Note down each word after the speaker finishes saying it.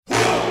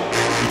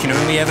can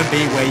only ever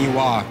be where you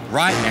are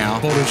right now.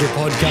 Bottled Your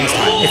Podcast.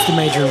 It's the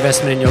major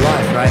investment in your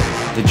life,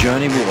 right? The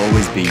journey will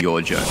always be your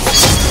journey.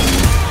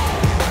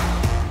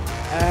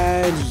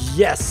 And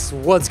yes,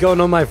 what's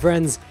going on, my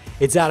friends?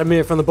 It's Adam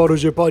here from the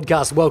Bottled Your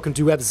Podcast. Welcome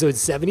to episode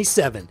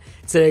 77.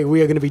 Today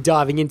we are going to be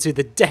diving into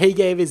the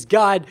Daygamer's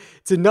Guide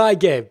to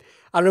Night Game.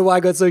 I don't know why I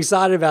got so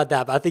excited about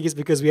that, but I think it's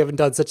because we haven't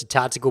done such a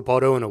tactical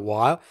potto in a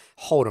while.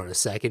 Hold on a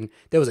second.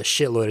 There was a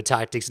shitload of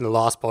tactics in the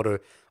last potto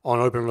on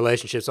open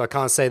relationships, so I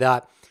can't say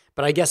that.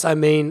 But I guess I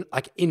mean,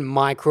 like in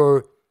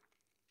micro,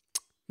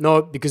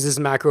 no, because this is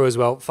macro as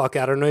well. Fuck,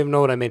 I don't even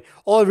know what I mean.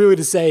 All I really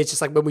to say is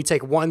just like when we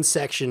take one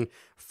section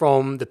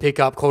from the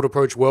pickup cold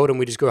approach world and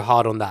we just go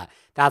hard on that.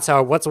 That's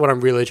what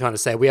I'm really trying to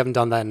say. We haven't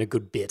done that in a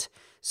good bit.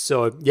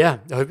 So yeah,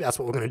 I hope that's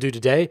what we're going to do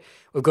today.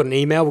 We've got an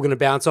email we're going to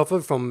bounce off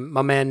of from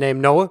my man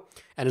named Noah.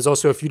 And there's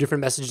also a few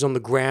different messages on the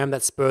gram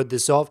that spurred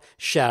this off.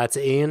 Shout out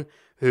to Ian,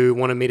 who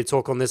wanted me to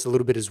talk on this a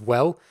little bit as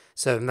well.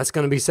 So that's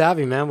going to be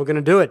savvy, man. We're going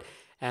to do it.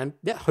 And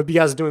yeah, hope you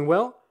guys are doing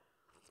well.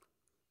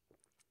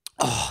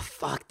 Oh,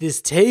 fuck,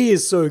 this tea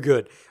is so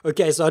good.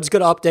 Okay, so I just got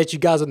to update you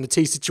guys on the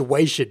tea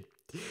situation.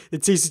 The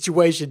tea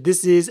situation,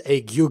 this is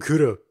a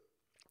gyokuro.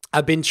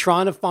 I've been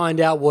trying to find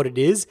out what it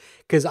is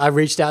because I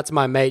reached out to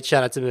my mate,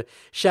 shout out to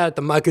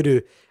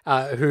Makaru,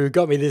 who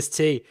got me this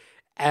tea.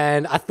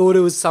 And I thought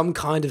it was some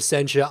kind of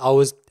sencha. I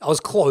was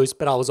close,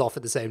 but I was off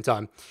at the same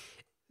time.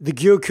 The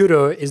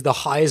gyokuro is the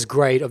highest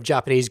grade of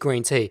Japanese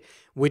green tea,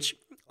 which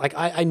like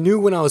I knew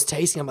when I was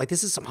tasting, I'm like,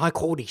 this is some high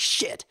quality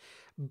shit.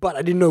 But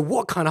I didn't know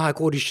what kind of high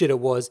quality shit it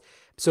was.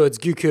 So it's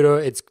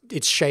gyokuro,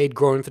 it's shade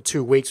grown for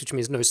 2 weeks, which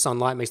means no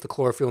sunlight, makes the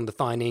chlorophyll and the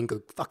theanine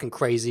go fucking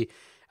crazy.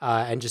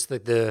 And just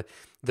the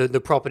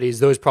properties,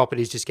 those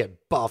properties just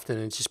get buffed and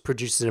it just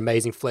produces an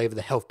amazing flavor,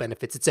 the health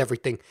benefits, it's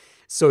everything.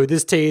 So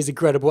this tea is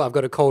incredible. I've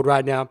got a cold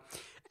right now.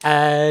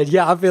 And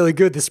yeah, I'm feeling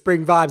good. The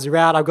spring vibes are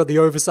out. I've got the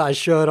oversized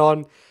shirt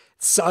on.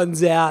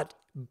 Sun's out.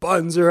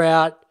 Buns are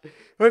out.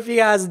 Hope you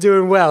guys are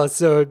doing well.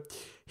 So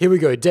here we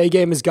go.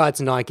 Daygamer's Guide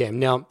to Night Game.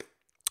 Now,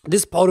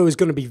 this potto is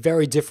going to be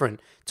very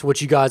different to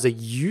what you guys are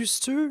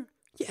used to.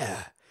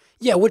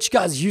 Yeah, what you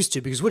guys are used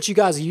to. Because what you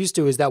guys are used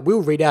to is that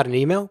we'll read out an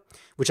email,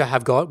 which I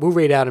have got. We'll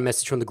read out a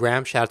message from the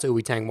gram. Shout out to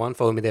Uitang1.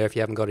 Follow me there if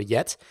you haven't got it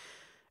yet.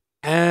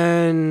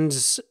 And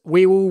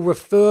we will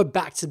refer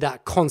back to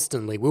that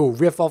constantly. We will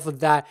riff off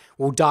of that.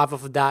 We'll dive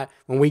off of that.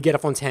 When we get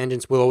off on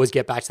tangents, we'll always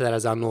get back to that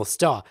as our North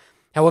Star.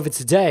 However,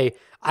 today,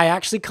 I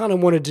actually kind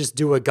of want to just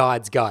do a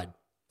guide's guide.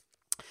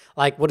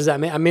 Like, what does that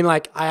mean? I mean,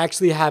 like, I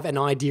actually have an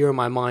idea in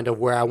my mind of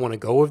where I want to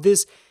go with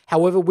this.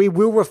 However, we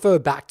will refer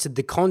back to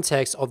the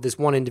context of this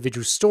one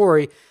individual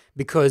story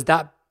because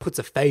that puts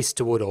a face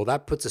to it all.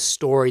 That puts a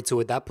story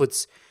to it. That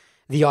puts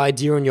the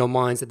idea in your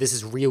minds that this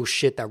is real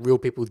shit that real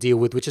people deal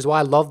with, which is why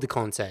I love the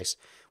context,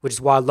 which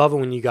is why I love it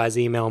when you guys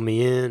email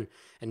me in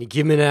and you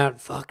give me that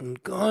fucking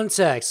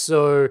context.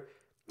 So,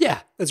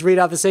 yeah, let's read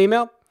out this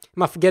email.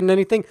 Am I forgetting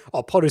anything?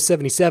 Oh, Potto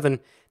 77,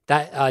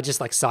 that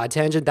just like side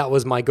tangent, that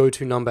was my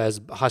go-to number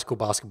as high school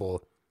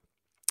basketball.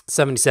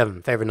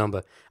 77, favorite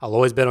number. I'll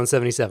always bet on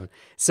 77.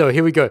 So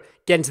here we go.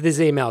 Get into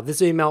this email.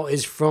 This email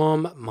is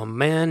from my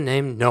man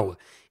named Noah.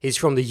 He's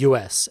from the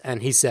US,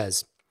 and he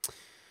says,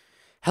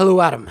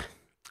 "Hello, Adam.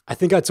 I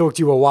think I talked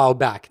to you a while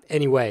back.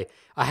 Anyway,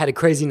 I had a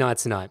crazy night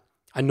tonight.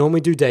 I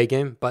normally do day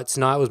game, but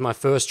tonight was my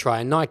first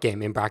try at night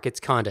game, in brackets,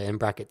 kinda, in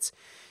brackets.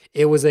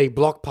 It was a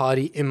block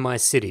party in my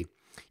city.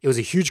 It was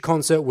a huge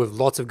concert with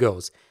lots of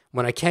girls.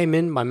 When I came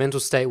in, my mental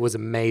state was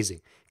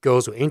amazing.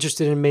 Girls were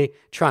interested in me,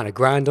 trying to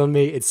grind on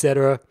me,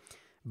 etc.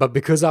 But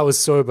because I was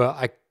sober,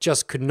 I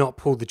just could not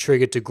pull the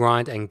trigger to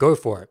grind and go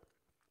for it.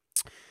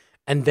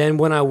 And then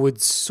when I would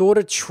sort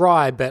of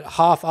try but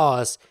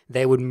half-ass,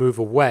 they would move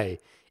away.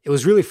 It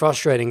was really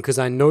frustrating because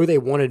I know they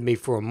wanted me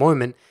for a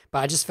moment, but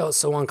I just felt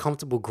so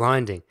uncomfortable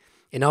grinding.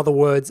 In other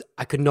words,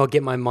 I could not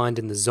get my mind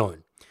in the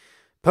zone.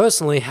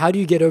 Personally, how do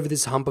you get over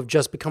this hump of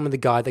just becoming the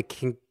guy that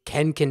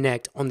can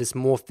connect on this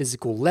more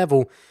physical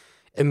level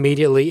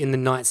immediately in the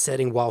night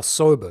setting while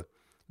sober?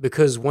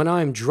 Because when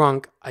I'm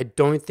drunk, I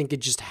don't think it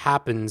just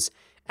happens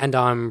and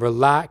I'm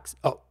relaxed.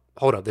 Oh,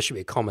 hold up, there should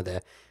be a comma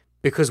there.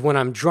 Because when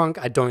I'm drunk,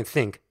 I don't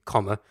think,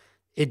 comma,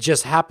 it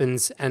just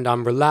happens and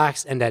I'm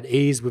relaxed and at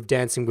ease with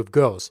dancing with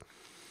girls.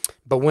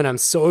 But when I'm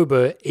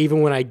sober,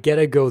 even when I get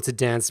a girl to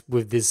dance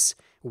with this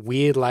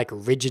weird like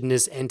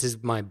rigidness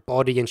enters my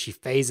body and she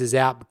phases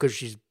out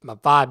because my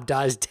vibe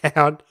dies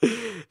down.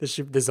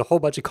 There's a whole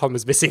bunch of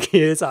commas missing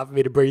here. It's hard for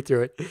me to breathe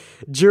through it.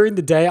 During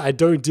the day, I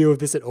don't deal with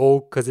this at all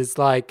because it's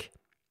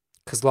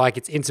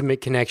intimate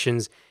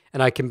connections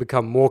and I can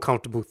become more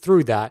comfortable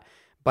through that.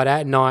 But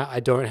at night, I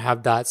don't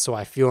have that, so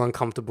I feel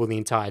uncomfortable the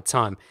entire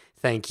time.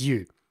 Thank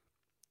you.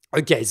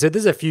 Okay, so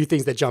there's a few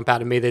things that jump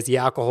out at me. There's the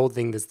alcohol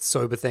thing, there's the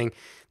sober thing.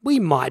 We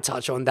might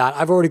touch on that.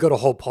 I've already got a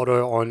whole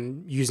potto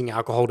on using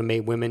alcohol to meet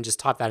women. Just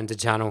type that into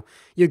channel.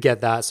 You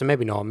get that. So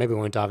maybe not. Maybe we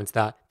won't dive into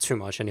that too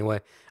much anyway.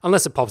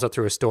 Unless it pops up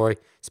through a story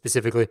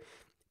specifically.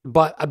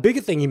 But a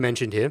bigger thing he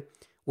mentioned here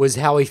was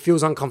how he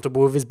feels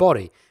uncomfortable with his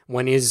body.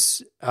 When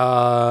he's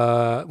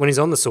on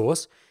the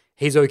sauce,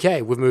 he's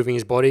okay with moving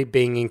his body,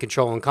 being in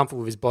control and comfort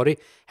with his body.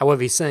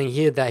 However, he's saying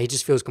here that he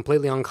just feels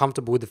completely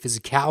uncomfortable with the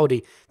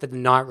physicality that the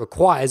night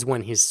requires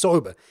when he's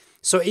sober.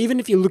 So even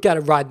if you look at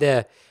it right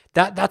there,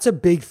 that's a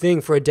big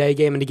thing for a day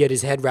gamer to get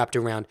his head wrapped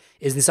around,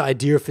 is this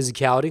idea of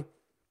physicality.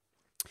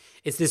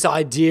 It's this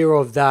idea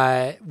of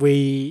that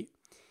we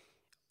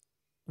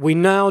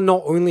now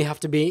not only have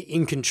to be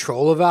in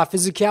control of our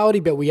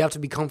physicality, but we have to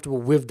be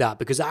comfortable with that.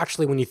 Because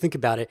actually, when you think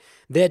about it,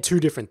 they're two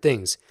different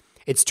things.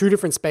 It's two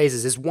different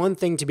spaces. It's one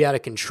thing to be able to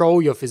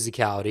control your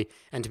physicality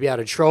and to be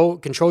able to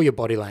control your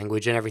body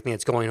language and everything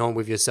that's going on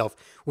with yourself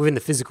within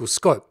the physical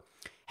scope.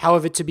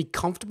 However, to be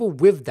comfortable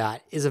with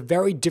that is a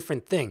very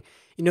different thing.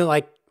 You know,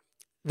 like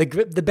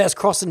the best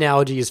cross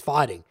analogy is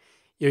fighting.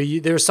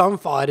 There are some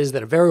fighters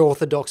that are very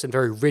orthodox and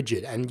very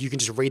rigid, and you can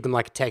just read them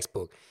like a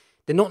textbook.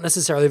 They're not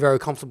necessarily very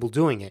comfortable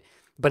doing it,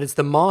 but it's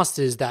the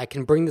masters that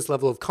can bring this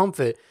level of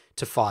comfort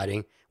to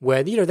fighting,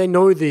 where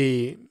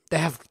they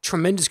have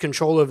tremendous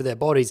control over their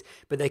bodies,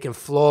 but they can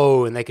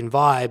flow and they can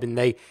vibe and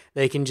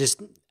they can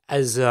just,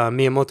 as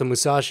Miyamoto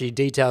Musashi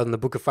detailed in the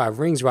Book of Five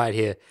Rings right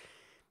here,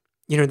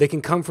 they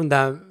can come from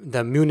the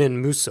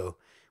Munen Muso,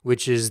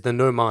 which is the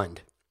no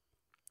mind.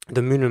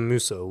 The Munen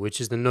Muso,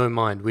 which is the no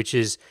mind, which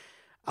is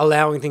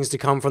allowing things to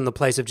come from the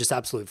place of just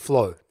absolute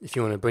flow, if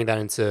you want to bring that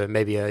into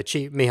maybe a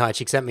Mihai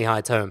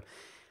Csikszentmihalyi term.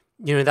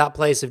 That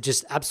place of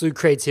just absolute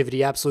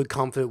creativity, absolute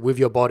comfort with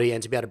your body,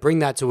 and to be able to bring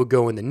that to a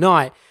go in the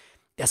night,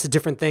 that's a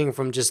different thing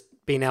from just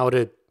being able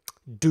to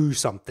do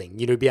something,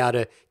 be able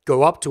to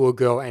go up to a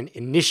girl and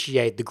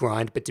initiate the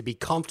grind, but to be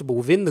comfortable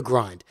within the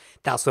grind.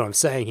 That's what I'm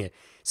saying here.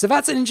 So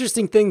that's an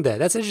interesting thing there.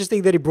 That's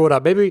interesting that he brought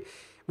up. Maybe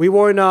we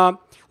won't,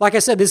 like I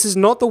said, this is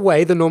not the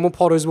way the normal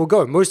potters will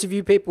go. Most of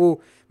you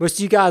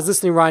guys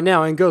listening right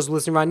now and girls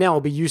listening right now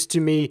will be used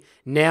to me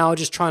now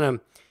just trying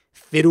to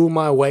fiddle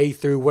my way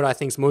through what I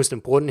think is most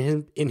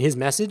important in his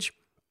message.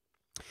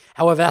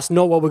 However, that's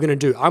not what we're going to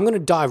do. I'm going to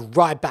dive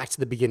right back to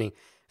the beginning.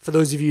 For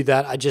those of you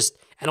that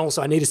and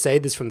also I need to say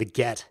this from the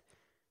get.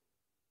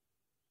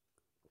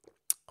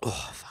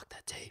 Oh, fuck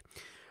that tea.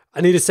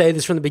 I need to say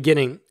this from the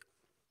beginning.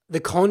 The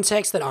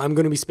context that I'm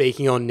going to be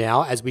speaking on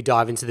now as we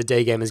dive into the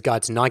Daygamer's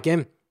Guide to Night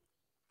Game,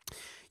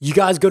 you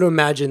guys got to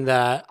imagine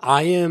that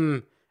I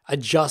am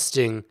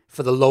adjusting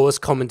for the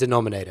lowest common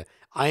denominator.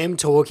 I am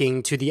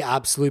talking to the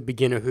absolute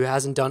beginner who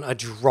hasn't done a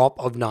drop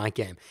of night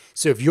game.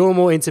 So if you're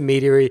more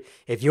intermediary,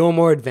 if you're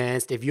more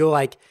advanced, if you're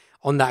like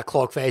on that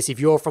clock face, if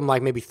you're from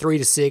like maybe 3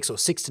 to 6 or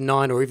 6 to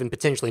 9 or even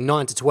potentially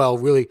 9 to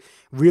 12, really,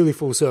 really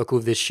full circle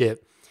of this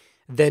shit,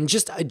 then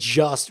just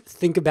adjust.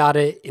 Think about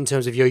it in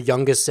terms of your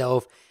younger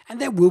self. And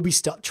there will be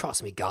stuff.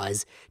 Trust me,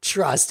 guys.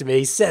 Trust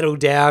me. Settle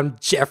down,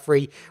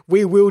 Jeffrey.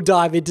 We will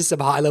dive into some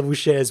high-level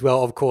shit as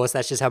well, of course.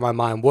 That's just how my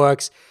mind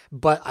works.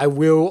 But I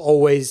will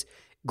always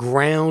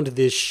ground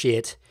this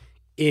shit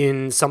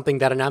in something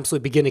that an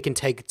absolute beginner can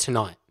take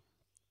tonight.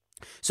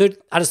 So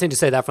I just need to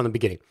say that from the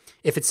beginning.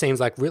 If it seems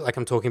like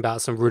I'm talking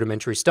about some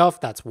rudimentary stuff,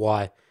 that's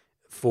why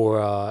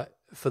for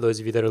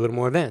those of you that are a little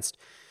more advanced.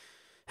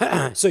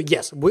 So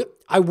yes,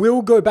 I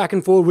will go back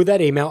and forward with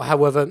that email.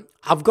 However,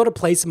 I've got a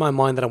place in my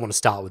mind that I want to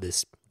start with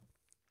this.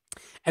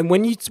 And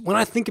when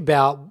I think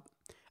about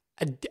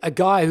a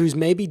guy who's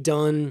maybe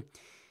done,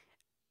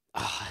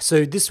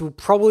 so this will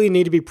probably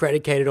need to be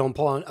predicated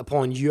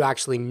upon you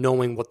actually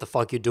knowing what the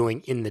fuck you're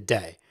doing in the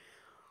day.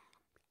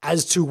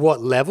 As to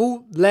what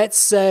level,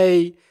 let's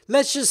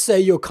just say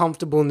you're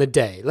comfortable in the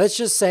day. Let's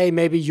just say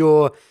maybe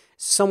you're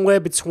somewhere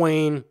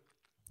between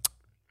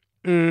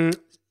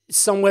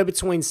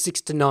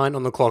 6 to 9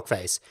 on the clock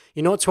face.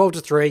 You're not 12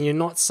 to 3, you're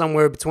not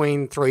somewhere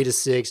between 3 to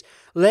 6.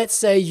 Let's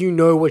say you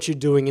know what you're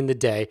doing in the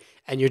day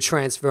and you're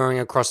transferring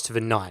across to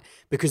the night,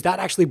 because that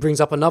actually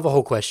brings up another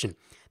whole question.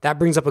 That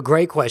brings up a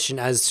great question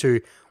as to,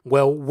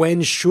 well,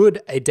 when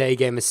should a day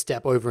gamer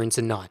step over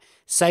into night?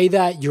 Say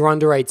that you're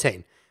under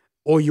 18,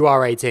 or you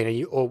are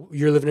 18, or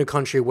you're living in a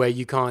country where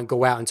you can't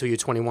go out until you're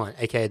 21,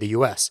 aka the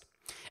US,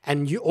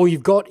 and all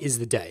you've got is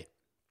the day.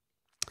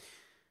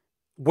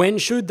 When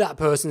should that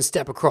person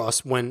step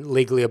across when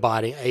legally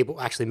abiding,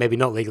 actually maybe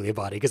not legally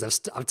abiding,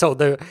 because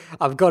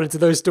I've got into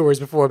those stories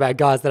before about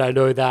guys that I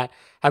know that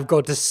have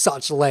gone to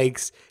such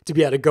lengths to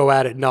be able to go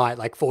out at night,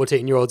 like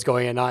 14-year-olds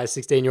going at night,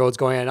 16-year-olds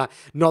going at night.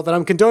 Not that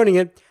I'm condoning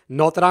it,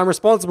 not that I'm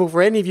responsible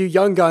for any of you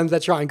young guns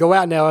that try and go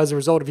out now as a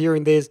result of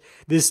hearing this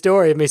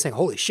story of me saying,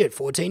 holy shit,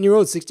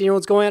 14-year-olds,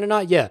 16-year-olds going out at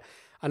night? Yeah,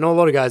 I know a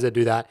lot of guys that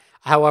do that.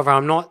 However,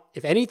 I'm not,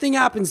 if anything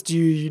happens to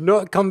you, you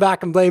not come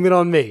back and blame it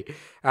on me,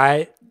 all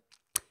right?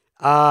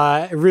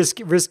 Risk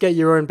at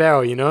your own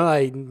barrel,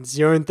 like, it's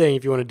your own thing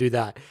if you want to do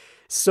that.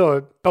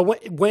 So,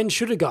 but when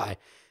should a guy,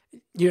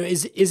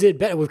 is it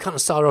better? We've kind of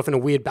started off in a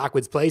weird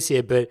backwards place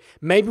here, but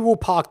maybe we'll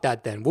park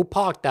that then. We'll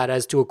park that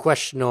as to a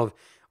question of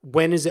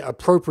when is it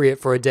appropriate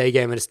for a day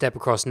gamer to step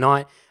across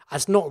night?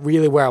 That's not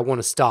really where I want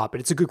to start, but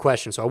it's a good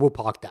question, so I will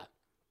park that.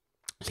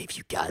 Leave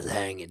you guys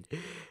hanging.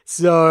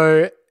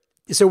 So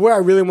where I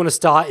really want to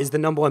start is the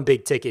number one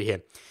big ticket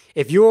here.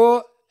 If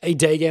you're a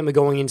day gamer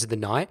going into the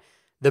night,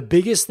 the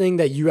biggest thing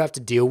that you have to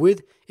deal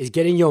with is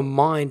getting your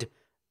mind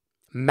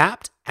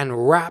mapped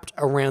and wrapped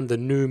around the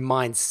new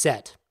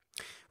mindset.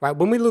 Right?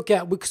 When we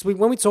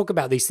when we talk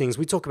about these things,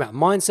 we talk about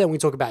mindset and we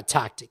talk about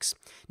tactics.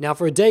 Now,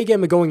 for a day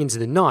gamer going into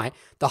the night,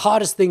 the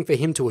hardest thing for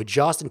him to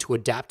adjust and to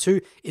adapt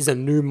to is a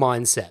new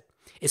mindset.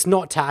 It's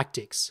not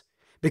tactics,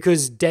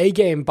 because day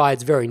game by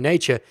its very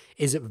nature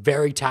is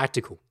very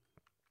tactical.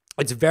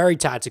 It's very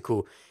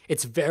tactical.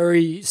 It's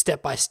very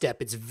step by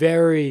step. It's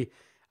very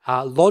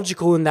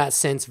logical in that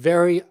sense.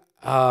 Very,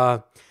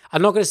 I'm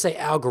not going to say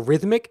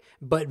algorithmic,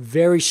 but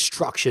very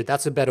structured.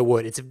 That's a better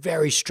word. It's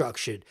very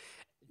structured.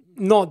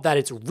 Not that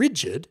it's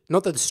rigid,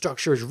 not that the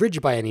structure is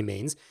rigid by any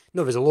means.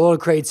 No, there's a lot of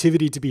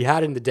creativity to be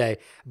had in the day,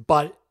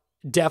 but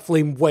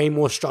definitely way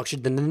more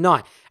structured than the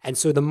night. And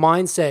so the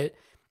mindset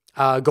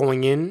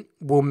going in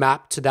will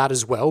map to that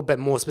as well, but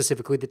more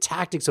specifically, the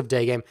tactics of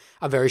day game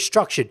are very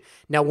structured.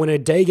 Now, when a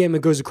day gamer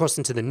goes across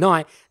into the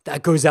night,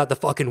 that goes out the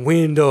fucking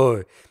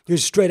window.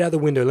 Goes straight out the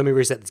window. Let me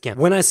reset this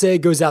camera. When I say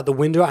it goes out the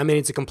window, I mean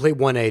it's a complete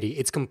 180.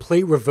 It's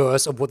complete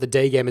reverse of what the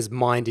day gamer's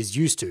mind is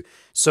used to.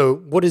 So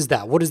what is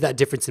that? What is that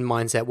difference in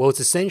mindset? Well, it's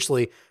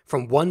essentially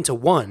from one to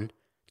one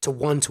to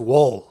one to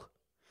all.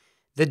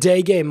 The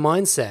day game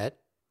mindset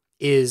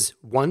is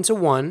one to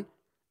one.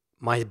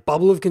 My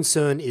bubble of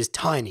concern is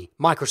tiny,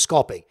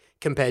 microscopic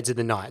compared to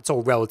the night. It's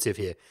all relative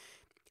here.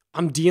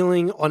 I'm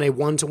dealing on a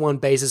one-to-one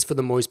basis for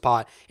the most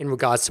part in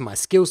regards to my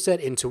skill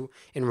set, in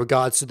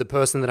regards to the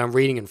person that I'm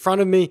reading in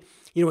front of me.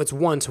 You know, it's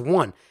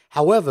one-to-one.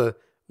 However,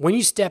 when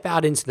you step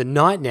out into the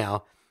night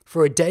now,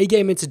 for a day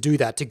gamer to do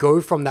that, to go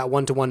from that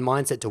one-to-one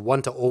mindset to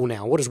one-to-all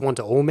now, what does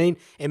one-to-all mean?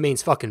 It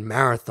means fucking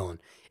marathon.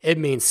 It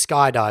means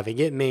skydiving.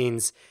 It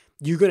means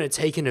you're going to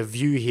take in a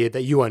view here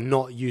that you are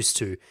not used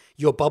to.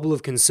 Your bubble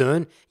of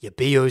concern, your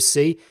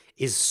BOC,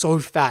 is so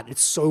fat,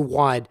 it's so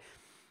wide,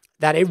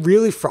 that it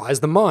really fries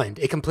the mind.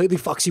 It completely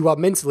fucks you up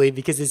mentally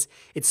because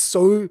it's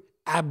so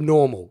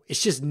abnormal.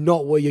 It's just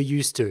not what you're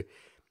used to.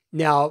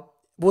 Now,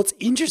 what's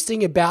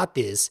interesting about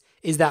this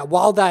is that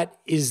while that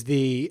is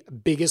the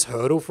biggest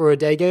hurdle for a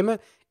day gamer,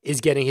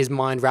 is getting his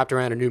mind wrapped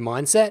around a new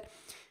mindset,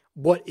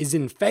 what is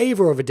in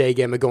favor of a day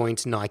gamer going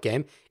to night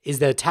game is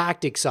the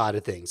tactic side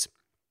of things.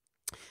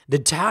 The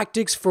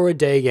tactics for a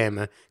day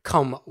gamer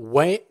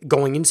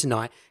going into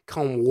night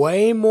come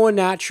way more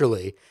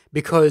naturally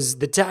because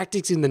the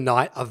tactics in the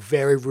night are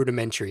very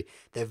rudimentary.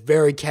 They're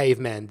very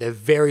caveman. They're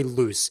very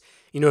loose.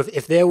 You know,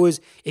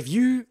 if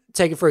you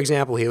take it for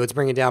example here, let's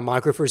bring it down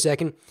micro for a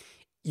second.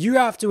 You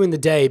have to in the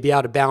day be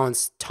able to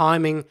balance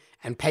timing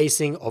and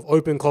pacing of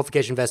open,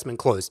 qualification, investment,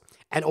 close,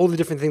 and all the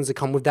different things that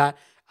come with that.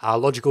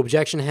 Logical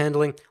objection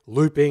handling,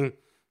 looping,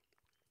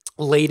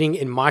 leading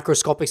in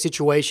microscopic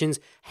situations,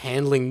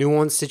 handling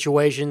nuanced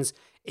situations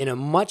in a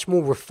much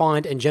more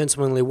refined and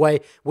gentlemanly way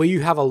where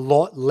you have a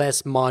lot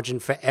less margin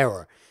for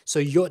error. So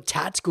your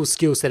tactical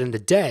skill set in the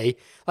day,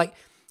 like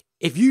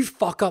if you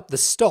fuck up the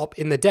stop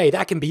in the day,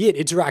 that can be it.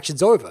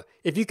 Interaction's over.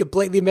 If you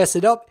completely mess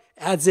it up,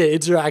 that's it.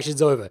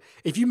 Interaction's over.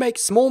 If you make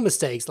small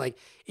mistakes, like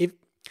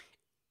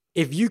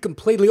if you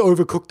completely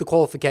overcook the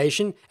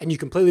qualification and you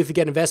completely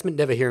forget investment,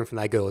 never hearing from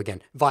that girl again.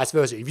 Vice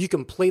versa. If you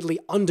completely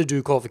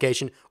underdo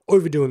qualification,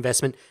 overdo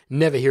investment,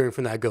 never hearing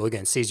from that girl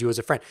again. Sees you as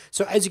a friend.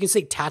 So as you can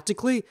see,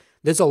 tactically,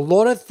 there's a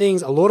lot of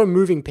things, a lot of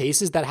moving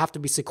pieces that have to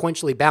be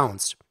sequentially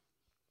balanced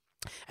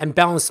and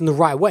balanced in the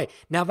right way.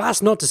 Now,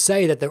 that's not to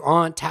say that there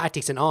aren't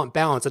tactics and aren't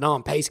balance and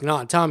aren't pacing and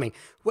aren't timing.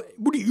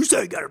 What are you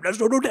saying, Adam?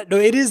 No,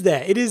 it is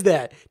there. It is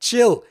there.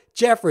 Chill.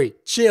 Jeffrey,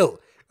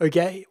 chill.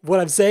 Okay? What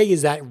I'm saying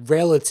is that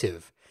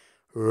relative.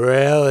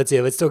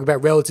 Let's talk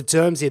about relative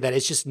terms here, that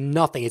it's just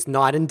nothing. It's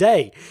night and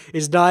day.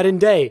 It's night and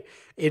day.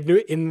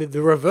 In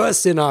the reverse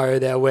scenario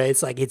there, where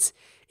it's like it's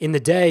in the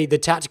day, the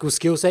tactical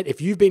skill set,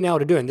 if you've been able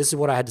to do, and this is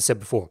what I had to say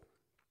before,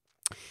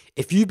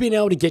 if you've been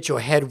able to get your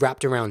head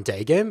wrapped around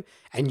day game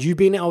and you've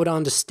been able to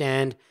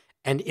understand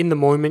and in the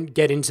moment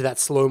get into that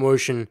slow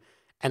motion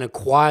and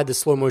acquire the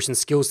slow motion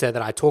skill set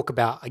that I talk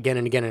about again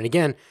and again and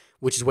again,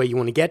 which is where you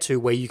want to get to,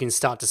 where you can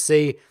start to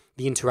see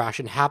the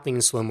interaction happening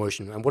in slow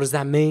motion. And what does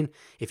that mean?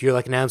 If you're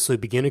like an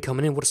absolute beginner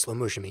coming in, what does slow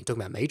motion mean?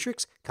 Talking about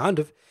Matrix? Kind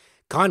of.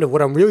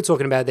 What I'm really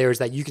talking about there is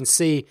that you can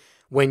see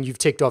when you've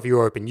ticked off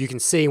your open. You can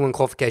see when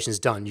qualification is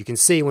done. You can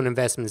see when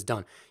investment is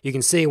done. You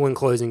can see when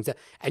closing,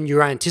 and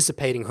you're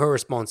anticipating her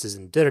responses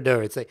and da-da-da.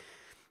 It's like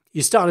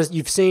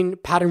you've seen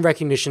pattern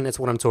recognition. That's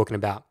what I'm talking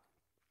about.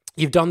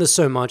 You've done this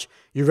so much,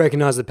 you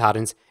recognize the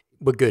patterns.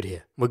 We're good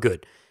here. We're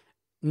good.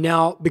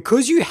 Now,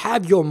 because you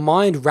have your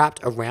mind wrapped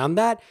around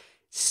that,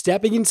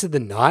 stepping into the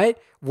night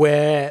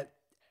where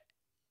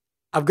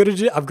I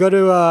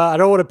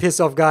don't want to piss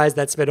off guys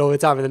that spend all the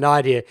time in the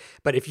night here,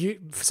 but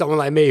for someone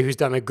like me who's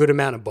done a good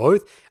amount of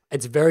both,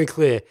 it's very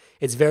clear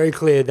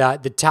that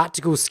the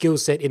tactical skill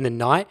set in the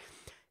night,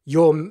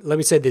 your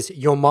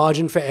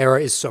margin for error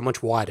is so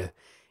much wider.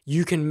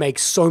 You can make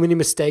so many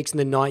mistakes in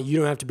the night. You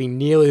don't have to be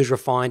nearly as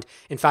refined.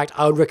 In fact,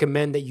 I would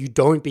recommend that you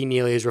don't be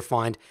nearly as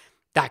refined.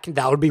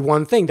 That would be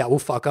one thing that will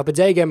fuck up a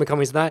day gamer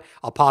coming to that.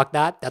 I'll park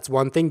that. That's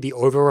one thing. The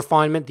over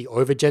refinement, the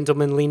over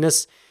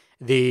gentlemanliness,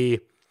 the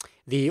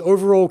the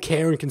overall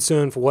care and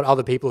concern for what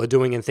other people are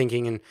doing and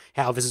thinking and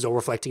how this is all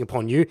reflecting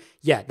upon you,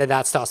 yeah, then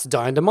that starts to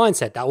die into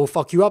mindset. That will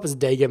fuck you up as a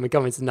day gamer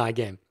coming to the night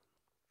game.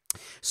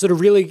 So to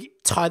really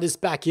tie this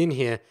back in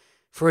here,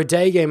 for a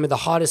day gamer, the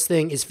hardest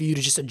thing is for you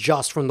to just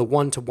adjust from the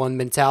one-to-one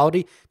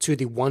mentality to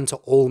the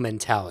one-to-all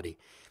mentality.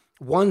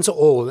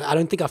 One-to-all, I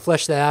don't think I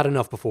fleshed that out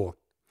enough before.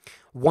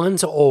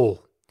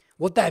 One-to-all.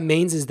 What that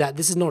means is that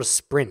this is not a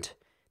sprint.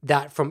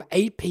 That from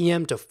 8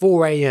 p.m. to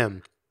 4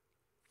 a.m.,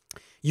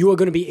 you are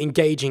going to be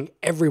engaging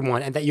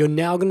everyone, and that you're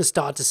now going to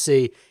start to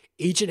see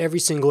each and every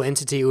single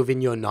entity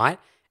within your night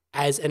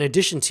as an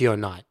addition to your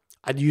night.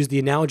 I'd use the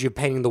analogy of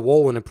painting the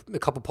wall in a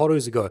couple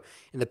potters ago,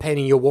 in the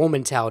painting your wall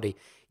mentality.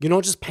 You're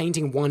not just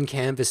painting one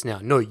canvas now.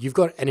 No, you've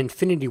got an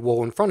infinity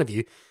wall in front of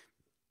you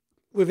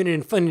with an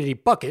infinity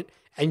bucket,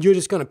 and you're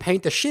just going to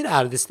paint the shit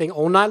out of this thing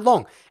all night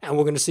long, and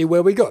we're going to see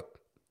where we go.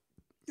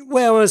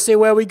 We're going to see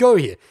where we go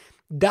here.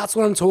 That's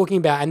what I'm talking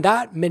about, and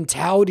that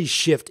mentality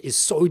shift is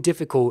so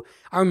difficult.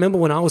 I remember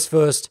when I was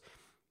first,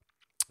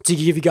 to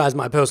give you guys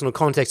my personal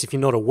context if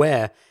you're not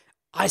aware,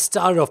 I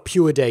started off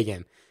pure day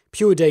game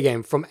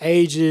from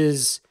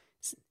ages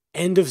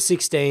end of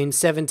 16,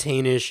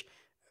 17-ish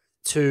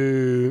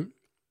to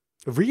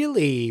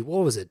really,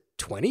 what was it,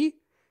 20?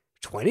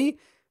 20?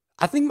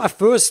 I think my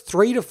first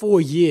 3 to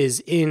 4 years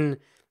in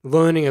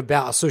learning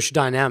about social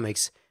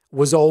dynamics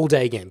was all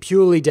day game,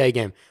 purely day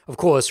game. Of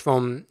course,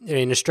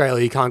 in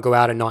Australia, you can't go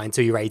out at night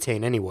until you're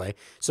 18 anyway.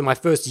 So my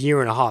first year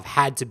and a half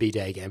had to be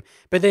day game.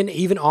 But then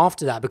even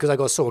after that, because I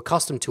got so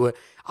accustomed to it,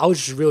 I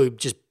was just really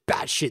just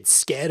batshit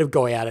scared of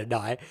going out at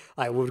night.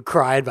 I would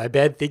cry in my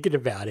bed thinking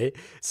about it.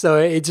 So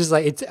it's just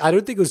like, I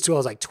don't think it was till I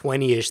was like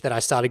 20-ish that I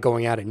started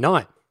going out at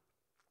night.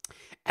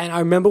 And I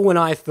remember when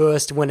I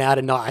first went out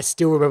at night, I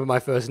still remember my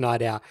first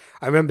night out.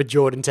 I remember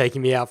Jordan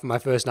taking me out for my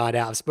first night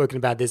out. I've spoken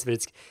about this,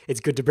 but it's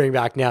good to bring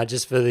back now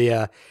just for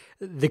the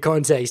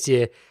context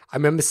here. I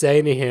remember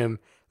saying to him,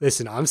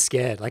 listen, I'm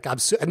scared.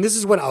 And this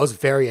is when I was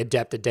very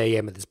adept at day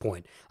game at this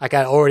point. Like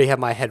I already had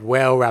my head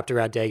well wrapped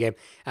around day game.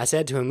 I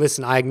said to him,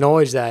 listen, I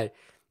acknowledge that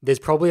there's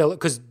probably a lot,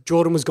 because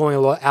Jordan was going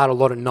out a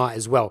lot at night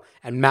as well,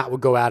 and Matt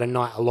would go out at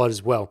night a lot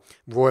as well.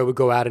 Roy would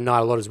go out at night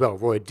a lot as well.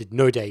 Roy did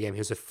no day game.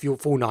 He was a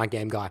full night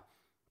game guy.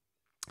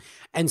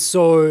 And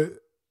so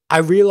I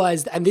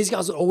realized, and these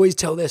guys would always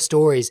tell their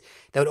stories.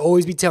 They would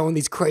always be telling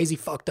these crazy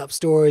fucked up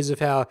stories of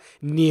how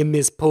near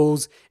miss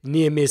pulls,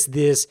 near miss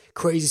this,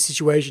 crazy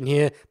situation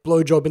here,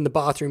 blowjob in the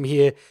bathroom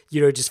here,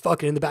 just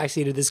fucking in the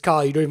backseat of this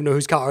car. You don't even know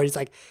whose car it is.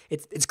 Like,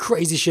 it's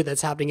crazy shit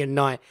that's happening at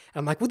night.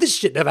 And I'm like, well, this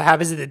shit never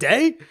happens in the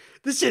day.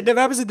 This shit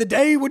never happens in the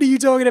day. What are you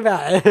talking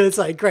about? And it's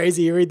like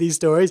crazy. You read these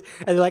stories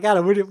and they're like,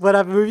 Adam, what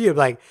happened with you? I'm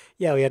like,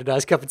 yeah, we had a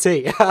nice cup of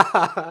tea.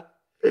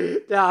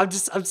 No, I'm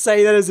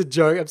saying that as a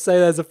joke. I'm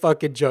saying that as a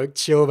fucking joke.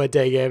 Chill, my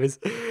day gamers,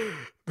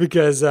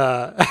 because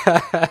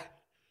that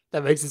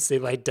makes it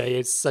seem like day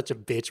is such a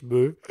bitch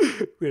move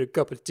with a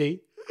cup of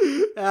tea.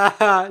 No,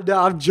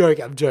 I'm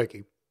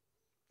joking.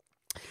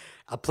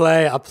 I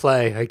play,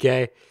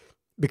 okay?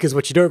 Because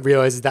what you don't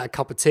realize is that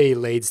cup of tea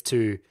leads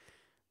to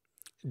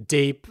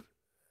deep.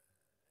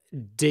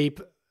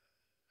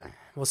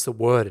 What's the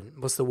word?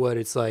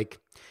 It's like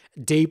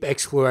deep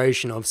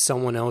exploration of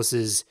someone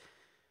else's.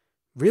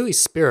 Really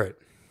spirit.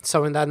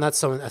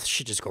 That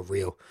shit just got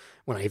real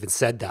when I even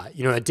said that.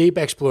 A deep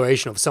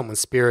exploration of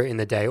someone's spirit in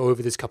the day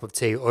over this cup of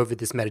tea, over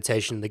this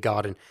meditation in the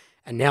garden.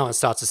 And now it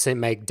starts to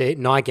make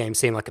night game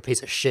seem like a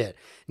piece of shit.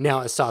 Now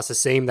it starts to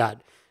seem like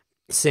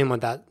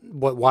that,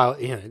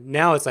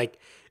 now it's like,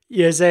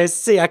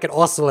 see, I can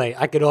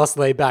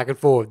oscillate back and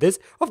forth. This,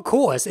 of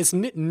course, it's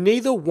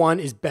neither one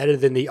is better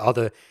than the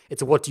other.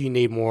 It's what do you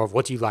need more of?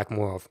 What do you like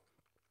more of?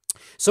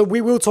 So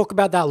we will talk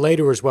about that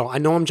later as well. I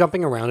know I'm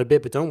jumping around a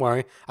bit, but don't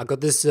worry. I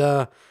got this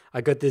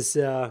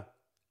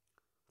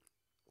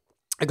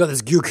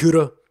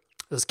Gyokura.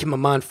 Let's keep my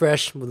mind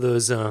fresh with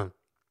that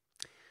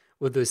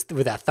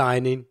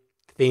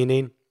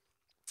theanine,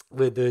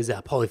 with those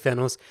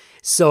polyphenols.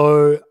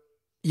 So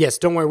yes,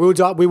 don't worry.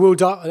 We will.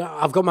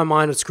 I've got my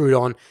mind screwed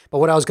on. But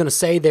what I was going to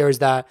say there is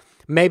that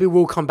maybe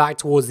we'll come back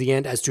towards the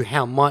end as to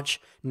how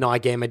much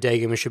night gamer, day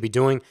gamer should be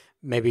doing.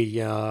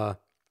 Maybe.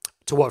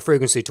 To what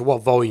frequency, to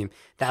what volume,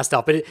 that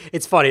stuff. But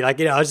it's funny, I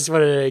just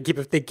wanted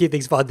to keep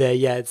things fun there.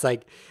 Yeah, it's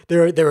like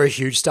there are a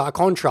huge stark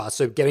contrast.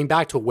 So getting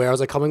back to where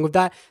was I coming with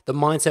that? The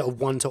mindset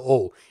of one to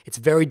all. It's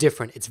very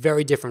different. It's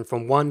very different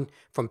from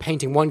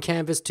painting one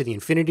canvas to the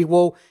infinity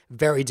wall.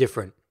 Very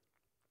different.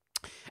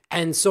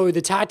 And so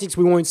the tactics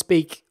we will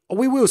speak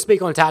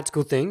on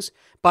tactical things,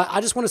 but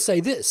I just want to say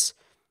this.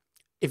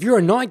 If you're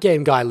a night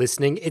game guy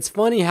listening, it's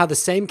funny how the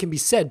same can be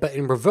said, but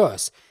in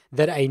reverse.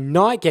 That a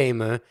night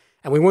gamer,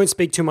 and we won't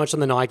speak too much on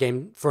the night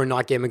game for a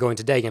night gamer going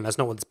to day game. That's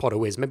not what this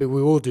potto is. Maybe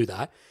we will do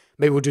that.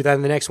 Maybe we'll do that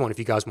in the next one if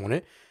you guys want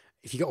it.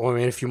 If you got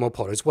a few more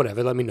pottos,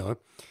 whatever, let me know.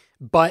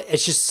 But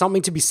it's just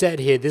something to be said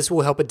here. This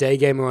will help a day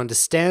gamer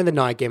understand the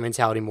night game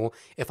mentality more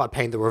if I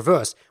paint the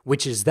reverse,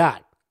 which is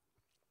that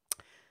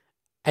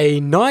a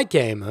night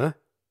gamer,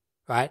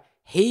 right,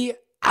 he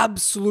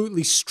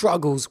absolutely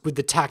struggles with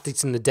the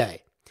tactics in the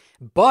day.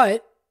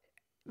 But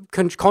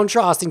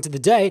contrasting to the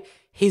day,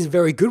 he's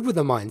very good with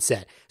a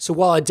mindset. So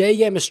while a day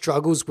gamer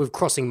struggles with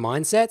crossing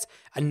mindsets,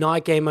 a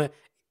night gamer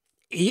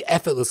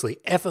effortlessly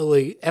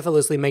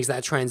makes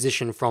that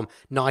transition from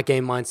night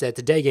game mindset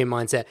to day game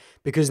mindset,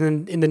 because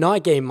in the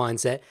night game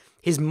mindset,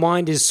 his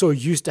mind is so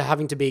used to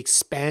having to be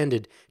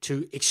expanded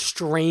to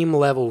extreme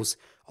levels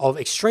of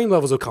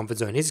comfort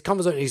zone. His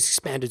comfort zone is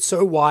expanded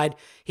so wide.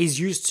 He's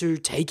used to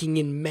taking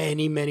in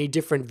many, many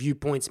different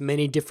viewpoints,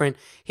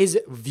 his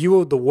view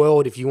of the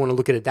world, if you want to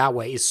look at it that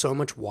way, is so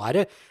much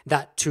wider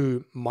that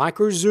to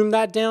micro zoom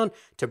that down,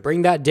 to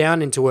bring that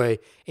down into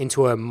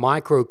a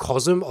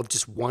microcosm of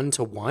just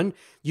 1-to-1,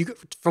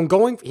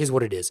 here's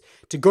what it is.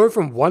 To go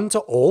from 1 to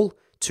all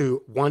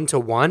to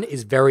 1-to-1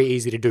 is very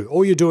easy to do.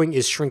 All you're doing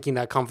is shrinking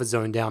that comfort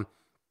zone down.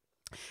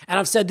 And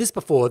I've said this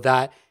before,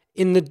 that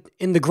in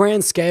the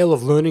grand scale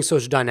of learning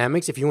social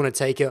dynamics, if you want to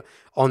take it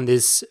on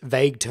this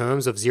vague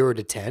terms of 0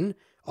 to 10,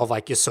 of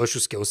like your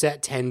social skill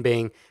set, 10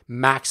 being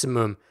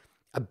maximum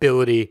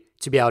ability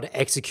to be able to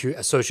execute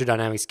a social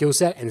dynamic skill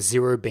set, and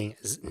 0 being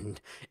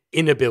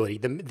inability,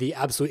 the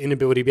absolute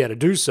inability to be able to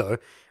do so,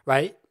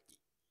 right?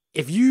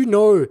 If you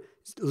know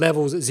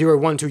levels 0,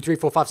 1, 2, 3,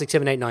 4, 5, 6,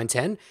 7, 8, 9,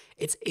 10,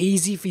 it's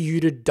easy for you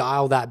to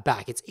dial that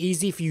back. It's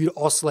easy for you to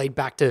oscillate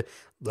back to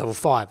level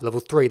 5, level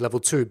 3, level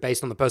 2,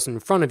 based on the person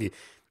in front of you.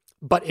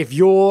 But if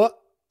you're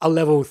a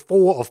level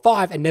 4 or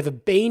 5 and never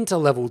been to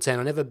level 10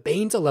 or never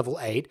been to level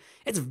 8,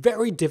 it's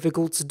very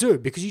difficult to do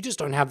because you just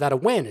don't have that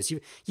awareness. You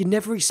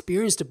never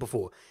experienced it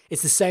before.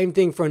 It's the same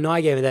thing for a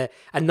night gamer, that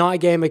a night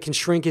gamer can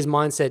shrink his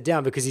mindset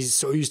down because he's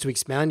so used to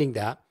expanding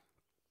that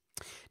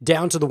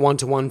down to the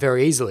 1-to-1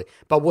 very easily.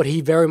 But what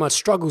he very much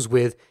struggles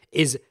with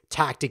is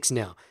tactics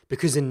now,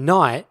 because in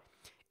night,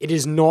 it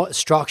is not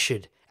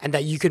structured, and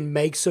that you can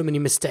make so many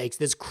mistakes.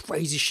 There's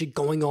crazy shit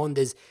going on.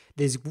 There's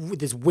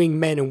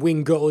wingmen and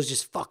wing girls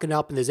just fucking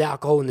up, and there's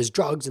alcohol and there's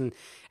drugs, and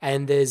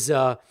there's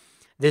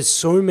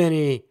so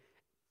many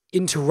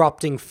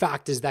interrupting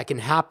factors that can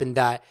happen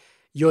that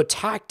your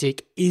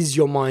tactic is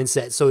your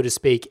mindset, so to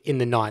speak, in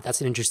the night.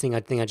 That's an interesting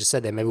thing I just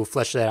said there. Maybe we'll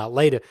flesh that out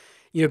later.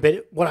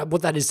 But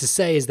what that is to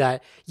say is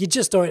that you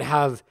just don't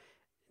have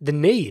the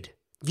need.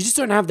 You just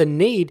don't have the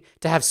need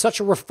to have such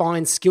a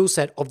refined skill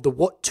set of the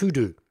what to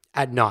do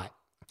at night.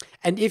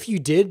 And if you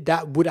did,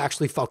 that would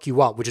actually fuck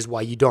you up, which is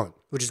why you don't.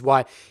 Which is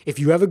why if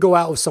you ever go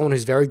out with someone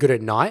who's very good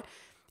at night,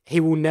 he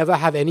will never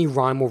have any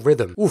rhyme or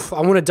rhythm. Oof,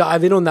 I want to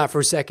dive in on that for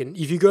a second.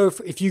 If you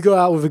go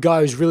out with a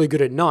guy who's really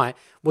good at night,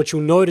 what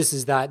you'll notice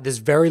is that there's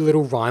very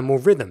little rhyme or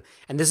rhythm.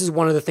 And this is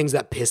one of the things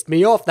that pissed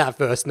me off that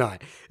first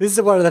night. This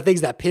is one of the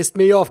things that pissed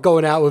me off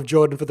going out with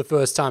Jordan for the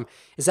first time,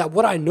 is that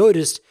what I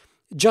noticed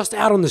just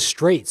out on the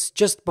streets,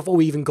 just before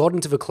we even got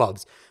into the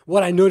clubs,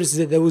 what I noticed is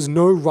that there was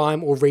no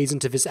rhyme or reason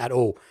to this at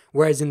all.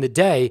 Whereas in the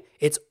day,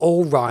 it's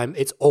all rhyme,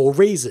 it's all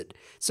reason.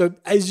 So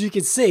as you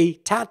can see,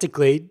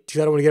 tactically,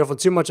 because I don't want to get off on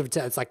too much of it,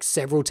 it's like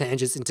several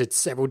tangents into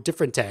several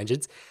different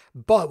tangents.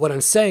 But what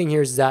I'm saying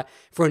here is that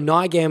for a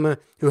night gamer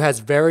who has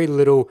very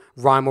little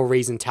rhyme or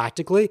reason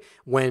tactically,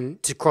 when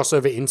to cross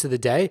over into the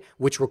day,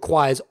 which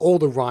requires all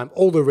the rhyme,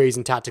 all the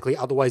reason tactically,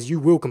 otherwise you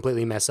will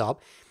completely mess up.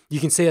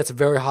 You can see that's a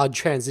very hard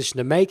transition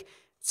to make.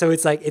 So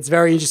it's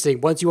very interesting.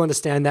 Once you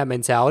understand that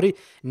mentality,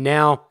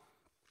 now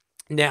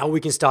we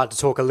can start to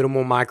talk a little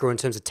more micro in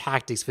terms of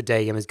tactics for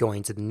day gamers going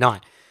into the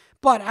night.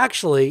 But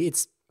actually,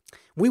 it's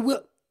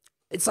both.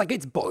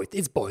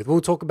 It's both.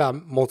 We'll talk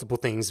about multiple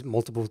things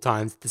multiple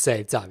times at the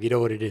same time. You know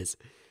what it is.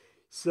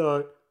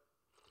 So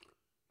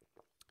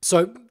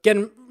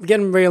getting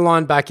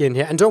realigned back in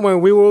here. And don't worry,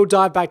 we will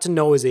dive back to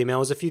Noah's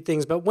emails, a few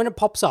things, but when it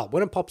pops up.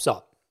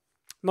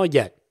 Not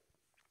yet.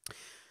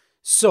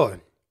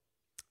 So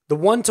the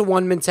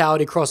 1-to-1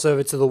 mentality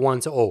crossover to the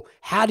 1-to-all.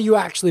 How do you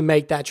actually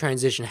make that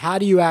transition? How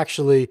do you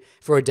actually,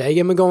 for a day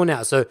gamer going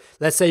out? So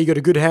let's say you got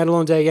a good handle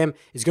on day game.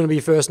 It's going to be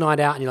your first night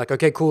out and you're like,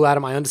 okay, cool,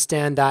 Adam, I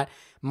understand that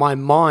my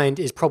mind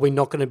is probably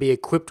not going to be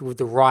equipped with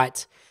the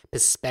right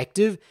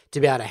perspective to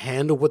be able to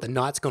handle what the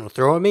night's going to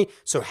throw at me.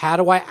 So how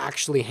do I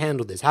actually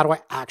handle this? How do I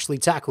actually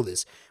tackle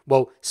this?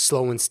 Well,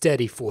 slow and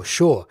steady for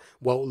sure.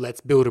 Well, let's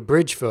build a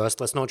bridge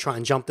first. Let's not try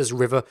and jump this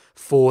river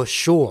for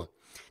sure.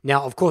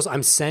 Now, of course,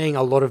 I'm saying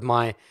a lot of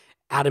my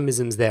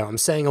atomisms there. I'm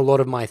saying a lot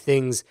of my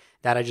things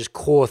that are just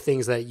core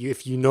things that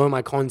if you know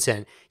my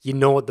content, you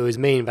know what those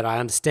mean. But I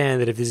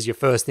understand that if this is your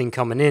first thing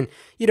coming in,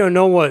 you don't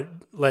know what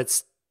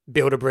let's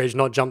build a bridge,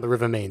 not jump the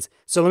river means.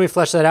 So let me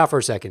flesh that out for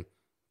a second.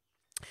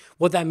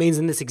 What that means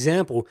in this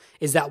example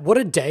is that what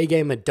a day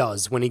gamer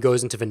does when he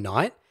goes into the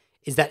night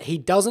is that he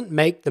doesn't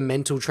make the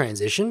mental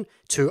transition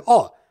to,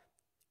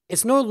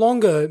 it's no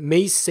longer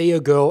me see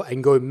a girl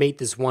and go meet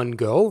this one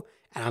girl.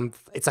 And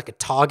it's like a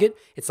target.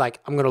 It's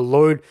like I'm gonna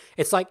load.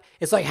 It's like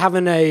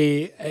having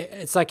a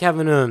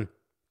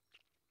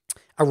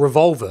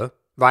revolver,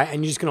 right?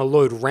 And you're just gonna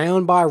load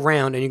round by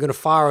round, and you're gonna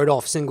fire it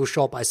off single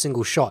shot by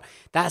single shot.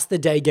 That's the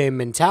day game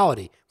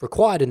mentality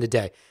required in the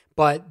day.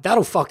 But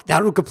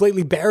that'll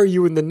completely bury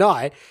you in the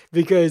night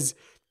because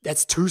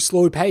that's too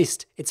slow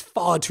paced. It's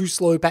far too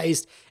slow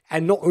paced,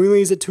 and not only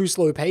is it too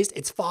slow paced,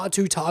 it's far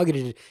too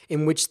targeted.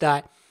 In which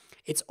that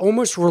it's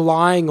almost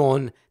relying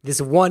on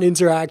this one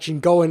interaction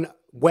going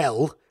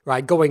well,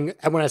 right?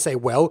 And when I say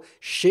well,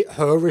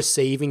 her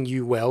receiving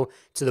you well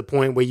to the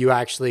point where you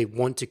actually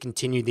want to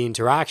continue the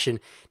interaction.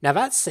 Now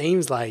that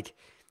seems like,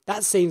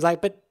 but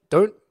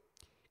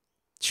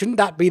shouldn't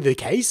that be the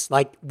case?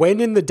 Like, when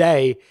in the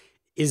day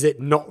is it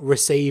not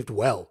received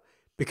well?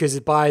 Because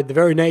by the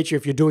very nature,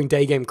 if you're doing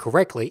day game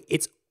correctly,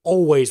 it's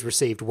always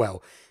received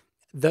well.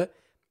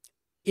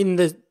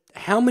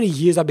 How many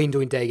years I've been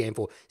doing day game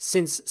for?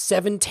 Since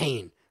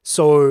 17.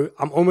 So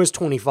I'm almost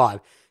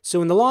 25.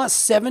 So in the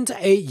last 7 to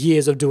 8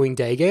 years of doing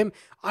day game,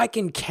 I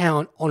can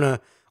count on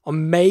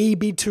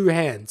maybe 2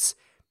 hands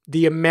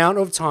the amount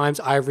of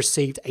times I've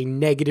received a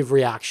negative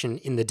reaction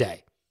in the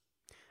day.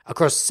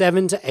 Across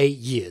 7 to 8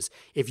 years.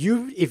 If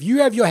you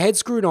have your head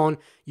screwed on,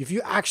 if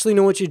you actually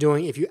know what you're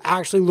doing, if you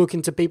actually look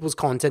into people's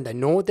content, they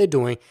know what they're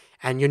doing,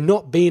 and you're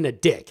not being a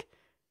dick,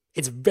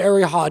 it's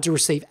very hard to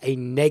receive a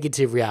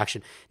negative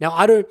reaction.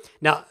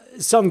 Now,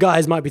 some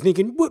guys might be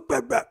thinking,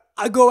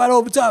 I go out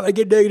all the time, I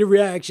get negative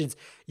reactions.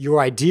 Your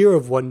idea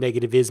of what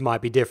negative is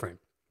might be different.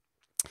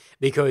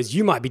 Because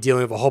you might be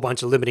dealing with a whole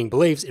bunch of limiting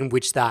beliefs in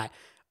which that,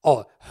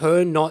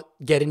 her not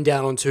getting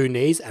down on 2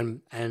 knees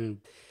and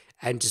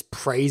just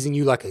praising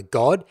you like a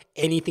god,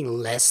 anything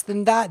less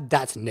than that,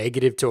 that's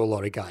negative to a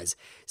lot of guys.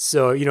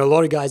 So, a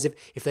lot of guys,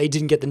 if they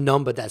didn't get the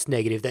number, that's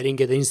negative. If they didn't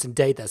get the instant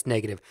date, that's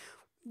negative.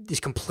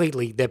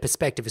 Their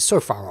perspective is so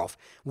far off.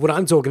 What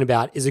I'm talking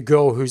about is a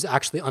girl who's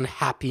actually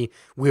unhappy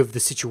with the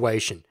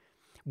situation.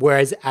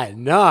 Whereas at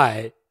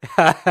night,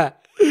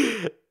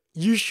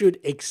 you should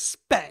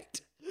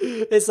expect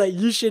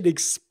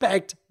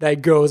that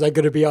girls are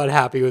going to be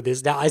unhappy with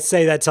this. Now, I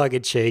say that tongue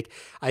in cheek.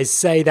 I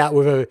say that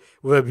with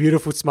a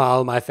beautiful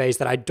smile on my face,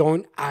 that I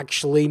don't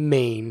actually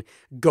mean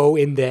go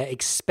in there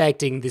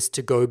expecting this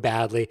to go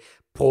badly,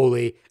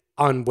 poorly,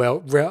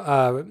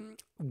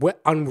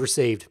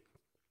 unreceived.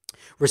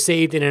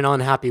 Received in an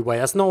unhappy way.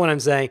 That's not what I'm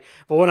saying.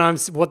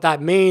 But what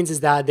that means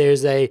is that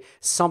there's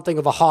something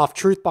of a half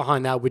truth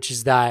behind that, which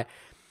is that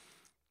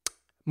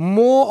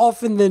more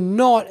often than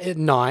not at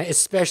night,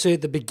 especially at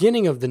the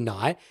beginning of the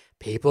night,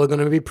 people are going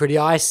to be pretty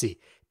icy.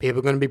 People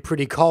are going to be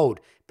pretty cold.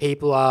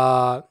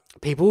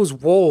 People's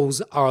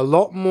walls are a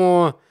lot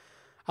more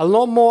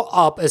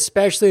up,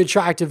 especially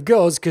attractive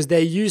girls, because they're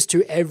used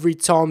to every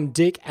Tom,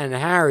 Dick, and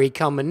Harry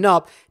coming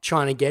up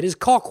trying to get his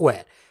cock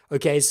wet.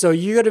 Okay, so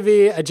you got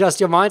to adjust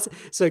your mindset.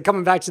 So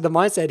coming back to the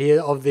mindset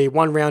here of the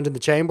 1 round in the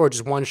chamber, or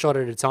just 1 shot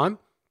at a time.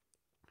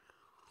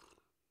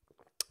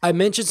 I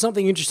mentioned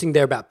something interesting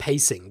there about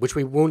pacing, which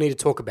we will need to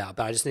talk about,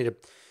 but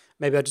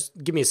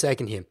give me a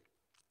second here.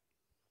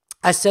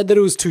 I said that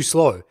it was too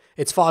slow.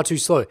 It's far too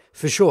slow.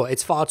 For sure,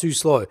 it's far too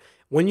slow.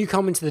 When you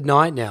come into the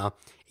night now,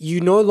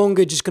 you're no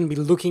longer just going to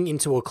be looking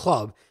into a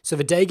club. So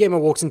the day gamer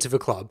walks into the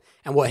club,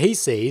 and what he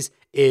sees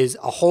is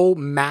a whole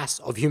mass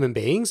of human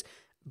beings,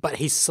 but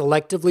he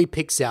selectively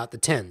picks out the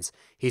 10s.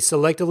 He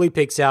selectively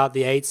picks out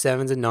the 8s,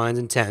 7s, and 9s,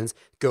 and 10s,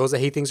 girls that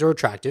he thinks are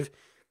attractive,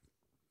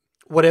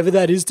 whatever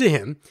that is to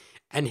him,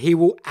 and he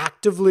will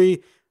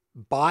actively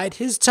bide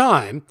his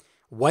time,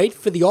 wait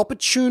for the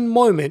opportune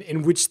moment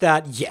in which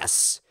that,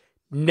 yes,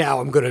 now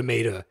I'm going to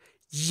meet her.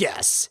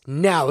 Yes,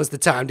 now is the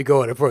time to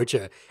go and approach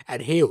her.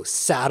 And he'll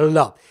saddle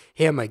up.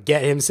 He'll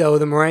get himself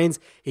the Marines.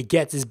 He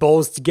gets his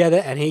balls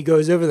together and he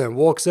goes over there and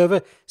walks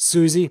over.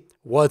 Susie,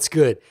 what's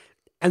good?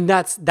 And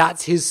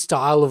that's his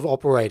style of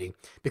operating,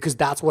 because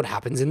that's what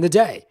happens in the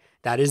day.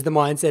 That is the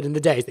mindset in the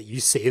day, is that you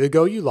see the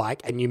girl you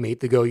like and you meet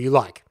the girl you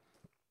like.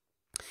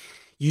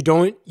 You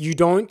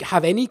don't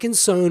have any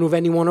concern with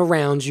anyone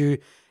around you.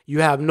 You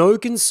have no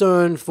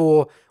concern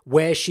for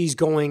where she's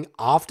going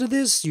after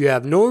this. You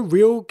have no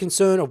real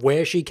concern of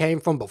where she came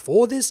from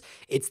before this.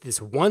 It's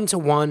this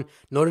one-to-one,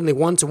 not only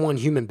one-to-one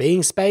human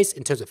being space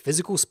in terms of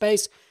physical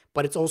space,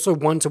 but it's also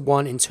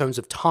one-to-one in terms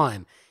of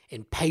time,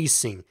 in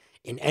pacing,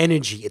 in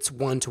energy. It's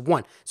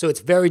one-to-one. So it's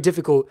very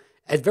difficult.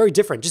 It's very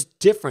different, just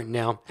different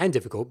now and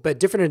difficult, but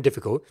different and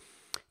difficult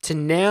to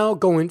now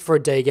go in for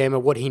a day gamer,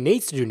 what he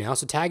needs to do now.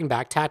 So tagging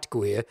back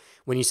tactical here,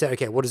 when you said,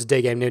 okay, what does a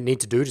day gamer need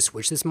to do to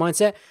switch this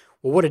mindset?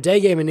 Well, what a day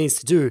gamer needs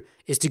to do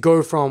is to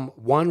go from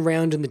 1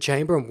 round in the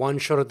chamber and 1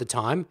 shot at the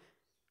time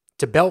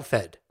to belt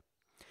fed.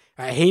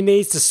 Right, he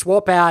needs to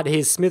swap out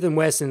his Smith &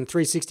 Wesson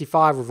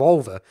 365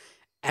 revolver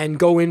and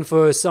go in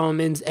for some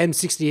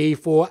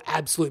M60E4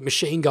 absolute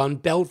machine gun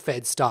belt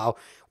fed style,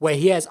 where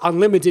he has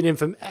unlimited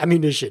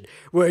ammunition,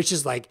 where it's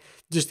just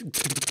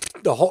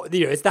the whole,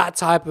 it's that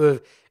type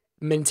of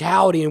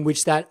mentality in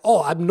which that,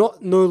 I'm no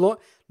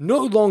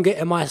longer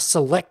am I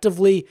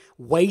selectively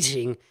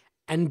waiting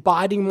and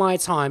biding my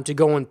time to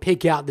go and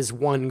pick out this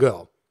one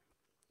girl.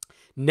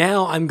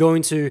 Now I'm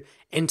going to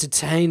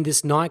entertain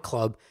this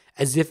nightclub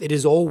as if it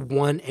is all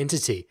one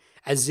entity,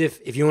 as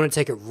if you want to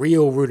take it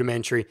real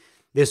rudimentary,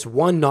 this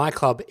one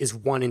nightclub is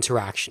one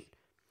interaction.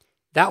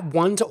 That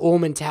one-to-all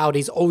mentality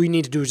is all you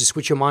need to do is just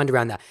switch your mind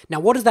around that. Now,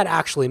 what does that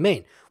actually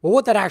mean? Well,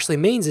 what that actually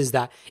means is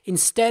that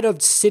instead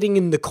of sitting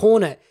in the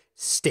corner,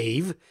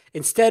 Steve,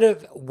 instead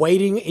of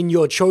waiting in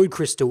your chode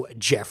crystal,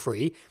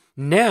 Jeffrey,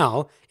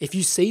 Now, if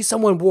you see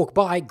someone walk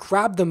by,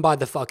 grab them by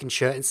the fucking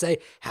shirt and say,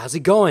 how's it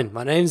going?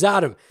 My name's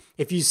Adam.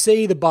 If you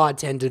see the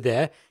bartender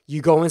there,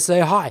 you go and say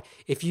hi.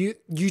 If you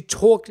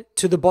talk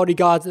to the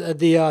bodyguards,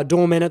 the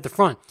doorman at the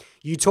front,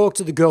 you talk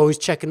to the girl who's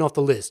checking off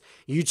the list.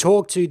 You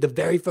talk to the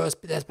very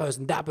first that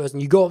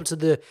person. You go up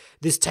to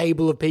this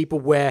table of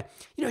people where,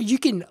 you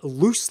can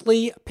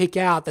loosely pick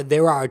out that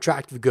there are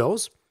attractive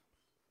girls,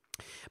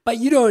 but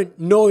you don't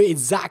know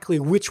exactly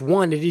which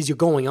one it is you're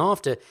going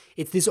after.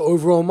 It's this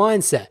overall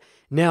mindset.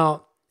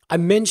 Now, I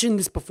mentioned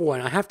this before,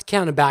 and I have to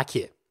counter back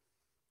here.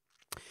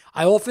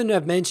 I often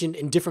have mentioned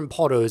in different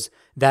podos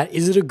that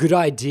is it a good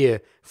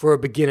idea for a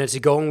beginner to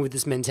go in with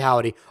this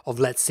mentality of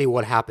let's see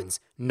what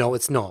happens? No,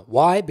 it's not.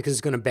 Why? Because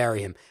it's going to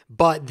bury him.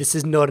 But this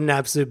is not an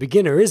absolute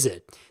beginner, is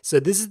it? So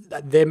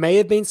there may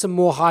have been some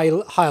more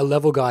higher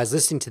level guys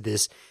listening to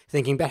this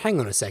thinking, but hang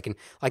on a second.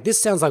 Like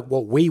this sounds like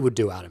what we would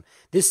do, Adam.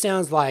 This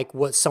sounds like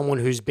what someone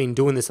who's been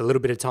doing this a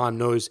little bit of time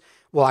knows.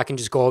 Well, I can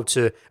just go up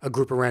to a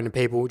group of random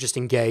people, just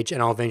engage,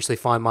 and I'll eventually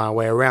find my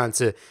way around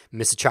to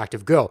Miss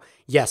Attractive Girl.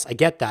 Yes, I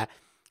get that.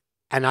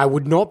 And I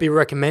would not be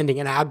recommending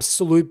an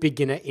absolute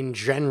beginner in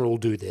general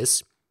do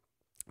this,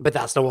 but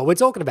that's not what we're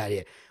talking about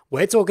here.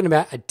 We're talking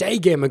about a day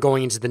gamer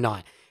going into the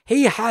night.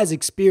 He has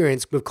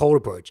experience with cold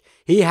approach.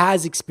 He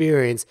has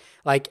experience,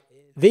 like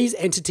these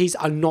entities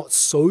are not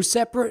so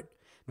separate.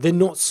 They're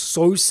not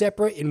so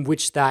separate in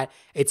which that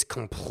it's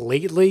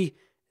completely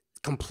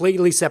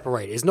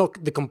separated. It's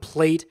not the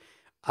complete,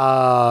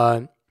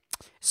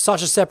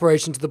 such a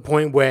separation to the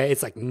point where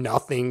it's like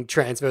nothing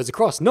transfers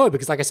across. No,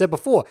 because like I said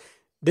before,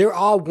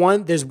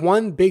 there's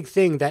one big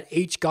thing that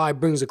each guy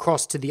brings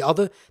across to the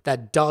other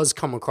that does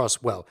come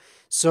across well.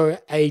 So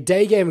a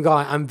day game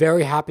guy, I'm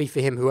very happy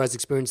for him who has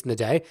experience in the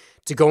day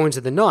to go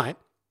into the night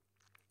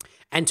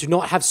and to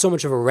not have so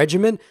much of a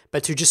regimen,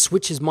 but to just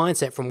switch his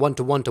mindset from one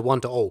to one to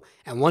one to all.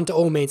 And one to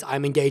all means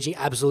I'm engaging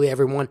absolutely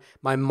everyone.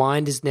 My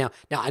mind is now,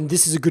 and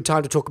this is a good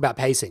time to talk about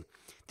pacing.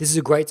 This is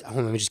a great, hold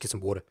on, let me just get some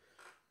water.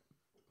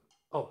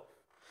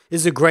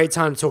 This is a great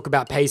time to talk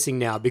about pacing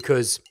now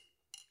because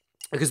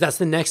that's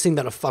the next thing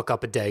that'll fuck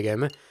up a day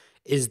gamer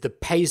is the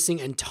pacing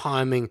and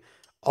timing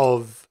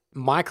of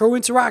micro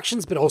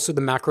interactions, but also the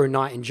macro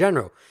night in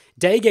general.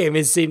 Day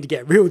gamers seem to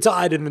get real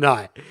tired in the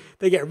night.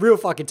 They get real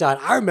fucking tired.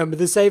 I remember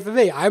the same for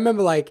me. I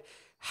remember like,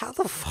 how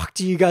the fuck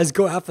do you guys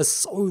go out for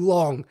so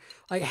long?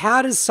 Like,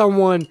 how does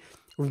someone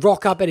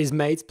rock up at his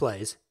mate's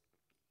place?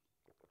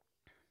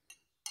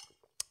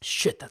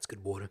 Shit, that's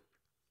good water.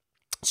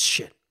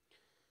 Shit.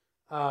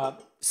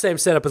 Same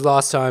setup as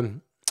last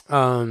time.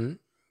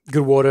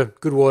 Good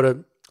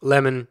water,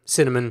 lemon,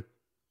 cinnamon,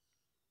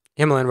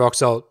 Himalayan rock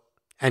salt,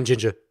 and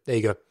ginger. There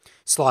you go.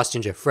 Sliced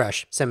ginger,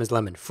 fresh. Same as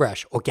lemon,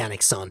 fresh,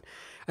 organic sun.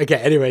 Okay,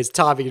 anyways,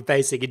 timing and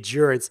pacing,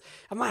 endurance.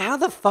 I'm like, how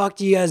the fuck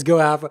do you guys go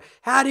out for?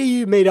 How do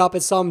you meet up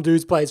at some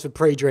dude's place for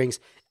pre-drinks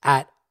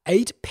at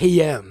 8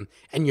 p.m.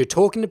 and you're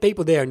talking to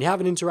people there and you're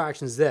having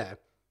interactions there,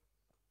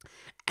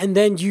 and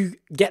then you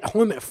get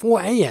home at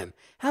 4 a.m.?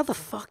 How the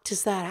fuck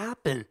does that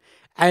happen?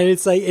 And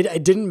it's like,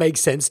 it didn't make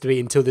sense to me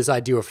until this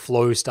idea of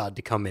flow started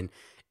to come in.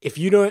 If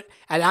you don't,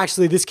 and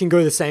actually this can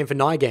go the same for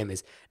night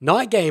gamers.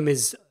 Night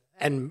gamers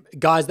and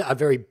guys that are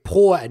very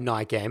poor at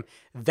night game,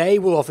 they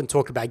will often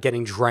talk about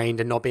getting drained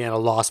and not being able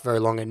to last very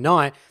long at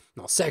night.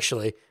 Not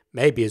sexually,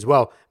 maybe as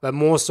well, but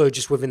more so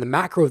just within the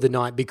macro of the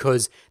night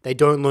because they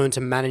don't learn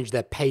to manage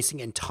their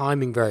pacing and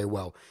timing very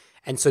well.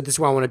 And so this is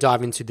why I want to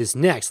dive into this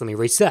next. Let me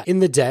reset. In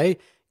the day,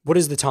 what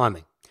is the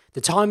timing?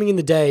 The timing in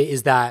the day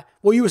is that,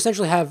 well, you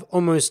essentially have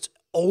almost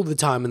all the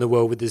time in the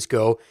world with this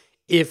girl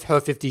if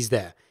her 50's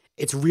there.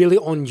 It's really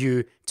on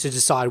you to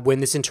decide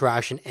when this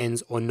interaction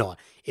ends or not.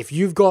 If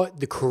you've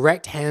got the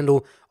correct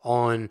handle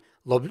on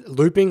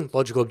looping,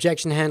 logical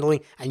objection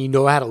handling, and you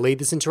know how to lead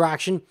this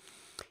interaction,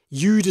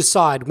 you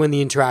decide when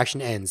the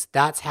interaction ends.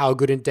 That's how a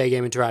good day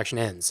game interaction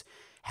ends.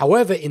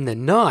 However, in the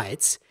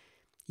night,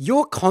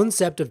 your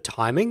concept of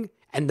timing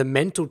and the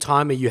mental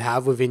timer you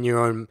have within your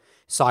own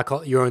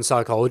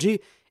psychology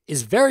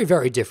is very,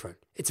 very different.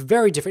 It's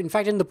very different. In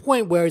fact, in the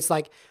point where it's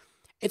like,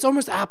 it's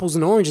almost apples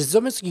and oranges. It's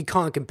almost like you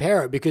can't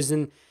compare it because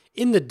in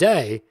the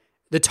day,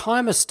 the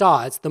timer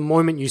starts the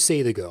moment you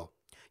see the girl.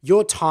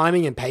 Your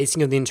timing and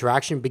pacing of the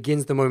interaction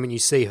begins the moment you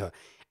see her.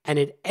 And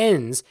it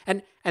ends,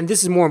 and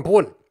this is more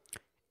important,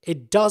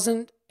 it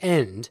doesn't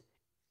end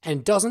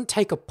and doesn't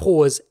take a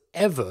pause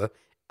ever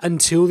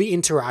until the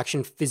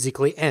interaction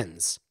physically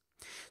ends.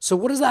 So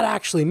what does that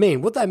actually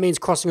mean? What that means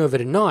crossing over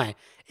to night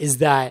is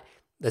that,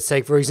 let's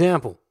take for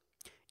example,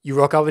 you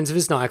rock up into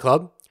this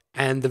nightclub,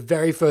 and the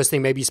very first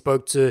thing, maybe you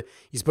spoke to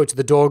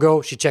the door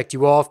girl, she checked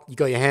you off, you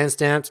got your hand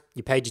stamped,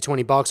 you paid your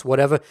 $20,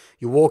 whatever,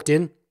 you walked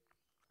in,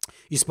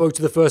 you spoke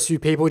to the first few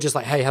people, just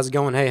like, hey, how's it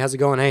going? Hey, how's it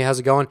going? Hey, how's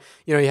it going?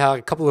 You know, you had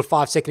a couple of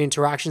 5-second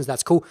interactions,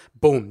 that's cool,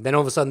 boom. Then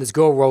all of a sudden this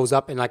girl rolls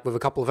up and like with a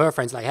couple of her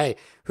friends, like, hey,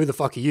 who the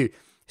fuck are you?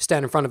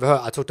 Stand in front of her,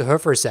 I talked to her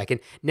for a second.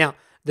 Now,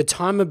 the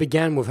timer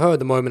began with her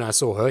the moment I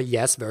saw her,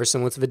 yes, very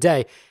similar to the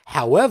day.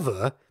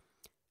 However,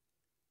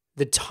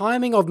 the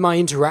timing of my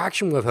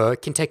interaction with her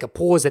can take a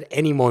pause at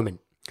any moment.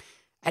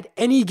 At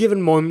any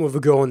given moment with a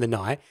girl in the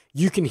night,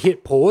 you can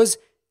hit pause,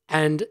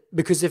 and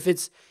because if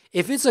it's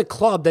a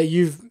club that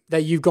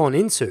you've gone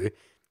into,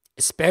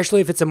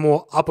 especially if it's a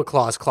more upper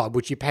class club,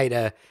 which you paid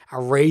a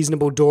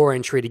reasonable door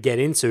entry to get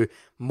into,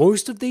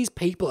 most of these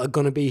people are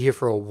going to be here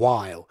for a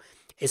while.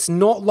 It's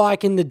not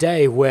like in the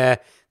day where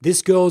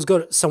this girl's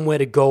got somewhere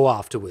to go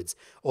afterwards,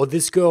 or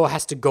this girl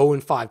has to go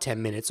in 5-10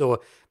 minutes, or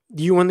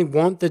you only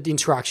want the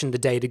interaction of the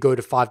day to go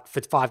to 5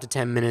 to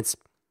 10 minutes.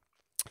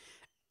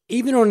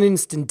 Even on an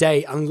instant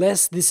date,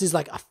 unless this is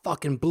like a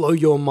fucking blow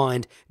your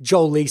mind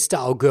Jolie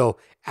style girl,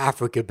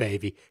 Africa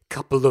baby,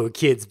 couple little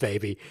kids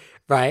baby,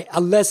 right?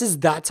 Unless it's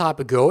that type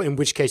of girl, in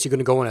which case you're going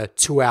to go on a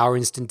 2-hour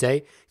instant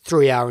date,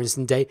 3-hour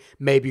instant date.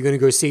 Maybe you're going to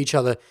go see each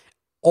other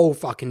all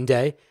fucking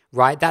day,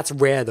 right? That's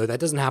rare though. That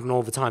doesn't happen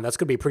all the time. That's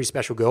going to be a pretty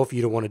special girl for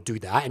you to want to do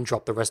that and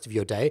drop the rest of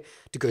your day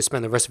to go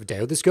spend the rest of your day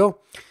with this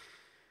girl.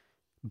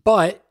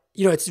 But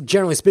it's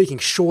generally speaking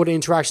shorter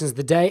interactions of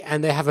the day,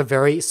 and they have a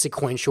very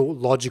sequential,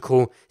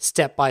 logical,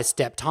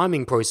 step-by-step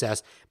timing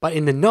process. But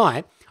in the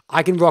night,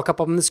 I can rock up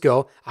on this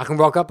girl. I can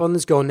rock up on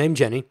this girl named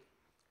Jenny.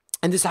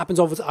 And this happens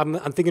all the time.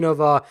 I'm thinking of,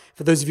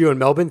 for those of you in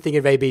Melbourne, thinking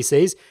of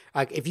ABCs.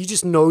 Like, if you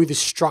just know the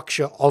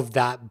structure of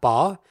that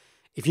bar,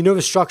 if you know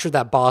the structure of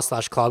that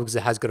bar/club, because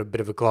it has got a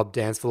bit of a club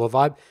dance floor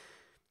vibe,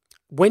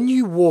 when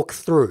you walk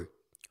through,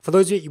 for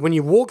those of you, when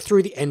you walk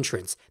through the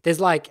entrance, there's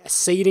like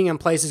seating and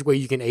places where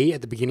you can eat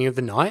at the beginning of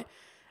the night.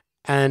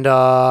 And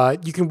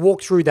you can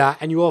walk through that,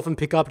 and you often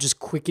pick up just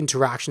quick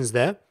interactions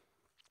there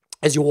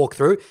as you walk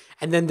through.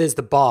 And then there's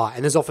the bar,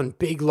 and there's often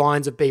big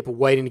lines of people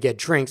waiting to get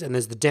drinks, and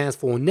there's the dance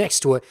floor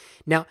next to it.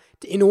 Now,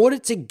 in order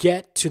to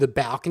get to the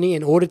balcony,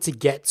 in order to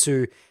get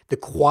to the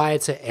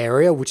quieter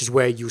area, which is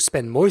where you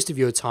spend most of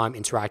your time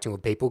interacting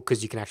with people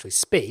because you can actually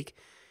speak,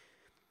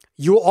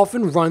 you'll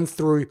often run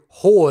through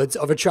hordes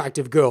of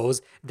attractive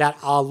girls that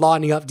are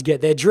lining up to get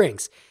their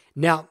drinks.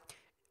 Now,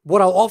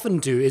 what I'll often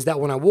do is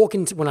that when I walk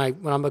into,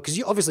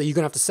 because obviously you're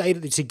going to have to say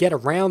to get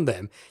around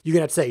them, you're going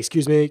to have to say,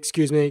 excuse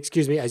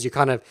me, as you're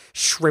kind of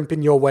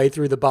shrimping your way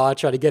through the bar,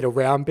 trying to get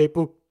around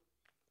people.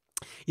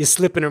 You're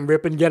slipping and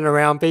ripping, getting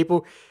around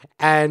people,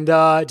 and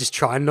just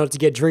trying not to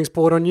get drinks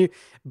poured on you.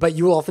 But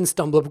you will often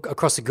stumble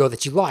across a girl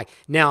that you like.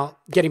 Now,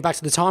 getting back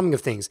to the timing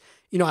of things,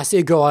 I see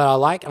a girl that I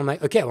like, and I'm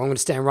like, okay, well, I'm going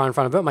to stand right in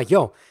front of her. I'm like,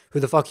 yo, who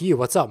the fuck are you?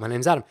 What's up? My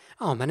name's Adam.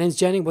 Oh, my name's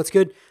Jenny. What's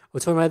good? We're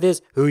talking about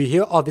this. Who are you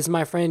here? Oh, this is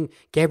my friend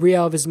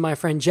Gabrielle. This is my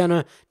friend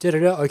Jenna.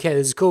 Da-da-da. Okay,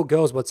 this is cool.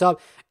 Girls, what's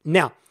up?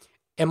 Now,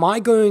 am I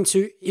going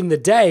to, in the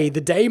day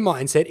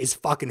mindset is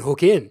fucking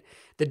hook in.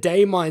 The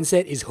day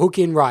mindset is hook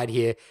in right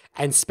here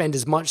and spend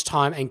as much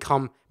time and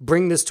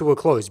bring this to a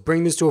close.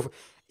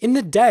 In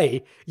the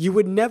day, you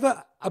would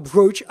never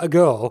approach a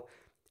girl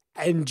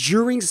and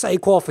during, say,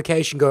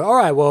 qualification go, all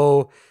right,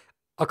 well,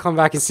 I'll come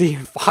back and see you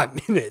in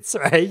 5 minutes,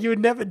 right? You would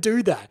never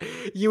do that.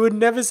 You would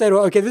never say,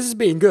 well, okay, this has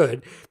been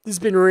good. This has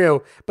been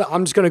real, but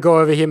I'm just going to go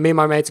over here. Me and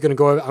my mates are going to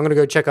go over. I'm going to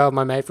go check out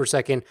my mate for a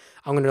second.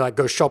 I'm going to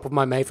go shop with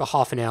my mate for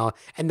half an hour,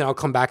 and then I'll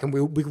come back and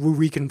we'll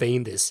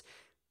reconvene this.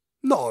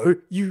 No,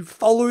 you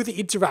follow the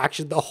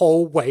interaction the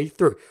whole way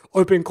through.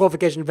 Open,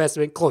 qualification,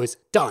 investment, close,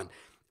 done.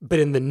 But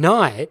in the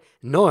night,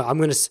 no,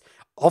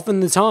 often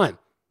the time,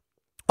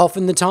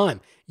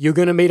 you're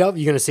going to meet up,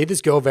 you're going to see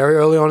this girl very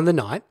early on in the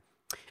night,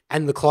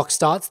 and the clock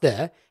starts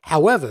there.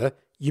 However,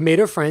 you meet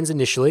her friends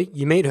initially,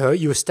 you meet her,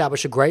 you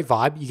establish a great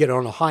vibe, you get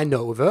on a high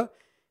note with her,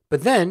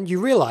 but then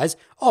you realize,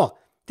 oh,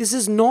 this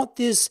is not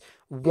this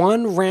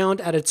one round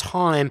at a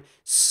time,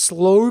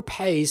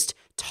 slow-paced,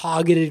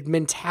 targeted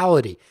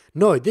mentality.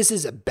 No, this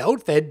is a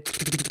belt-fed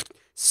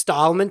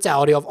style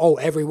mentality of, oh,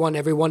 everyone.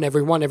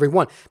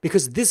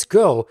 Because this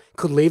girl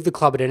could leave the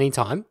club at any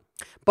time,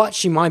 but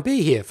she might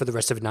be here for the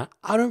rest of the night.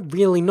 I don't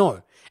really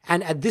know.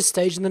 And at this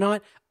stage in the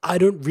night, I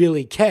don't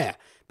really care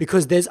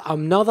because there's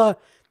another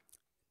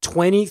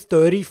 20,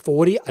 30,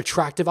 40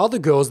 attractive other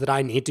girls that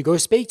I need to go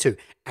speak to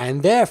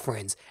and their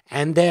friends.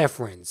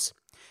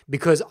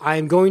 Because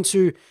I'm going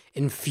to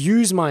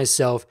infuse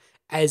myself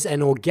as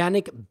an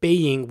organic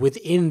being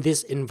within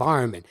this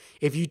environment.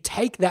 If you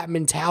take that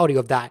mentality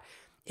of that,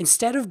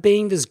 instead of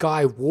being this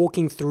guy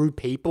walking through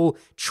people,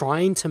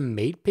 trying to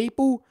meet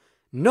people,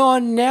 no,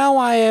 now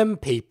I am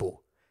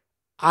people.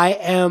 I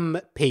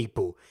am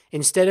people.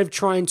 Instead of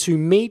trying to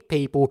meet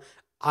people,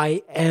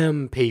 I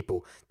am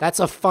people. That's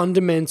a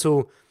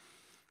fundamental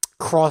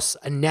cross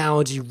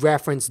analogy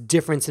reference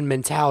difference in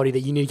mentality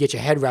that you need to get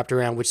your head wrapped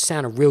around, which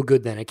sounded real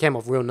good then. It came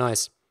off real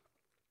nice.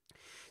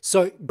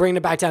 So bringing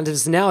it back down to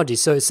this analogy.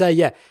 So say,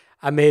 yeah,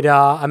 I made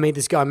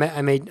this guy,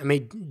 I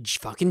made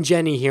fucking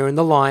Jenny here in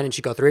the line, and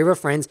she got 3 of her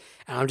friends,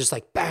 and I'm just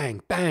like,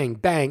 bang, bang,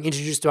 bang,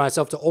 introduced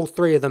myself to all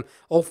 3 of them,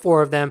 all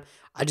 4 of them.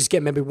 I just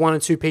get maybe 1 or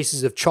 2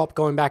 pieces of chop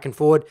going back and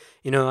forward.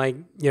 I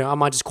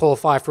might just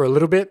qualify for a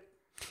little bit.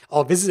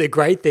 Oh, this is a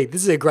great thing.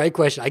 This is a great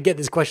question. I get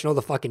this question all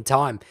the fucking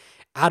time.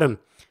 Adam,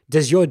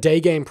 does your day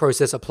game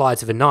process apply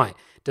to the night?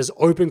 Does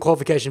open,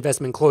 qualification,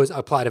 investment, close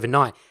apply to the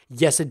night?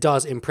 Yes, it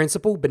does in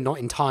principle, but not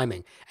in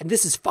timing. And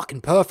this is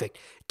fucking perfect.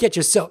 Get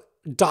yourself,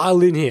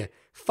 dial in here.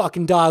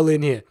 Fucking dial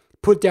in here.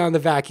 Put down the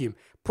vacuum.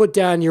 Put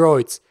down your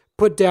oats.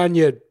 Put down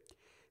your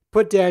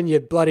put down your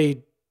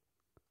bloody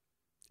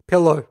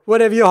pillow,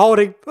 whatever you're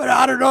holding. But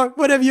I don't know,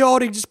 whatever you're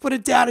holding, just put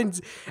it down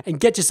and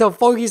get yourself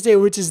focused here,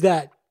 which is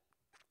that.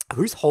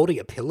 Who's holding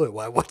a pillow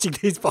while watching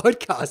these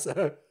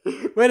podcasts?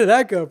 Where did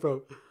that go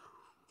from?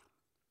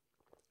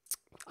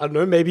 I don't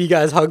know, maybe you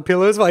guys hug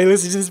pillows while you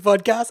listen to this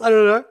podcast? I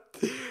don't know.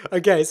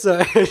 Okay,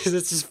 so it's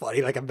just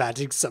funny, like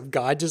imagining some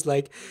guy just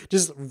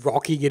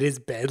rocking in his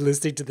bed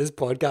listening to this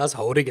podcast,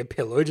 holding a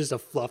pillow, just a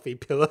fluffy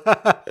pillow.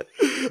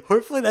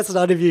 Hopefully that's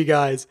none of you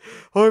guys.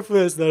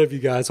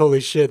 Holy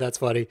shit, that's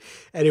funny.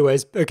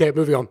 Anyways, okay,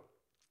 moving on.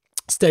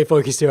 Stay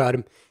focused here,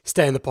 Adam.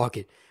 Stay in the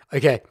pocket.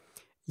 Okay.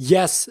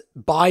 Yes,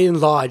 by and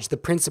large, the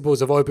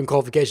principles of open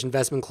qualification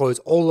investment close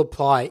all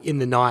apply in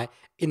the night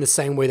in the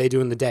same way they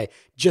do in the day,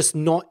 just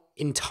not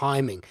in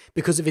timing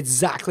because of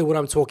exactly what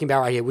I'm talking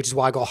about right here, which is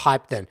why I got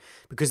hyped then,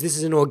 because this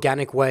is an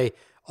organic way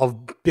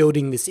of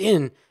building this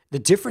in. The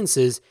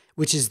differences,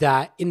 which is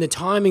that in the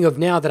timing of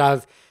now that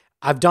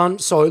I've done,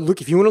 so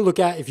look, if you want to look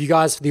at, if you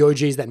guys, the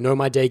OGs that know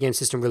my day game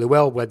system really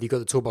well, whether you got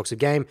the toolbox of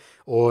game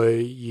or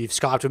you've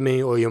Skyped with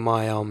me or you're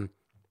my,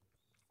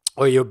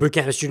 or you're a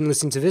bootcamp student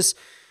listening to this.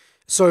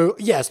 So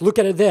yes, look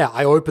at it there.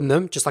 I open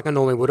them just like I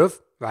normally would have,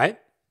 right?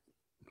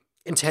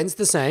 Intent's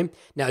the same.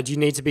 Now, do you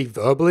need to be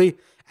verbally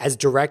as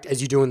direct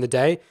as you do in the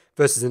day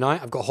versus the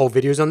night? I've got whole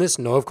videos on this.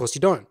 No, of course you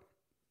don't.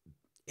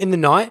 In the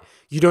night,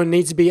 you don't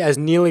need to be as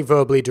nearly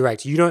verbally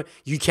direct. You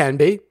can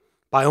be,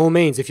 by all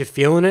means, if you're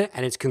feeling it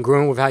and it's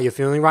congruent with how you're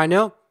feeling right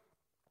now,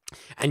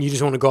 and you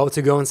just want to go up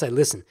to a girl and say,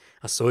 listen,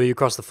 I saw you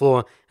across the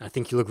floor and I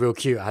think you look real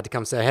cute. I had to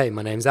come say, hey,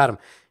 my name's Adam.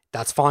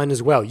 That's fine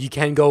as well. You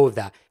can go with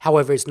that.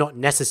 However, it's not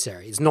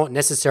necessary. It's not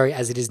necessary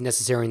as it is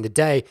necessary in the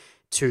day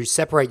to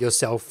separate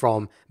yourself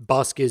from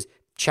buskers,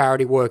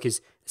 charity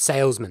workers,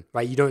 salesmen,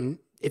 right?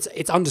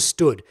 It's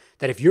understood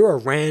that if you're a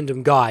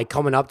random guy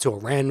coming up to a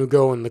random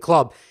girl in the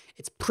club,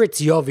 it's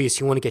pretty obvious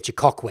you want to get your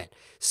cock wet.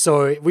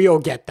 So we all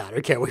get that.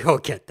 Okay, we all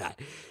get that.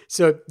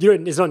 So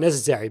it's not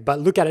necessary, but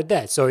look at it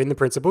there. So in the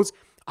principles,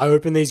 I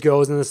open these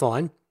girls in this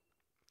line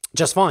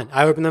just fine.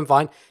 I open them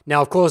fine.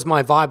 Now, of course,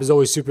 my vibe is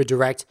always super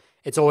direct.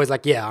 It's always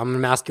like, yeah, I'm a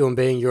masculine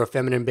being, you're a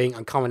feminine being,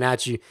 I'm coming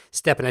at you,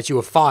 stepping at you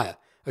with fire.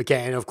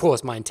 Okay, and of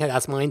course,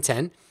 that's my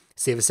intent.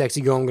 See if a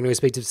sexy girl, I'm going to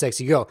speak to a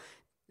sexy girl.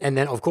 And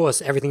then, of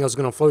course, everything else is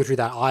going to flow through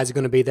that. Eyes are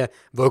going to be there,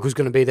 vocals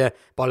going to be there,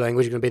 body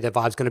language is going to be there,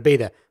 vibes going to be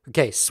there.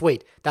 Okay,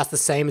 sweet. That's the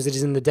same as it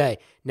is in the day.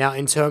 Now,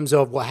 in terms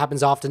of what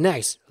happens after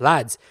next,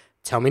 lads,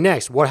 tell me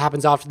next, what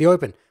happens after the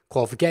open?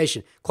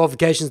 Qualification.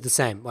 Qualification is the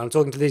same. When I'm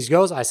talking to these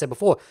girls, I said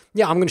before,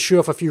 yeah, I'm going to shoot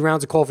off a few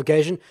rounds of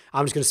qualification.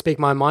 I'm just going to speak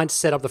my mind to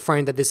set up the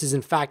frame that this is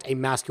in fact a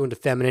masculine to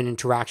feminine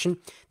interaction.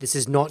 This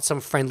is not some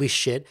friendly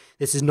shit.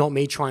 This is not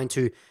me trying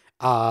to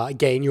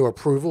gain your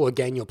approval or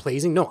gain your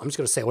pleasing. No, I'm just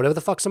going to say whatever the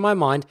fuck's in my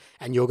mind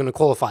and you're going to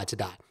qualify to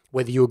that.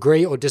 Whether you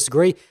agree or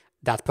disagree,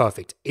 that's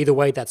perfect. Either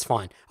way, that's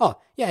fine. Oh,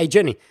 yeah, hey,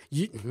 Jenny,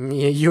 you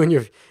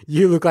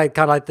look like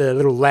kind of like the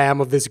little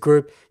lamb of this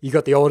group. You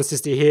got the older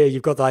sister here.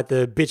 You've got like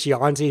the bitchy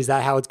auntie. Is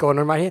that how it's going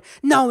on right here?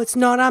 No, it's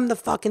not. I'm the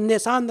fucking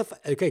this.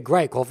 Okay,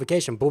 great.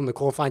 Qualification. Boom, they're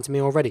qualifying to me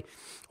already.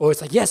 Or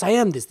it's like, yes, I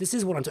am this. This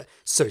is what I'm doing.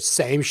 So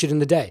same shit in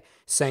the day.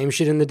 Same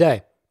shit in the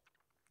day.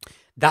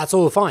 That's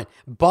all fine.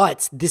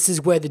 But this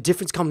is where the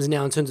difference comes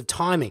now in terms of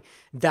timing.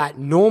 That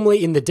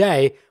normally in the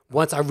day,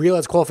 once I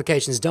realize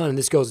qualification is done and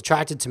this girl's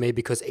attracted to me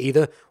because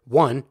either,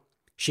 one,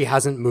 she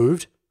hasn't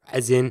moved,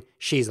 as in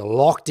she's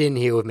locked in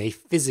here with me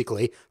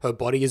physically, her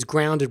body is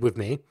grounded with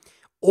me,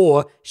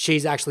 or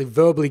she's actually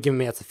verbally given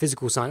me, that's the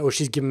physical sign, or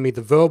she's given me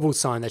the verbal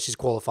sign that she's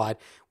qualified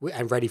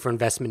and ready for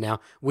investment now,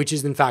 which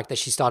is in fact that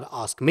she started to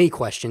ask me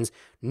questions.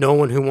 No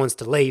one who wants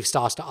to leave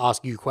starts to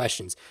ask you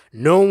questions.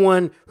 No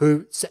one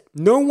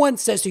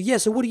says to you, yeah,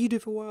 so what do you do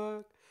for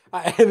work?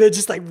 And they're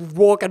just like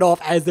walking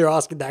off as they're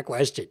asking that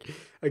question.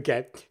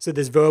 Okay, so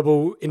there's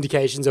verbal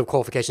indications of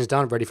qualifications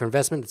done, ready for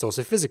investment. It's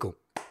also physical.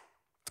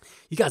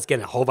 You guys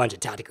getting a whole bunch of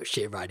tactical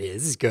shit right here.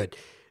 This is good.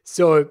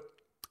 So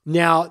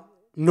now,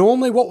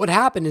 normally what would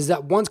happen is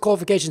that once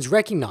qualifications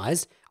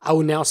recognized, I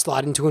will now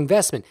slide into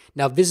investment.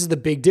 Now, this is the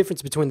big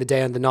difference between the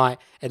day and the night,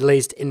 at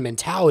least in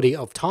mentality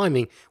of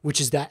timing, which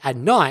is that at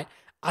night,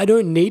 I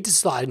don't need to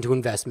slide into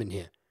investment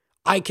here.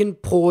 I can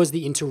pause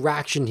the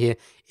interaction here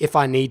if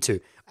I need to.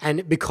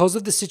 And because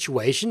of the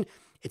situation,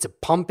 it's a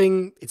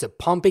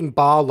pumping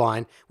bar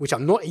line, which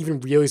I'm not even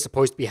really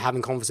supposed to be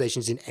having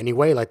conversations in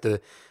anyway. Like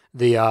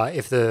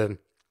if the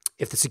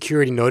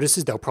security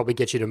notices, they'll probably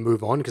get you to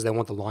move on because they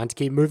want the line to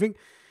keep moving.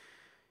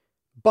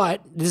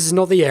 But this is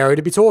not the area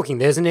to be talking.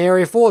 There's an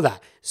area for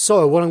that.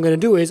 So what I'm going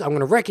to do is I'm going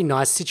to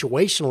recognize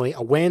situationally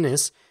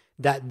awareness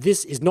that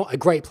this is not a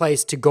great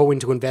place to go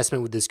into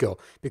investment with this girl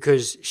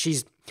because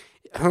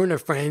her and her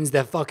friends,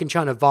 they're fucking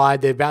trying to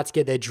vibe. They're about to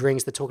get their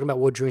drinks. They're talking about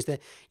what drinks they're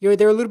a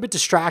little bit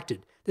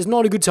distracted. There's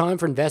not a good time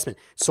for investment.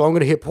 So I'm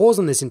going to hit pause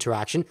on this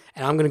interaction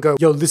and I'm going to go,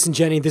 yo, listen,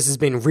 Jenny, this has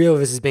been real.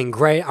 This has been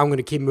great. I'm going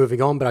to keep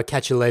moving on, but I'll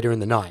catch you later in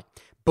the night.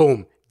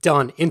 Boom.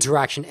 Done.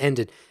 Interaction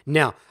ended.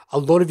 Now, a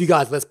lot of you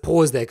guys, let's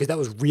pause there because that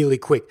was really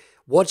quick.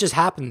 What just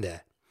happened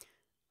there?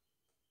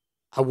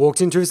 I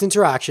walked into this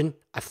interaction.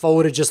 I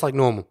followed it just like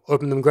normal.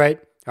 Opened them great.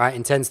 All right,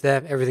 intent's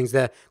there, everything's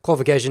there.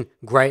 Qualification,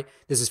 great.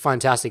 This is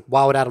fantastic.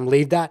 Why would Adam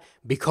leave that?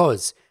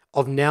 Because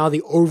of now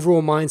the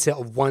overall mindset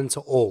of one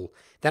to all.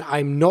 That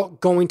I'm not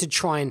going to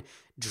try and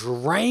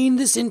drain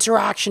this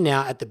interaction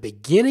out at the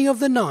beginning of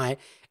the night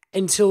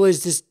until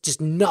there's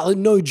just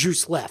no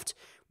juice left.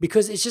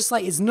 Because it's just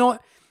like, it's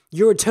not,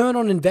 your return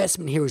on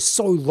investment here is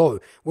so low.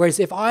 Whereas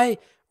if I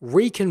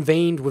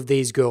reconvened with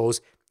these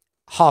girls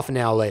half an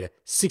hour later,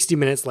 60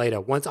 minutes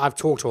later, once I've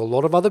talked to a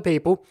lot of other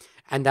people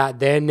and that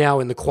they're now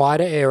in the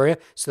quieter area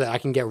so that I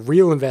can get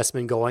real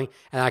investment going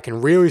and I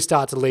can really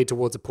start to lead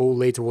towards a pool,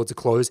 lead towards a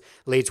close,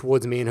 lead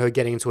towards me and her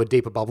getting into a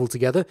deeper bubble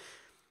together.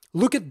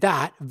 Look at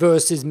that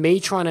versus me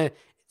trying to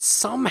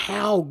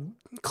somehow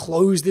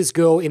close this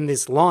girl in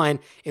this line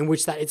in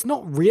which that it's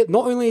not real.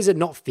 Not only does it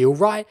not feel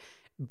right,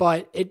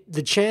 but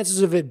the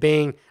chances of it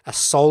being a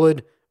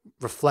solid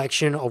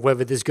reflection of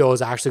whether this girl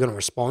is actually going to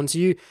respond to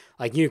you,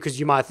 like, you know, because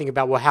you might think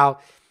about, well, how,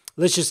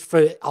 let's just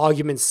for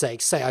argument's sake,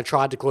 say I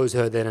tried to close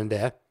her then and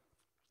there.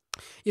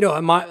 You know,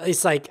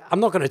 it's like, I'm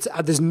not going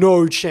to, there's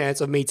no chance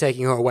of me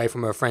taking her away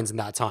from her friends in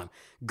that time.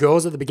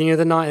 Girls at the beginning of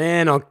the night,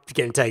 they're not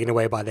getting taken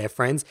away by their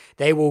friends.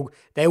 They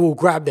will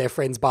grab their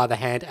friends by the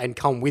hand and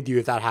come with you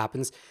if that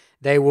happens.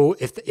 They will,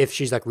 if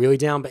she's like really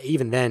down, but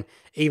even then,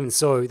 even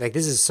so, like,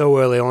 this is so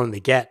early on in the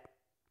get.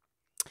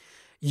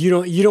 You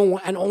don't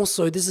want, and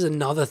also this is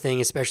another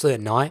thing, especially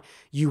at night,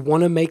 you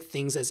want to make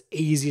things as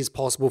easy as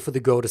possible for the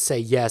girl to say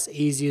yes,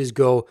 easy as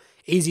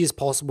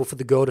possible for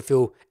the girl to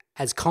feel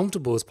as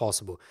comfortable as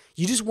possible.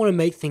 You just want to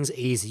make things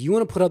easy. You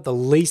want to put up the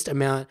least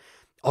amount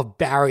of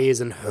barriers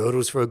and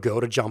hurdles for a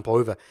girl to jump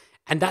over.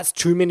 And that's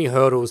too many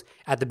hurdles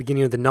at the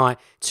beginning of the night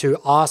to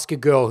ask a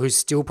girl who's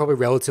still probably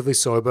relatively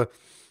sober.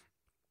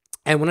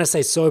 And when I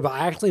say sober,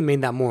 I actually mean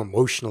that more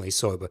emotionally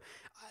sober.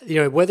 You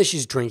know, whether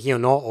she's drinking or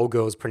not, all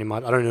girls pretty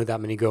much. I don't know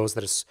that many girls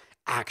that are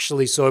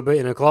actually sober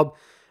in a club.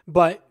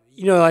 But,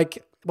 you know,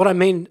 like, what I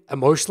mean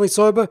emotionally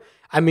sober,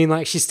 I mean,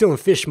 like, she's still in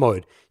fish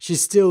mode.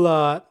 She's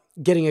still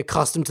getting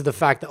accustomed to the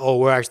fact that, oh,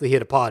 we're actually here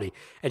to party.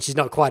 And she's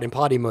not quite in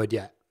party mode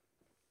yet.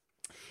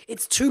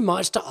 It's too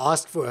much to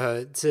ask for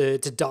her to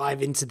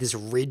dive into this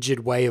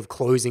rigid way of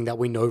closing that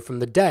we know from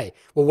the day.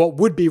 Well, what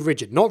would be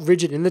rigid? Not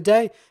rigid in the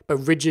day, but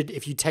rigid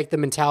if you take the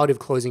mentality of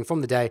closing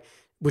from the day,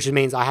 which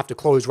means I have to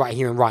close right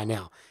here and right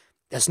now.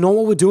 That's not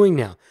what we're doing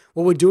now.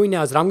 What we're doing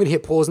now is that I'm going to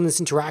hit pause on this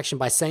interaction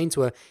by saying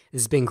to her,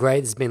 this has been great,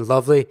 this has been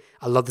lovely,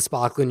 I love the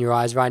sparkle in your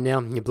eyes right now,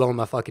 you're blowing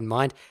my fucking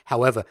mind.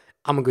 However,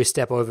 I'm going to go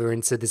step over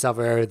into this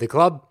other area of the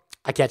club.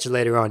 I catch you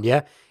later on,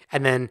 yeah?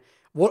 And then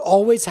what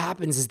always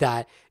happens is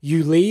that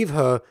you leave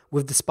her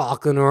with the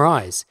sparkle in her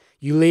eyes.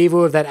 You leave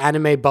her with that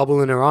anime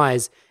bubble in her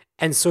eyes.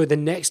 And so the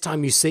next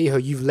time you see her,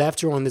 you've left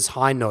her on this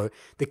high note,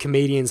 the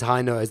comedian's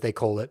high note as they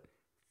call it.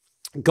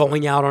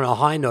 Going out on a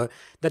high note,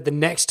 that the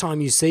next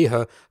time you see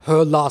her,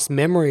 her last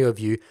memory of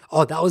you,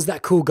 oh, that was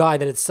that cool guy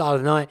that at the start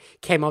of the night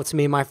came up to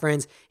me and my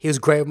friends. He was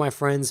great with my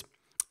friends.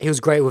 He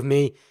was great with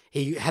me.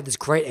 He had this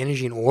great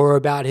energy and aura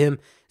about him.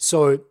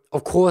 So,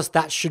 of course,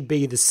 that should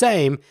be the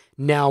same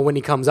now when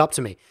he comes up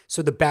to me.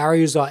 So the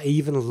barriers are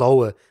even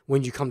lower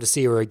when you come to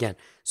see her again.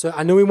 So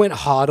I know we went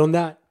hard on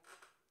that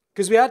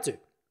because we had to.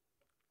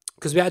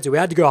 We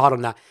had to go hard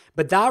on that.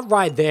 But that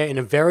right there in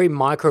a very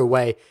micro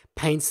way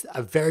paints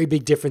a very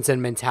big difference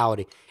in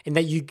mentality. In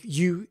that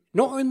you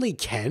not only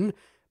can,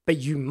 but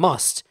you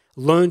must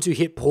learn to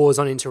hit pause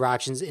on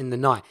interactions in the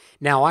night.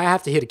 Now, I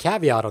have to hit a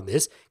caveat on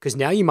this because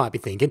now you might be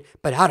thinking,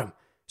 but Adam,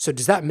 so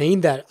does that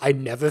mean that I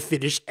never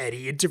finish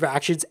any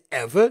interactions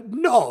ever?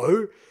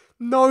 No,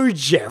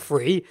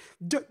 Jeffrey.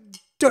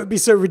 Don't be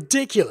so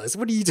ridiculous.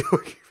 What are you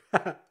talking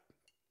about?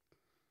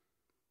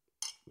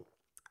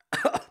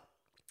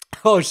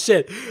 Oh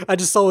shit, I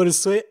just swallowed a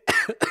seed.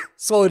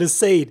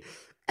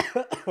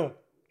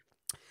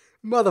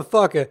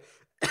 Motherfucker.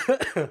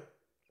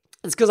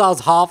 It's because I was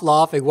half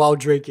laughing while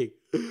drinking.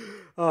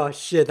 Oh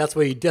shit, that's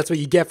what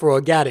you get for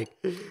organic.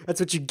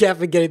 That's what you get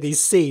for getting these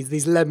seeds,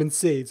 these lemon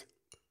seeds.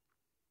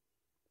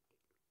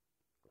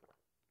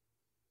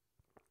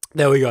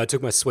 There we go, I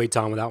took my sweet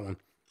time with that one.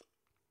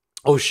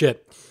 Oh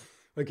shit.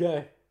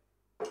 Okay.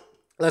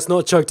 Let's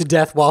not choke to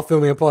death while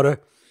filming a Potter.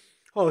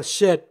 Oh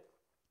shit.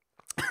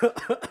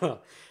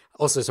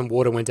 Also, some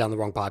water went down the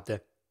wrong pipe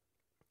there.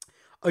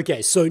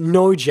 Okay, so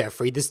no,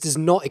 Jeffrey, this does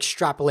not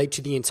extrapolate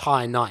to the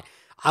entire night.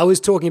 I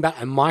was talking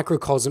about a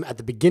microcosm at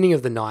the beginning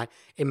of the night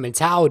in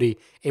mentality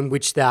in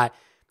which that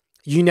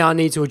you now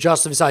need to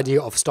adjust to this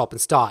idea of stop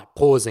and start,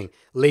 pausing,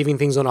 leaving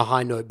things on a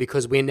high note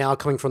because we're now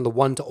coming from the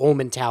one to all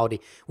mentality,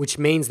 which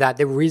means that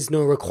there is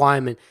no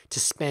requirement to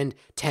spend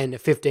 10,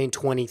 15,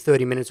 20,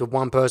 30 minutes with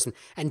one person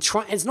and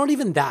try. It's not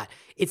even that.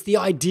 It's the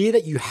idea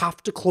that you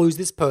have to close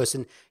this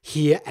person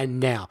here and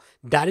now.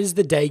 That is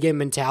the day game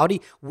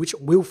mentality, which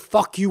will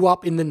fuck you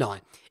up in the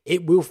night.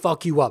 It will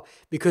fuck you up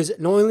because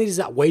not only is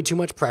that way too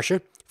much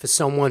pressure for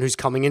someone who's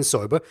coming in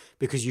sober,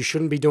 because you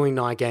shouldn't be doing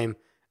night game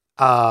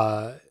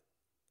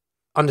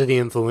under the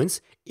influence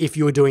if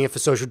you were doing it for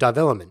social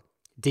development.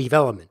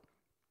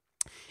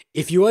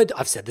 If you had,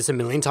 I've said this a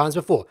million times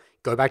before,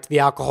 go back to the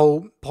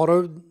alcohol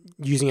Potter,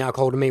 using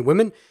alcohol to meet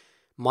women.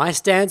 My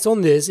stance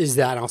on this is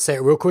that, and I'll say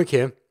it real quick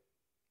here,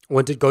 I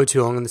won't go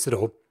too long on this at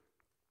all.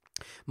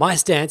 My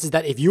stance is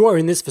that if you are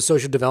in this for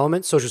social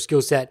development, social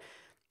skill set,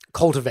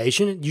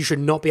 cultivation, you should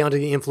not be under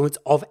the influence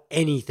of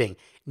anything.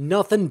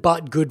 Nothing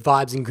but good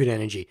vibes and good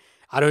energy.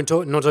 Not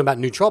talking about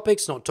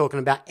nootropics, not talking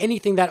about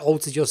anything that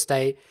alters your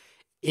state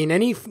in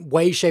any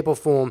way, shape, or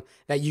form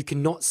that you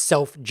cannot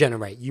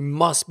self-generate. You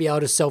must be able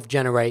to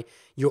self-generate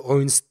your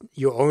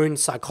own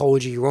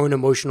psychology, your own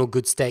emotional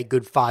good state,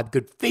 good vibe,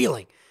 good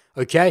feeling.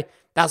 Okay?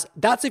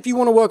 That's if you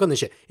want to work on this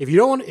shit. If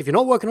you're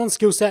not working on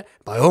skill set,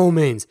 by all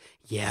means,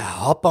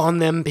 hop on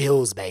them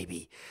pills,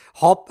 baby.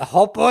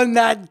 Hop on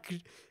that.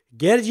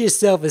 Get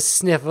yourself a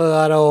sniff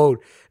of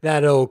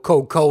that old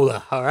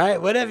Coca-Cola, all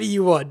right? Whatever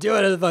you want, do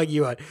whatever the fuck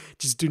you want.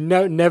 Just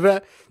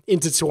never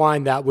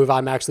intertwine that with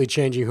I'm actually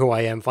changing who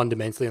I am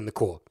fundamentally in the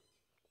core.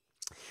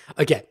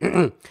 Okay,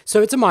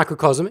 so it's a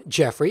microcosm,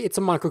 Jeffrey. It's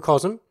a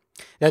microcosm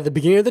that at the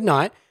beginning of the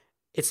night,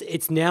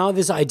 it's now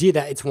this idea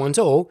that it's one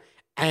to all.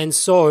 And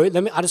so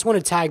I just want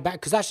to tag back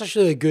because that's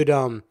actually a good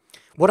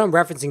what I'm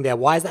referencing there.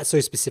 Why is that so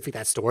specific,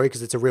 that story?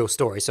 Because it's a real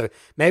story. So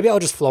maybe I'll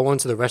just flow on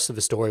to the rest of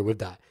the story with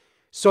that.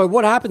 So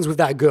what happens with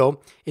that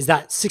girl is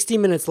that 60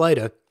 minutes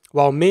later,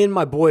 while me and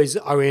my boys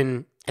are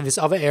in this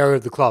other area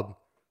of the club,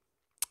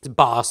 it's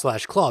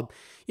bar/club,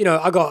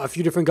 I got a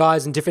few different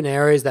guys in different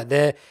areas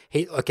that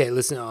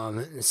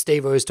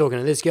Steve-O's talking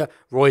to this girl,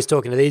 Roy's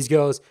talking to these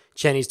girls,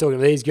 Chenny's talking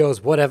to these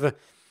girls, whatever.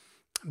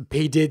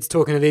 P. Did's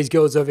talking to these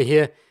girls over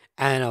here,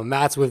 and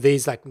Matt's with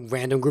these like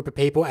random group of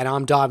people, and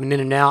I'm diving in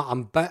and out.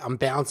 I'm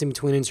bouncing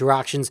between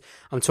interactions.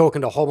 I'm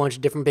talking to a whole bunch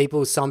of different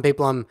people. Some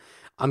people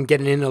I'm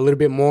getting in a little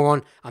bit more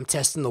on. I'm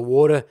testing the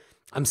water.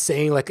 I'm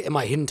seeing am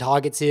I hitting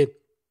targets here?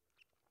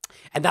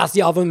 And that's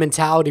the other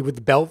mentality with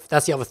the belt.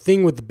 That's the other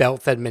thing with the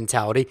belt-fed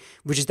mentality,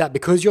 which is that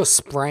because you're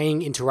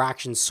spraying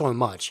interactions so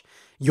much,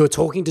 you're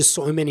talking to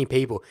so many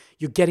people,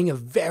 you're getting a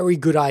very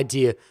good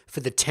idea for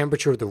the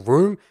temperature of the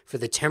room, for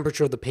the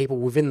temperature of the people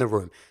within the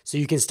room. So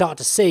you can start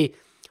to see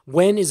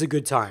when is a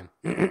good time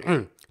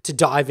to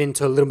dive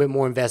into a little bit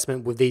more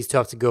investment with these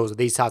types of girls, with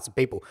these types of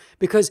people.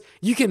 Because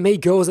you can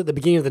meet girls at the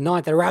beginning of the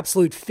night that are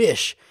absolute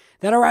fish,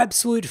 that are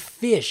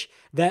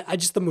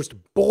just the most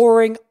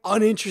boring,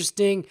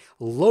 uninteresting,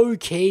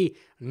 low-key,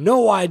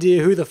 no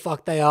idea who the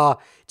fuck they are.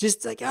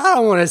 Just I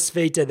don't want to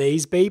speak to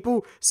these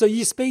people. So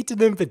you speak to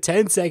them for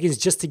 10 seconds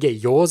just to get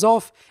yours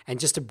off and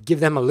just to give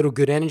them a little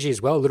good energy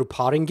as well, a little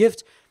parting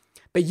gift.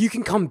 But you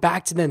can come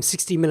back to them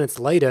 60 minutes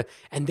later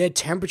and their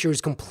temperature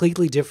is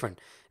completely different.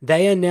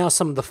 They are now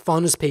some of the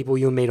funnest people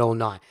you'll meet all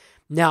night.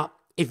 Now,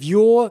 if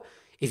you're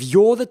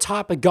the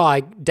type of guy,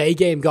 day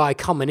game guy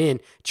coming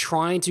in,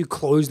 trying to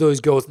close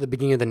those girls at the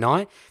beginning of the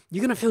night,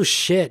 you're going to feel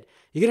shit.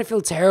 You're going to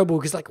feel terrible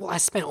because I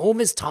spent all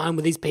this time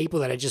with these people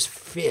that are just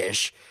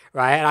fish,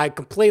 right? And I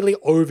completely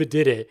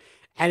overdid it.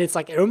 And it's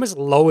it almost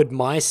lowered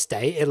my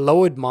state. It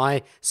lowered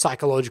my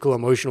psychological,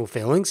 emotional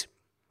feelings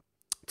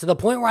to the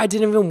point where I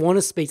didn't even want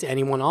to speak to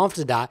anyone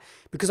after that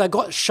because I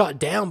got shut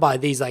down by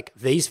these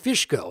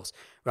fish girls,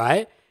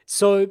 right?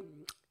 So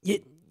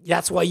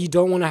that's why you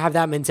don't want to have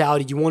that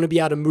mentality. You want to be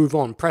able to move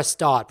on, press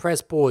start,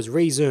 press pause,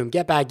 resume,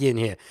 get back in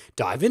here,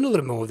 dive in a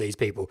little more with these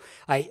people.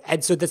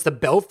 And so that's the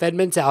belt-fed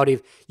mentality.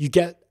 You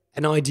get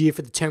an idea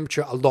for the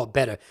temperature a lot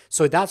better.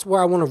 So that's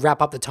where I want to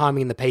wrap up the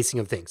timing and the pacing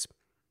of things.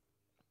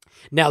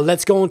 Now,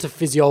 let's go into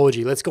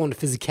physiology. Let's go into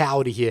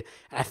physicality here.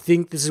 I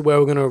think this is where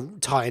we're going to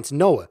tie into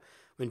Noah.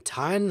 We're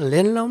tying a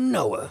little on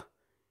Noah.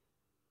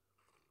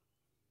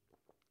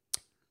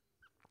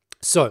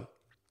 So,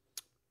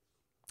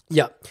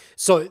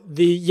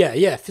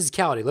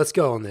 physicality. Let's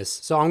go on this.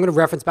 So I'm going to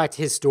reference back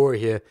to his story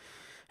here.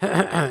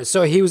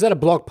 So he was at a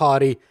block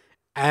party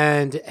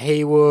and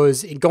he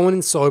was going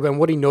in sober, and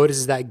what he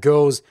noticed is that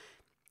girls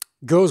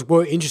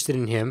were interested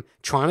in him,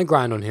 trying to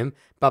grind on him,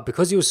 but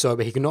because he was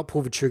sober, he could not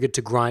pull the trigger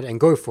to grind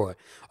and go for it.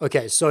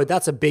 Okay, so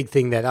that's a big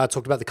thing there. I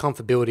talked about the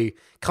comfortability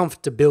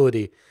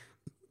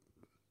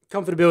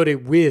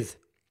with,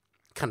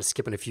 kind of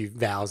skipping a few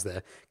vowels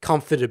there,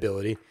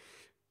 comfortability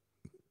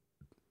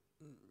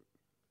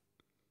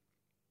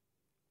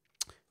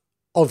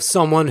of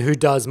someone who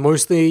does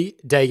mostly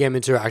day game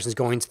interactions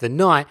going into the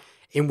night,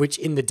 in which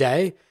in the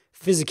day,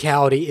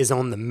 physicality is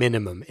on the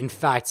minimum. In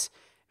fact,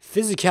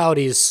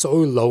 physicality is so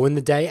low in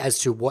the day as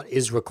to what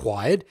is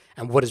required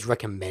and what is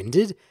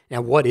recommended.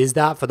 Now, what is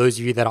that for those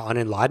of you that are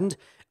unenlightened?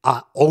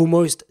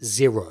 Almost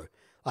zero.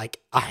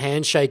 Like a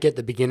handshake at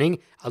the beginning,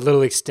 a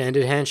little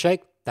extended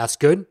handshake, that's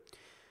good.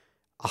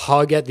 A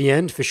hug at the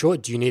end, for sure.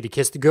 Do you need to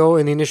kiss the girl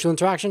in the initial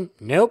interaction?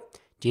 Nope.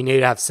 Do you need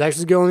to have sex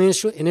with the girl in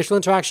the initial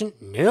interaction?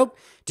 Nope.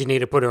 Do you need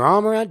to put her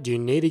arm around? Do you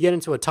need to get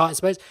into a tight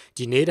space?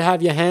 Do you need to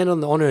have your hand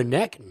on her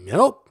neck?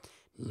 Nope.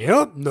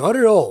 Nope, not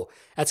at all.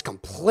 That's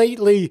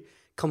completely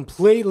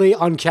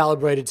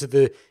uncalibrated to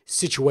the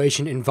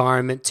situation,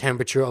 environment,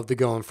 temperature of the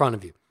girl in front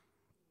of you.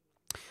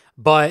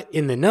 But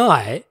in the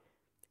night,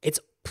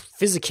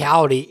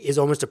 physicality is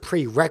almost a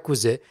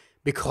prerequisite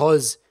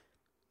because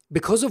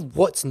of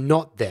what's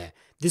not there.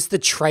 This is the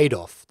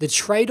trade-off. The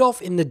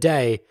trade-off in the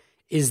day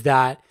is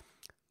that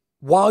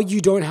while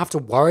you don't have to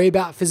worry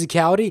about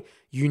physicality,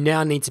 you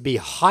now need to be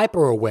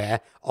hyper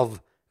aware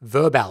of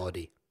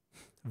verbality,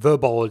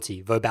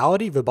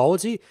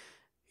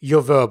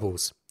 your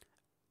verbals,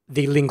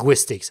 the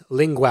linguistics,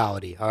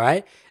 linguality, all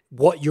right?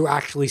 What you're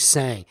actually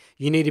saying.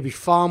 You need to be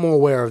far more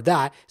aware of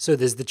that, so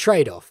there's the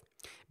trade-off.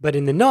 But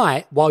in the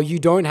night, while you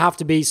don't have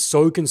to be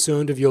so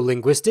concerned of your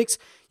linguistics,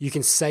 you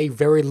can say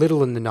very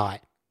little in the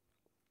night.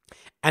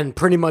 And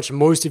pretty much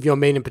most of your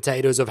meat and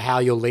potatoes of how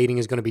your leading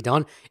is going to be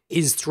done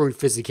is through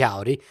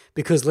physicality.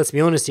 Because let's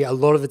be honest here, a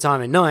lot of the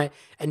time at night,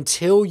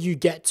 until you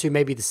get to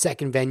maybe the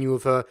second venue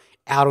of her,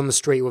 out on the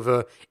street with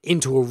her,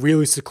 into a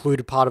really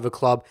secluded part of a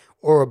club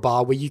or a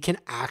bar where you can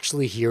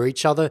actually hear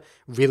each other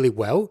really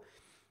well,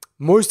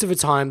 most of the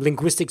time,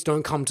 linguistics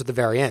don't come to the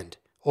very end.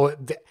 Or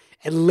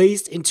at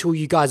least until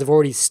you guys have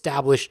already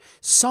established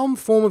some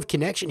form of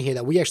connection here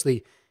that we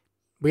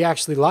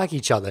actually like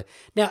each other.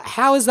 Now,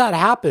 how does that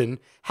happen?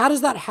 How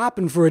does that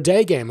happen for a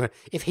day gamer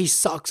if he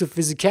sucks at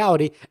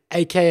physicality,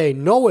 aka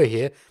Noah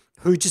here,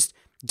 who just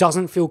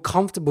doesn't feel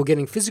comfortable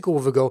getting physical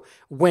with a girl,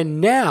 when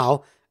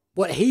now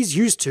what he's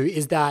used to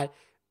is that...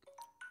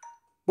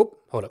 Whoop,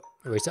 hold up,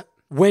 erase that.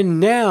 When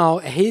now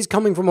he's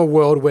coming from a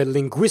world where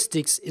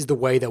linguistics is the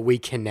way that we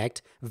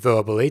connect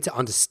verbally to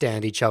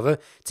understand each other,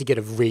 to get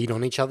a read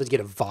on each other, to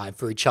get a vibe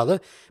for each other.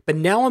 But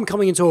now I'm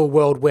coming into a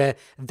world where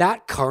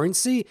that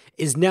currency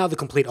is now the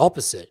complete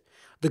opposite.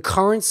 The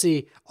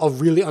currency of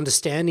really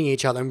understanding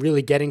each other and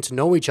really getting to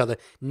know each other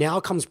now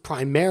comes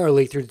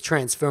primarily through the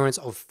transference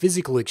of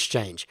physical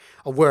exchange,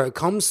 of where it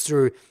comes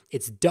through,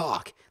 it's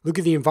dark. Look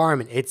at the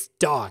environment, it's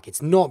dark,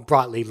 it's not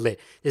brightly lit,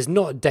 there's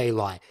not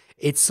daylight.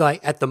 It's like,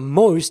 at the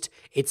most,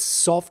 it's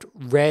soft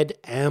red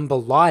amber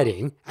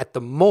lighting, at the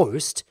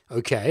most,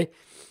 okay?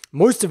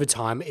 Most of the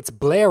time, it's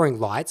blaring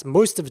lights.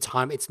 Most of the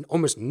time, it's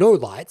almost no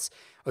lights,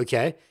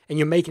 okay? And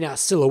you're making out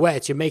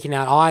silhouettes, you're making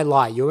out eye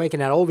light, you're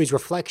making out all these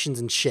reflections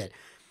and shit.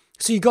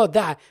 So you got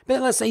that.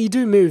 But let's say you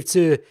do move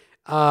to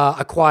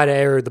a quieter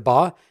area of the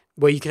bar,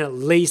 where you can at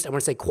least, I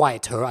want to say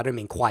quieter, I don't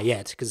mean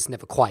quiet, because it's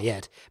never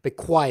quiet, but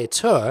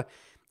quieter,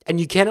 and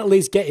you can at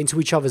least get into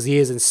each other's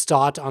ears and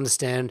start to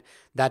understand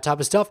that type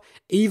of stuff.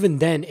 Even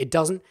then,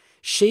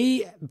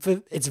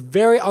 it's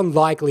very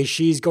unlikely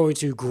she's going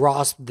to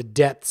grasp the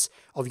depths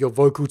of your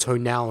vocal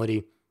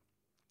tonality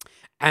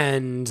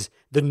and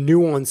the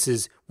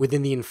nuances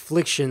within the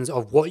inflections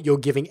of what you're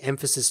giving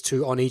emphasis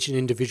to on each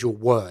individual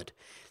word.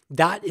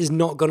 That is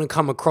not going to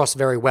come across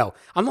very well.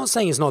 I'm not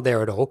saying it's not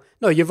there at all.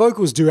 No, your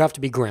vocals do have to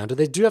be grounded.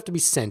 They do have to be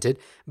centered,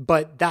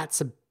 but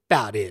that's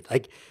about it.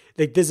 Like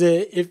there's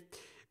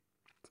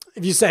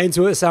if you're saying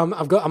to it, so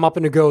I'm up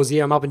in a girl's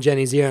ear, I'm up in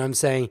Jenny's ear, and I'm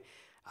saying,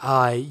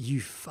 you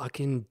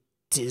fucking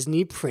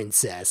Disney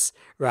princess,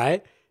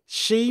 right?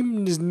 She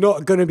is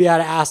not going to be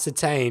able to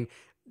ascertain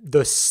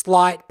the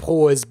slight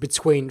pause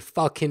between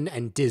fucking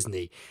and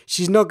Disney.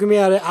 She's not going to be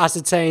able to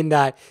ascertain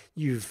that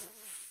you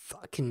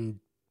fucking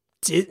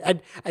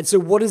did. And so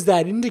what does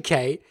that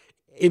indicate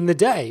in the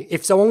day?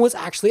 If someone was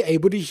actually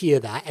able to hear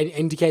that and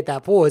indicate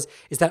that pause,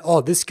 is that,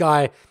 oh, this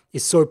guy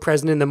is so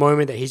present in the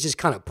moment that he's just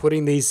kind of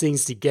putting these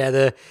things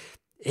together.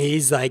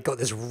 He's like got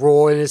this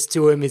rawness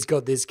to him. He's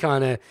got this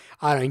kind of,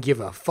 I don't give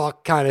a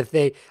fuck kind of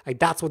thing. Like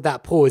that's what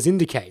that pause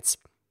indicates.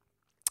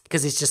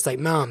 Because it's just like,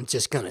 no, I'm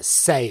just going to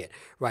say it,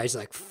 right? It's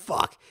like,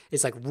 fuck.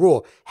 It's like raw.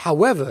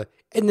 However,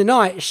 in the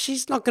night,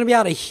 she's not going to be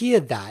able to hear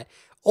that.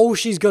 All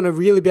she's going to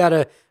really be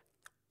able to,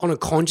 on a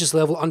conscious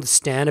level,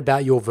 understand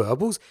about your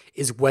verbals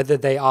is whether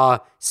they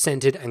are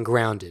centered and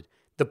grounded.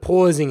 The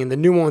pausing and the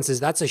nuances,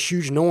 that's a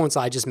huge nuance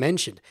I just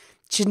mentioned.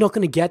 She's not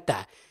going to get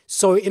that.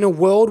 So in a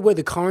world where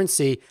the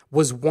currency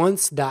was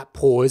once that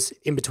pause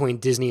in between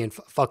Disney and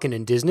fucking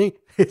and Disney,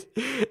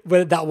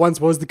 but that once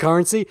was the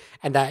currency,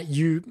 and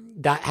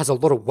that has a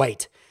lot of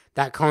weight.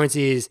 That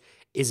currency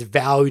is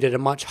valued at a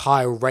much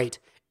higher rate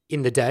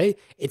in the day.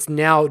 It's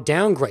now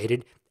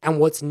downgraded, and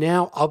what's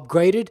now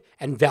upgraded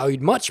and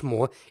valued much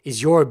more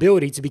is your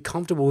ability to be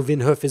comfortable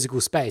within her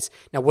physical space.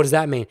 Now, what does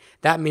that mean?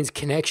 That means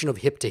connection of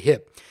hip to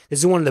hip. This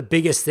is one of the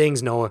biggest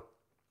things, Noah,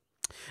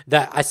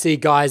 that I see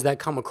guys that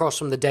come across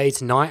from the day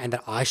to night and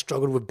that I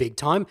struggled with big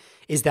time,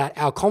 is that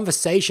our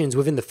conversations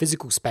within the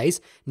physical space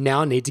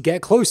now need to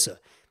get closer.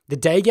 The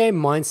day game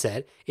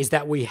mindset is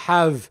that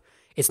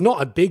it's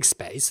not a big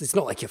space. It's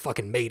not like you're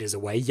fucking meters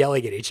away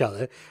yelling at each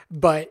other,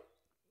 but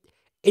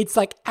it's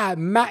like,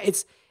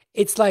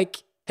 it's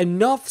like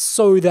enough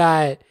so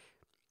that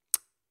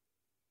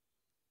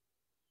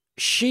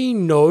she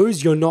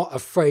knows you're not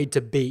afraid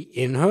to be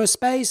in her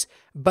space,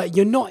 but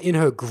you're not in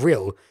her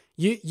grill.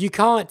 You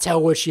can't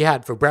tell what she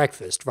had for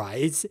breakfast,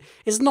 right?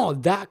 It's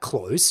not that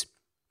close.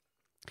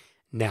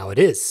 Now it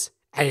is.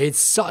 And it's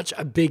such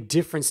a big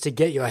difference to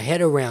get your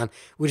head around,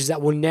 which is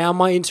that, well, now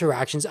my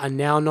interactions are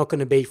now not going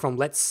to be from,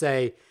 let's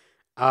say,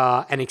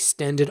 an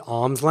extended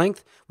arm's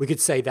length. We could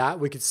say that.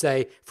 We could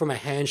say from a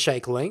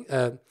handshake length,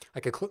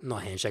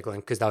 not handshake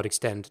length, because that would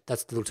extend.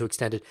 That's a little too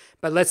extended.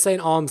 But let's say an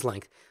arm's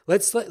length.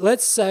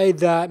 Let's say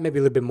that, maybe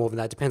a little bit more than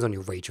that. Depends on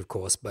your reach, of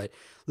course. But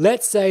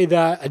let's say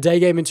that a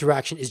day game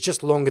interaction is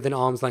just longer than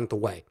arm's length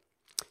away.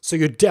 So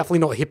you're definitely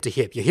not hip to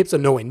hip. Your hips are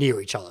nowhere near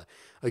each other,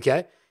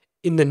 okay?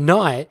 In the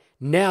night,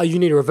 now you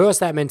need to reverse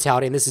that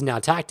mentality, and this is now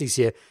tactics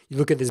here. You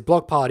look at this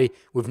block party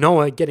with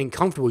Noah getting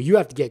comfortable. You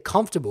have to get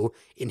comfortable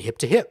in hip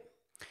to hip.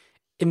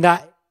 In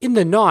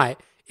the night,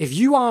 if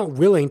you aren't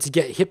willing to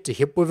get hip to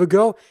hip with a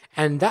girl,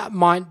 and that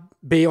might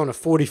be on a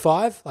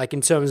 45, like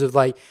in terms of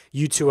like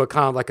you two are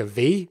kind of like a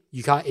V.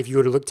 You can't, if you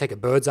were to take a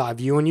bird's eye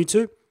view on you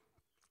two,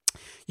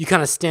 you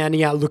kind of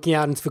standing out, looking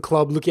out into the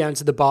club, looking out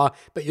into the bar,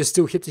 but you're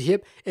still hip to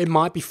hip. It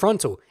might be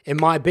frontal. It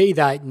might be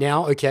that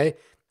now, okay,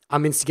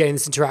 I'm instigating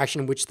this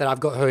interaction in which that I've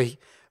got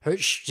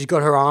she's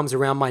got her arms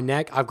around my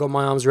neck, I've got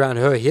my arms around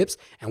her hips,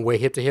 and we're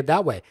hip to hip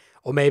that way.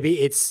 Or maybe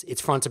it's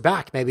front to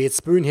back, maybe it's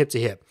spoon hip to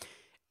hip.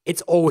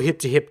 It's all hip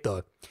to hip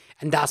though.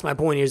 And that's my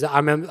point here, is that I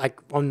remember like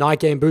on night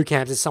game boot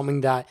camps, it's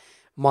something that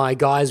my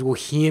guys will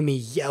hear me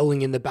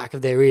yelling in the back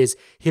of their ears,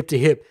 hip to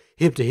hip,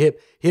 hip to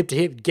hip, hip to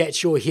hip,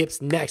 get your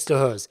hips next to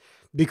hers.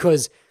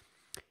 Because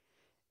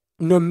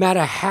no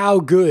matter how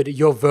good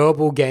your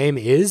verbal game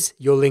is,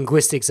 your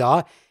linguistics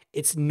are,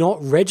 it's not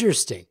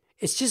registering.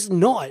 It's just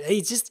not.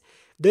 It's just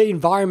the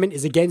environment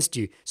is against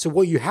you. So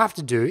what you have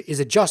to do is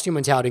adjust your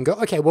mentality and go,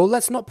 okay, well,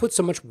 let's not put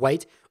so much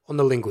weight on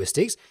the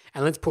linguistics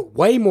and let's put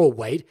way more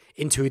weight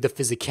into the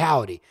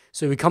physicality.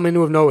 So we come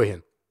into Noah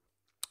here.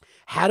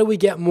 How do we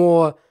get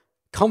more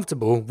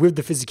comfortable with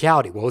the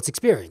physicality? Well, it's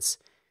experience.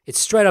 It's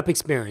straight up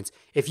experience.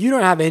 If you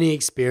don't have any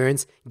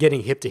experience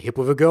getting hip to hip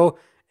with a girl,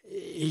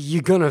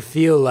 you're gonna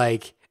feel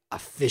like a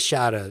fish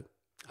out of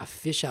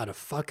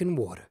fucking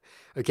water.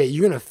 Okay,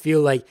 you're gonna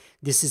feel like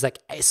this is like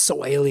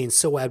so alien,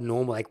 so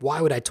abnormal. Like,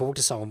 why would I talk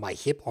to someone with my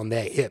hip on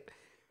their hip?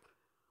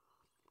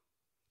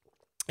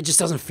 It just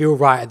doesn't feel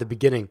right at the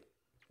beginning.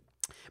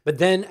 But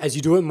then as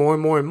you do it more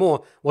and more and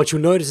more, what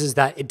you'll notice is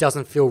that it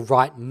doesn't feel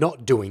right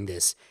not doing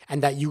this.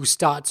 And that you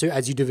start to,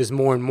 as you do this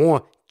more and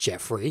more,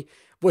 Jeffrey,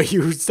 what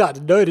you start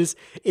to notice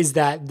is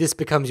that this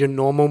becomes your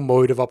normal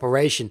mode of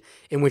operation,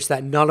 in which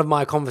that none of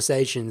my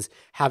conversations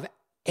have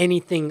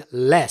anything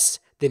less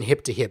than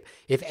hip to hip.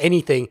 If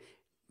anything,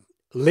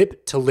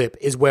 lip to lip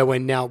is where we're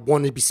now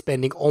wanting to be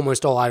spending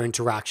almost all our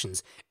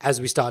interactions as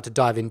we start to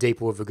dive in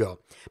deeper with a girl.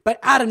 But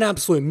at an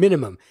absolute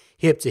minimum,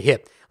 hip to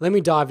hip. Let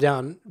me dive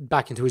down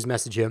back into his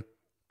message here.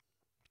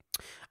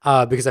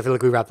 Because I feel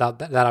like we wrapped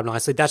that up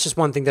nicely. That's just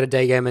one thing that a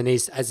Daygamer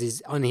needs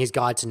on his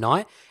guide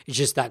tonight. It's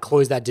just that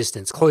close that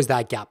distance, close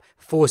that gap,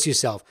 force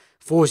yourself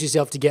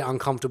to get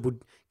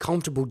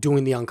comfortable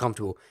doing the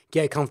uncomfortable.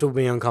 Get comfortable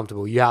being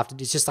uncomfortable. You have to,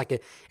 it's just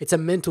like it's a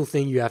mental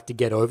thing you have to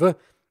get over.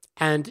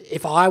 And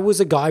if I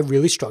was a guy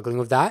really struggling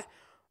with that,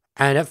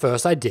 and at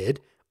first I did,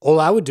 all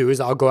I would do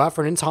is I'll go out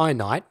for an entire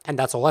night and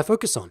that's all I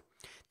focus on.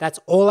 That's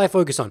all I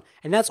focus on.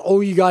 And that's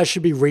all you guys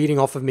should be reading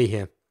off of me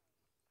here.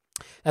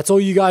 That's all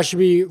you guys should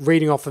be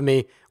reading off of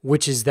me,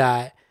 which is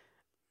that,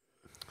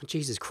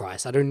 Jesus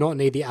Christ, I do not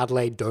need the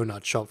Adelaide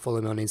Donut Shop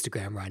following me on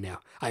Instagram right now.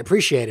 I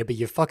appreciate it, but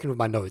you're fucking with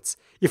my notes.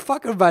 You're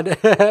fucking with my,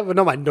 well,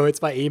 not my notes,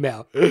 my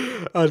email.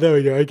 Oh, there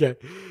we go, okay.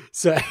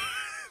 So,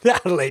 the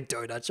Adelaide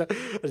Donut Shop.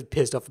 I was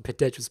pissed off a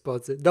potential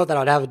sponsor. Not that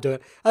I'd have a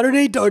donut. I don't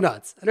need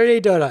donuts,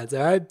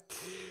 all right?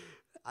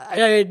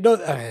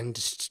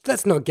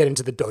 Let's not get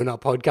into the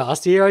donut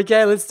podcast here,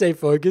 okay? Let's stay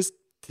focused.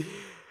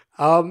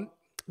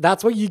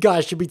 That's what you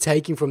guys should be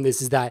taking from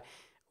this, is that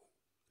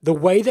the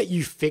way that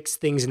you fix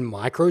things in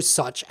micros,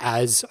 such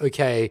as,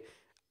 okay,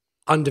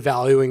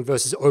 undervaluing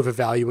versus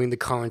overvaluing the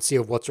currency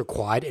of what's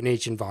required in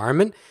each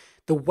environment,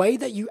 the way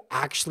that you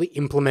actually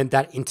implement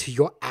that into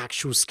your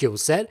actual skill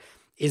set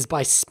is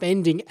by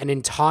spending an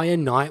entire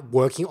night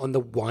working on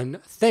the one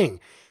thing.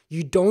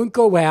 You don't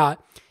go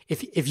out,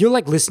 if you're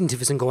like listening to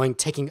this and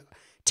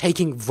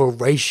taking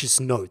voracious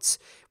notes,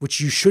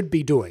 which you should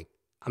be doing.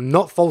 I'm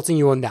not faulting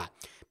you on that.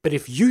 But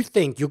if you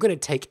think you're going to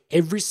take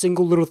every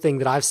single little thing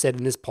that I've said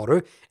in this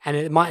podder, and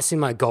it might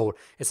seem like gold,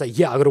 it's like,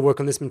 yeah, I got to work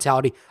on this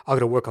mentality. I got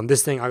to work on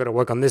this thing. I got to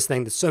work on this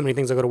thing. There's so many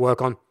things I got to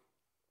work on.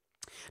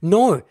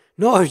 No,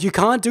 you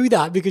can't do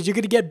that, because you're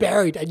going to get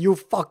buried and you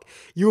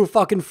will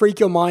fucking freak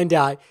your mind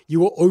out.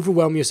 You will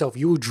overwhelm yourself.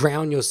 You will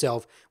drown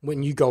yourself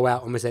when you go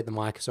out. I'm going to say the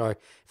mic. Sorry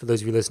for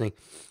those of you listening.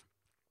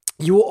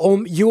 You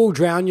will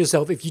drown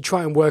yourself if you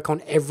try and work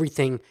on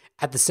everything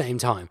at the same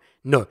time.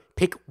 No,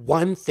 pick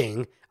one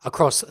thing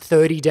across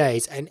 30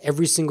 days and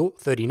every single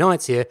 30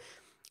 nights here,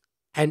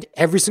 and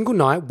every single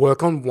night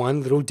work on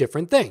one little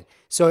different thing.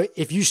 So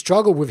if you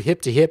struggle with hip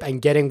to hip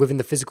and getting within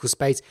the physical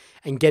space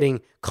and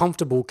getting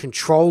comfortable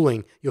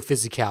controlling your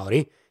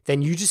physicality,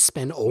 then you just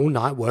spend all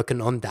night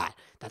working on that.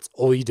 That's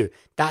all you do.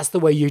 That's the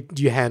way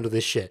you handle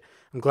this shit.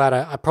 I'm glad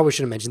I probably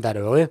should have mentioned that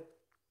earlier.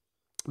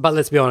 But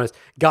let's be honest,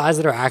 guys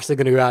that are actually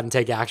going to go out and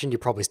take action, you're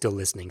probably still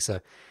listening. So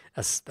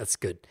that's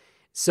good.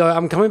 So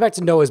I'm coming back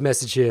to Noah's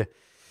message here.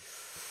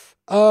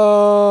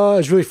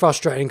 It's really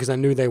frustrating because I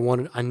knew they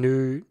wanted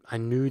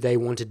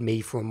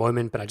me for a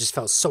moment, but I just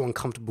felt so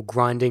uncomfortable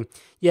grinding.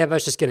 Yeah,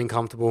 that's just getting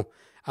comfortable.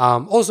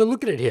 Also,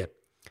 look at it here.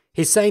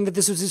 He's saying that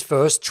this was his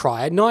first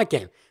try at night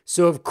game.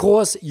 So of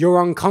course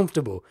you're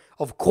uncomfortable.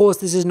 Of course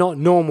this is not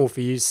normal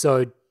for you.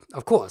 So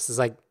of course it's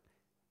like,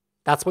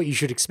 That's what you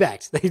should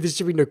expect. There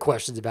should be no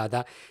questions about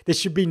that. There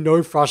should be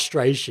no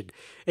frustration.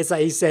 It's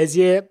like he says,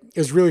 yeah, it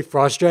was really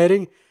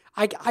frustrating.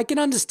 I can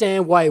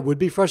understand why it would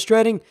be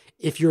frustrating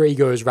if your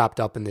ego is wrapped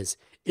up in this,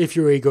 if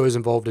your ego is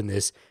involved in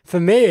this. For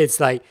me, it's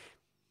like,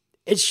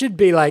 it should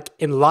be like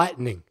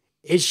enlightening.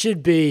 It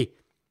should be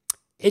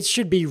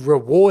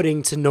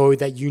rewarding to know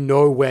that you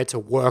know where to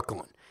work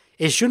on.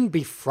 It shouldn't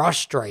be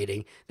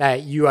frustrating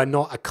that you are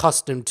not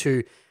accustomed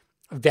to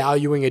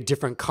valuing a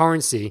different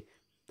currency.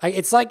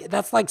 That's like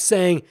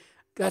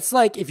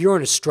if you're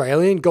an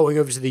Australian going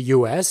over to the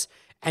US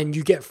and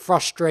you get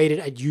frustrated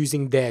at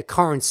using their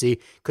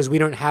currency because we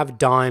don't have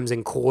dimes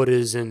and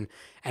quarters and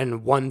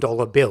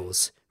 $1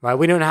 bills, right?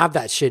 We don't have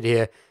that shit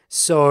here.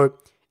 So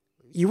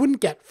you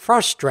wouldn't get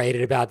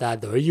frustrated about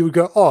that though. You would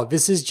go, oh,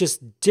 this is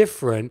just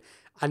different.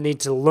 I need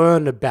to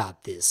learn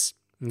about this.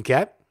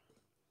 Okay?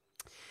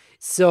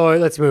 So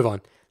let's move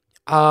on.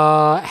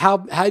 How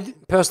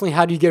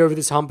do you get over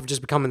this hump of just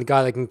becoming the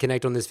guy that can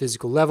connect on this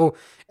physical level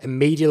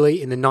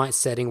immediately in the night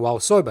setting while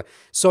sober?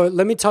 So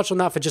let me touch on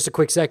that for just a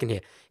quick second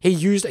here. He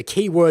used a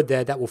key word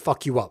there that will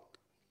fuck you up.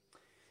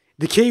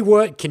 The key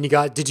word,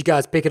 did you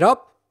guys pick it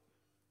up?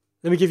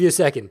 Let me give you a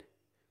second.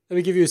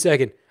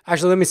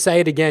 Actually, let me say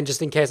it again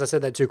just in case I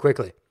said that too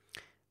quickly.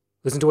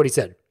 Listen to what he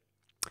said.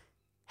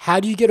 How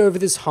do you get over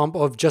this hump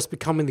of just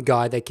becoming the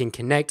guy that can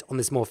connect on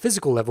this more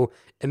physical level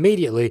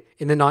immediately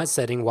in the night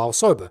setting while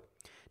sober?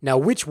 Now,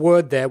 which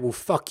word there will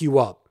fuck you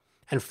up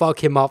and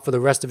fuck him up for the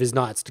rest of his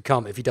nights to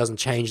come if he doesn't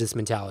change this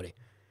mentality?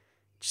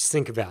 Just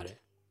think about it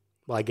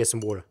while I get some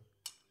water.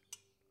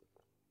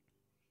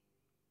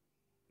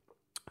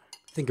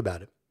 Think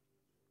about it.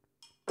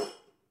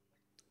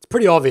 It's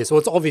pretty obvious. Well,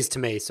 it's obvious to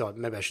me, so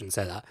maybe I shouldn't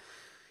say that.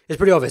 It's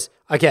pretty obvious.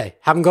 Okay,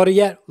 haven't got it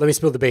yet? Let me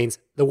spill the beans.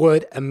 The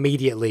word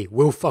immediately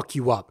will fuck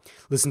you up.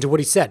 Listen to what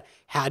he said.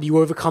 How do you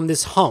overcome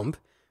this hump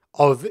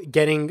of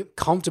getting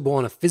comfortable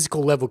on a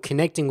physical level,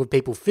 connecting with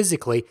people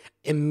physically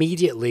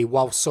immediately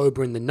while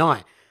sober in the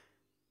night?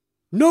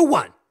 No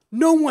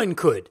one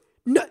could.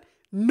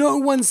 No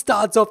one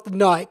starts off the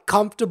night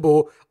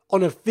comfortable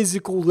on a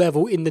physical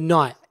level in the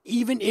night,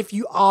 even if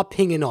you are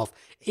pinging off,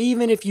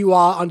 even if you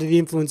are under the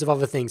influence of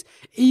other things.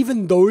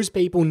 Even those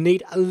people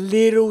need a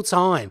little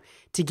time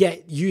to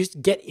get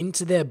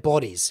into their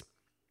bodies,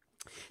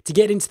 to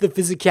get into the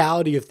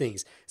physicality of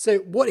things. So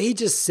what he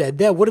just said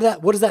there, what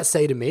does that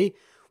say to me?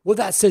 What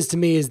that says to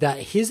me is that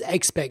his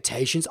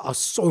expectations are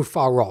so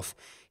far off.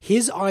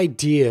 His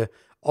idea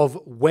of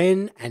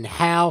when and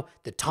how,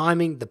 the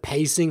timing, the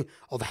pacing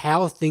of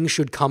how things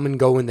should come and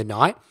go in the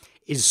night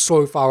is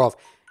so far off.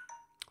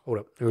 Hold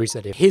up, let me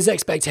reset here. His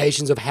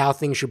expectations of how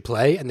things should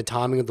play and the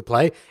timing of the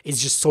play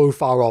is just so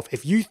far off.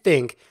 If you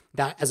think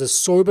that as a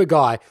sober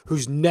guy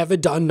who's never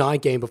done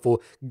night game before,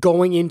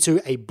 going into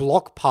a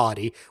block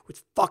party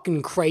with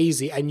fucking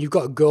crazy and you've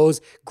got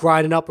girls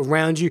grinding up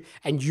around you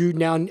and you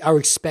now are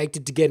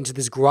expected to get into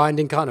this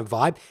grinding kind of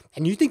vibe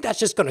and you think that's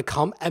just going to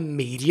come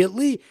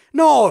immediately?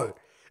 No,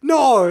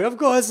 of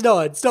course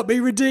not. Stop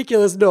being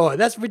ridiculous. No,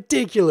 that's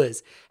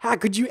ridiculous. How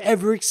could you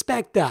ever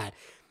expect that?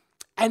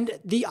 And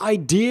the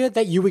idea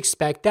that you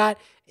expect that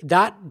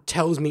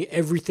tells me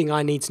everything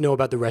I need to know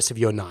about the rest of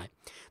your night.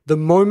 The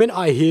moment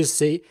I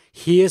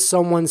hear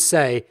someone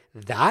say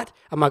that,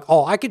 I'm like,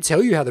 oh, I can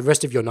tell you how the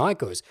rest of your night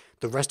goes.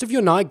 The rest of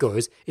your night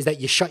goes is that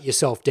you shut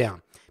yourself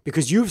down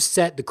because you've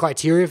set the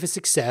criteria for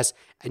success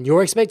and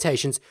your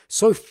expectations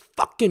so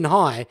fucking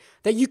high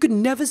that you could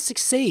never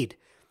succeed.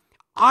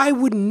 I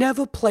would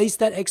never place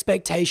that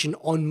expectation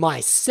on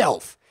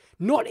myself,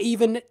 not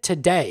even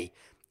today,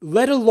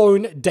 let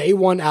alone day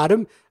one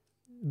Adam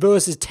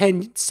versus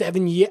 10,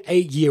 7 year,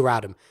 8 year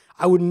Adam.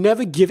 I would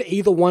never give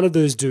either one of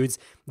those dudes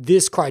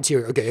this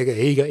criteria. Okay,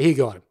 here you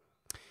go, Adam.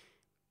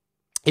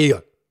 Here you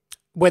go.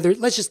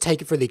 Let's just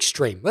take it for the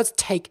extreme. Let's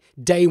take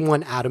day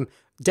one Adam,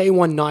 day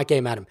one night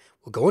game Adam.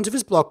 We'll go into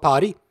this block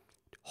party,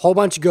 whole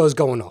bunch of girls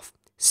going off,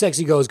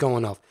 sexy girls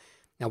going off.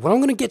 Now, what I'm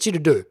going to get you to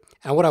do,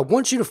 and what I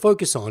want you to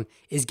focus on,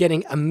 is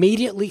getting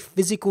immediately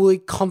physically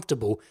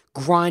comfortable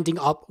grinding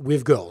up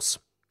with girls.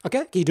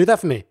 Okay? Can you do that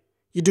for me?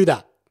 You do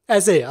that.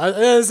 That's it.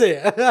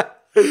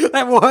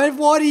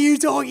 What are you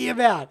talking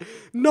about?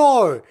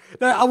 No,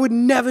 I would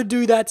never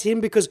do that to him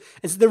because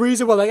it's the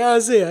reason why,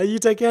 like, see, you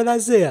take care of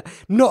that, see.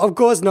 No, of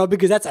course not,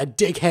 because that's a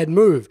dickhead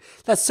move.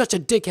 That's such a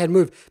dickhead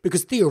move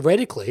because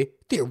theoretically,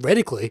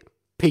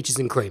 peaches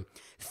and cream.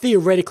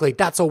 Theoretically,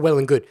 that's all well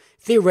and good.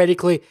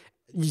 Theoretically,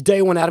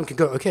 day one Adam can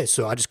go, okay,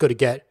 so I just got to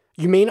get,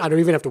 you mean I don't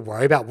even have to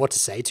worry about what to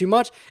say too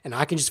much and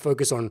I can just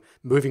focus on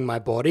moving my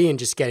body and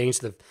just getting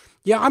into the,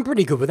 yeah, I'm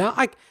pretty good with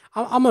that.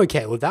 I'm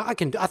okay with that. I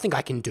think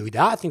I can do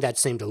that. I think that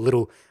seemed a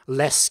little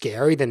less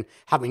scary than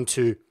having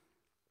to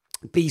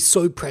be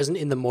so present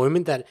in the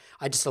moment that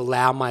I just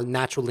allow my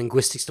natural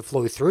linguistics to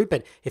flow through.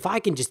 But if I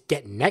can just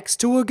get next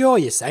to a girl,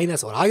 you're saying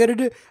that's what I got to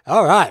do?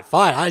 All right,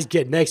 fine. I just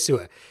get next to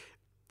her.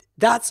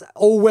 That's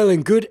all well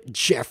and good,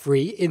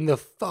 Jeffrey, in the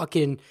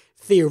fucking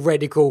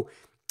theoretical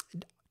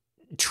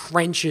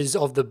trenches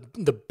of the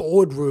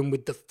boardroom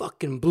with the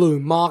fucking blue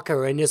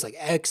marker and just like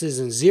X's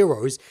and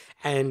zeros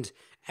and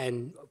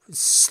and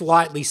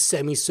slightly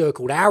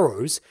semicircled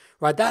arrows,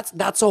 right?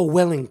 That's all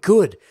well and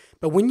good.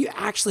 But when you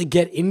actually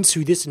get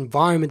into this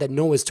environment that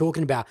Noah's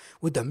talking about,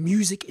 where the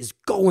music is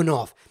going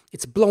off,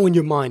 it's blowing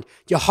your mind,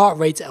 your heart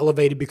rate's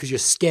elevated because you're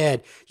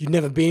scared, you've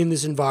never been in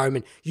this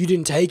environment, you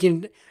didn't take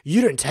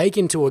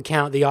into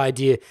account the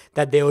idea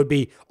that there would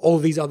be all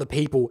these other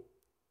people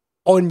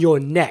on your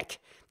neck,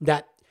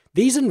 that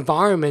these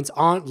environments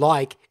aren't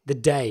like the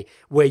day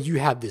where you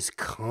have this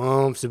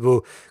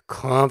comfortable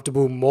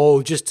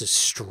mall just to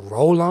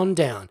stroll on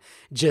down.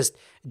 Just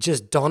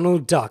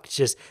Donald Duck,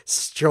 just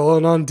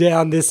strolling on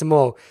down this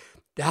mall.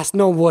 That's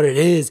not what it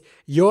is.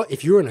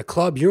 If you're in a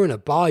club, you're in a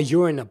bar,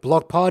 you're in a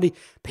block party,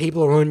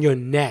 people are on your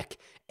neck.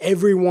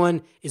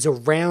 Everyone is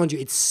around you.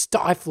 It's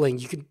stifling.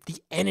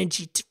 The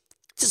energy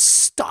just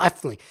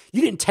stifling.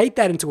 You didn't take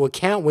that into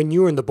account when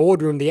you were in the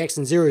boardroom, the X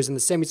and zeros and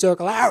the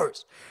semicircle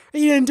arrows.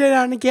 You didn't take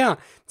that into account.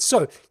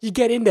 So you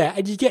get in there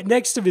and you get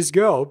next to this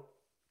girl.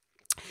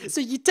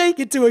 So you take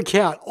into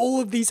account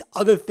all of these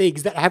other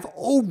things that have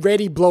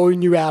already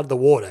blown you out of the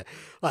water.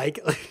 Like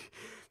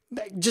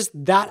just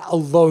that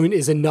alone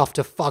is enough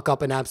to fuck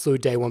up an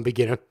absolute day one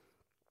beginner.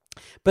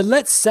 But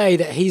let's say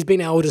that he's been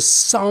able to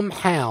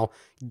somehow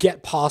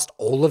get past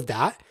all of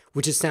that,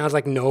 which it sounds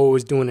like Noah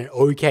was doing an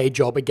okay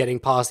job at getting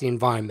past the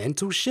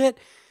environmental shit.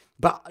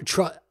 But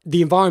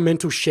the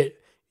environmental shit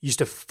used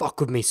to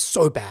fuck with me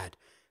so bad.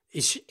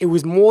 It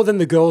was more than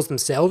the girls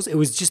themselves. It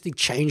was just the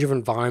change of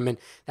environment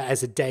that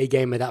as a day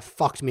gamer, that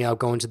fucked me out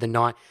going to the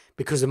night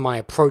because of my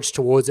approach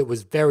towards it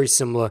was very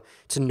similar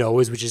to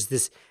Noah's, which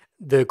is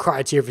the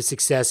criteria for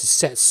success is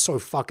set so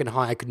fucking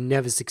high. I could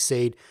never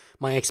succeed.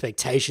 My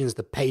expectations,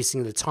 the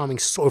pacing, the timing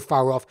so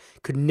far off,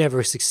 could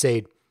never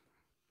succeed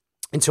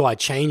until I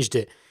changed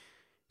it.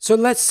 So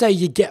let's say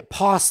you get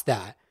past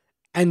that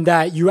and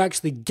that you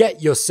actually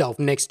get yourself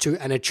next to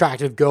an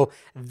attractive girl,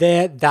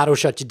 that'll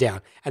shut you down.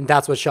 And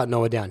that's what shut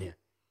Noah down here.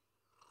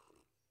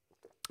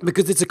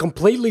 Because it's a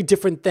completely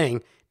different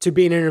thing to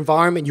be in an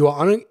environment you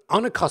are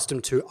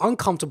unaccustomed to,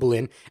 uncomfortable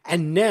in,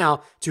 and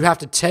now to have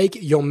to take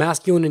your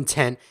masculine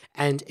intent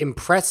and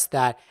impress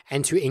that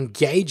and to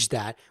engage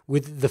that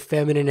with the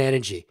feminine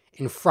energy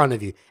in front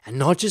of you. And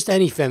not just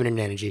any feminine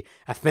energy,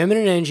 a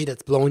feminine energy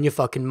that's blowing your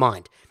fucking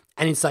mind.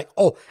 And it's like,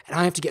 oh, and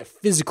I have to get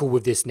physical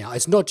with this now.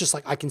 It's not just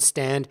like I can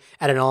stand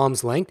at an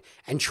arm's length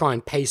and try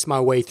and pace my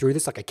way through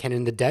this like I can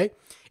in the day.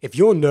 If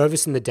you're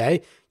nervous in the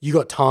day, you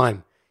got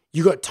time.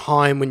 You got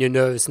time when you're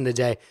nervous in the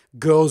day.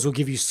 Girls will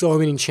give you so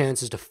many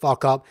chances to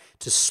fuck up,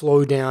 to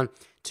slow down,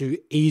 to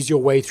ease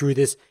your way through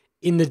this.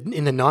 In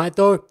the night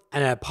though,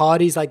 and at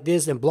parties like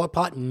this and block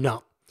party,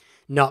 no.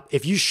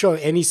 If you show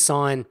any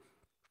sign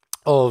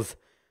of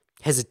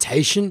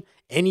hesitation,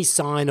 any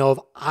sign of,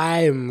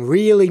 I am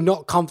really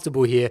not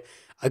comfortable here,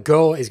 a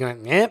girl is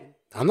going,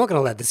 I'm not going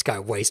to let this guy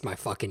waste my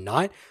fucking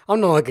night. I'm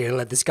not going to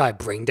let this guy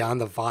bring down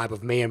the vibe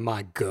of me and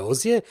my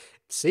girls here.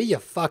 See you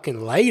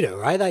fucking later,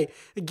 right?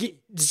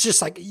 It's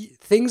just like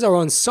things are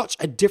on such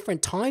a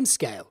different time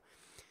scale.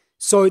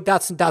 So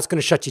that's going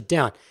to shut you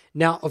down.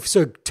 Now,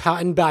 so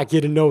tying back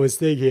here to Noah's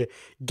thing here,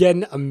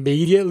 getting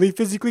immediately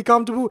physically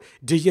comfortable,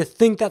 do you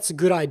think that's a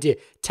good idea?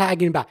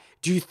 Tagging back,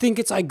 do you think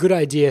it's a good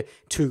idea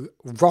to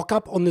rock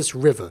up on this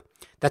river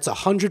that's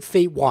 100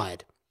 feet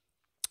wide?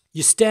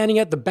 You're standing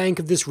at the bank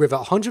of this river,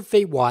 100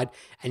 feet wide,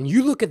 and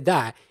you look at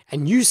that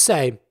and you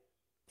say,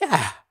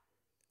 I'll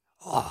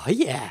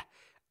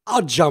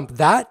jump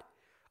that.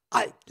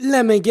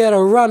 Let me get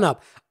a run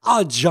up.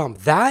 I'll jump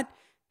that.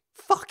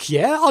 Fuck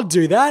yeah, I'll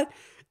do that.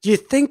 Do you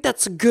think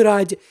that's a good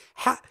idea?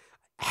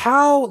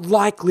 How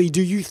likely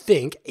do you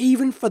think,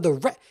 even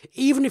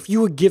if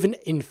you were given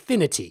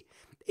infinity,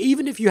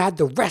 even if you had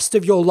the rest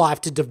of your life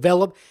to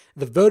develop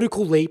the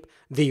vertical leap,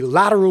 the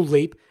lateral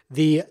leap,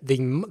 the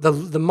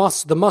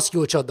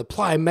musculature, the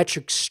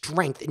plyometric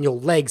strength in your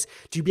legs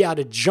to be able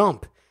to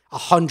jump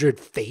 100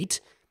 feet,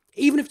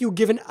 even if you're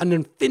given an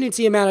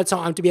infinity amount of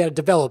time to be able to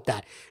develop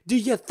that, do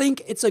you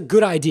think it's a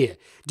good idea?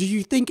 Do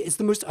you think it's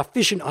the most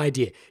efficient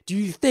idea? Do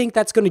you think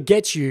that's going to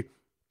get you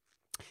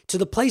to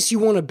the place you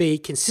want to be,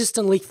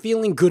 consistently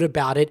feeling good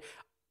about it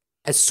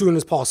as soon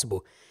as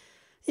possible?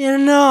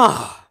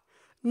 No.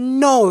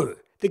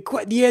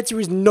 The answer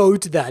is no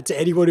to that, to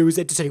anyone who is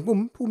entertaining.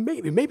 Well,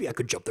 maybe I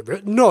could jump the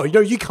river. No,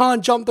 you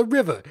can't jump the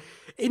river.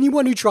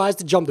 Anyone who tries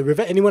to jump the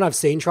river, anyone I've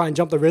seen try and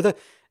jump the river,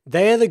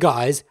 they're the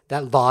guys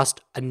that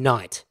last a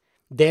night.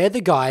 They're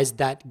the guys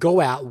that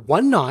go out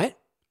one night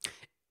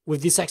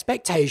with this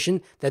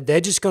expectation that they're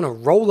just going to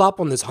roll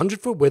up on this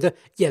 100-foot wither.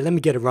 Yeah, let me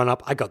get a run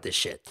up. I got this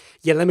shit.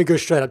 Yeah, let me go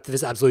straight up to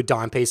this absolute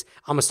dime piece.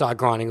 I'm going to start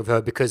grinding with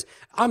her because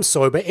I'm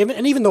sober.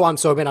 And even though I'm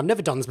sober and I've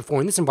never done this before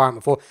in this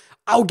environment before,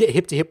 I'll get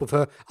hip to hip with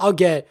her. I'll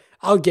get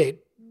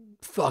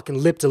fucking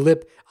lip to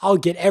lip. I'll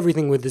get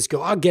everything with this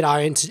girl. I'll get our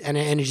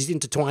energies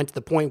intertwined to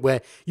the point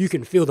where you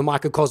can feel the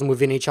microcosm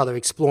within each other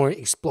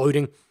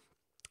exploding.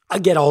 I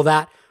get all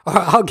that.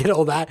 I'll get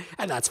all that,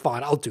 and that's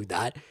fine. I'll do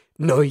that.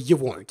 No, you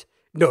won't.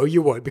 No,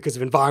 you won't, because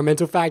of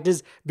environmental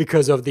factors,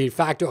 because of the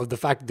fact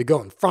that the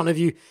girl in front of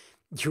you.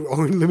 your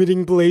own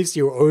limiting beliefs,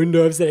 your own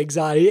nerves and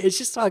anxiety. It's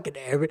just fucking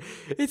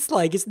it's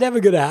like, it's never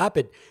going to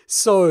happen.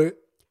 So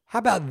how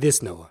about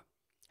this, Noah?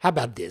 How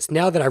about this?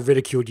 Now that I've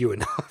ridiculed you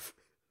enough.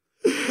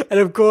 And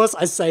of course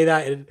I say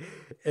that in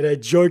a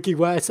joking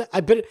way.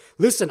 But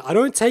listen, I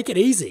don't take it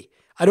easy.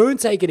 I don't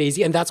take it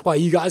easy. And that's why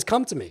you guys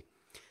come to me.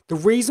 The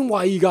reason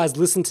why you guys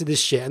listen to this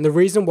shit and the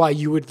reason why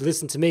you would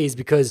listen to me is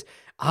because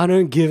I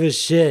don't give a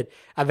shit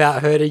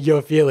about hurting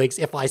your feelings.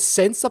 If I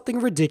sense something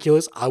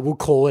ridiculous, I will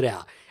call it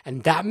out.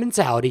 And that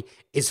mentality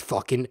is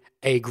fucking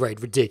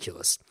A-grade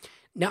ridiculous.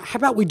 Now, how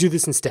about we do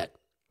this instead?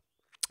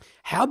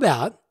 How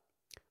about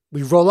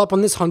we roll up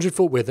on this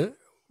 100-foot river,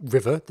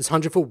 this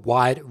 100-foot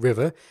wide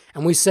river,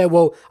 and we say,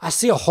 well, I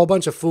see a whole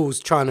bunch of fools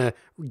trying to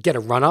get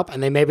a run up,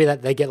 and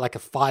they get like a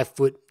 5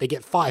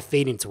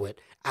 feet into it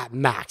at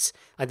max.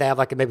 Like they have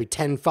like a maybe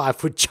 10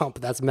 5-foot jump,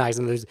 that's max,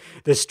 and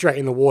they're straight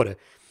in the water.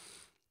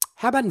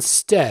 How about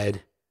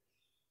instead,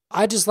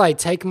 I just like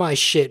take my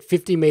shit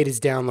 50 meters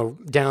down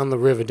the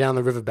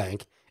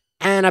riverbank,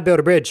 and I build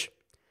a bridge.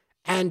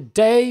 And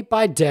day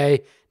by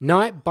day,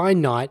 night by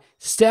night,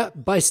 step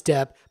by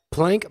step,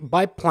 plank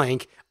by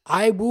plank,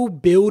 I will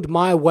build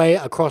my way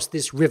across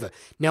this river.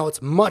 Now,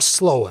 it's much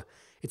slower.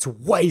 It's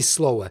way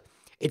slower.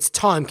 It's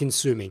time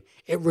consuming.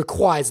 It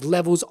requires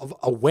levels of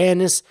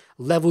awareness,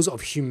 levels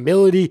of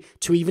humility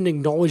to even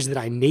acknowledge that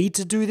I need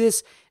to do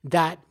this.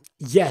 That,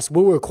 yes,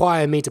 will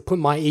require me to put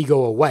my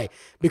ego away,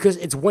 because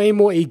it's way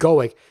more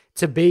egoic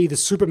to be the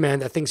Superman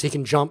that thinks he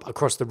can jump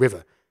across the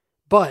river.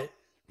 But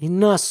he's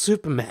not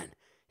Superman.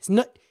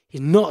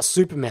 He's not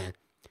Superman.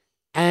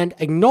 And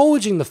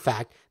acknowledging the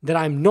fact that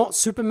I'm not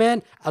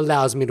Superman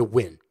allows me to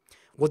win.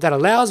 What that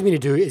allows me to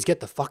do is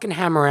get the fucking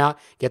hammer out,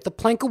 get the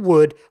plank of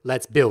wood,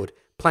 let's build.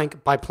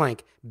 Plank by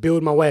plank,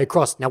 build my way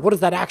across. Now, what does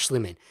that actually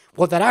mean?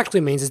 What that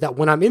actually means is that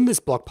when I'm in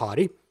this block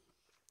party,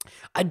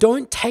 I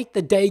don't take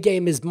the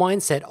Daygamer's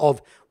mindset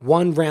of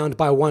one round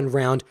by one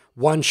round,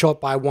 one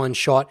shot by one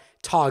shot,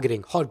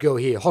 targeting, hot girl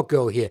here, hot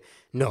girl here.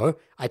 No,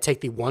 I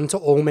take the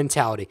one-to-all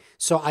mentality.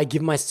 So I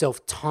give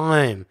myself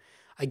time.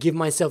 I give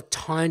myself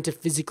time to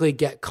physically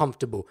get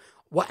comfortable.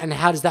 And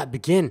how does that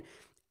begin?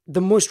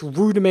 The most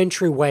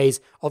rudimentary ways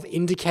of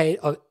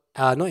engaging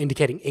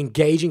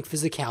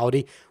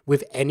physicality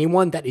with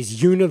anyone that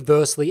is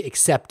universally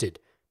accepted.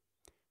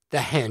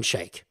 The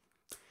handshake.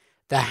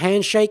 The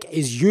handshake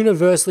is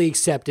universally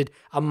accepted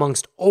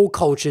amongst all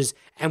cultures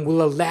and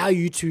will allow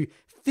you to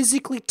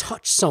physically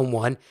touch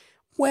someone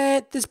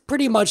where there's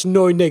pretty much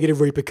no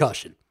negative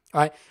repercussion.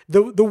 Right?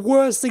 The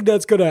worst thing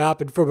that's going to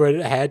happen from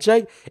a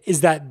handshake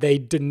is that they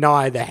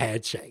deny the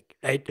handshake,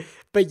 right?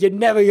 But you're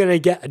never going to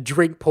get a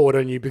drink poured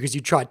on you because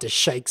you tried to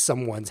shake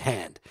someone's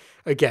hand,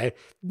 okay?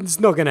 It's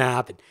not going to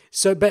happen.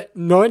 So, but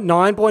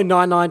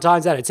 9.99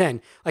 times out of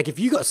 10, like if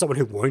you got someone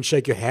who won't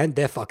shake your hand,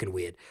 they're fucking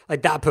weird.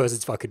 Like that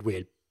person's fucking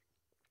weird.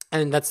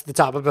 And that's the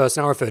type of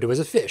person I refer to as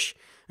a fish,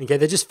 okay?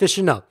 They're just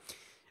fishing up.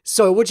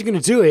 So what you're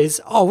going to do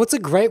is, what's a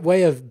great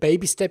way of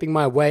baby stepping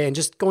my way and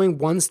just going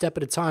one step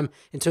at a time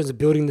in terms of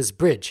building this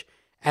bridge.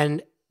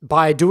 And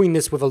by doing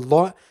this with a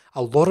lot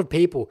of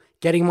people,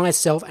 getting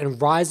myself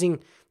and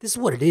rising, this is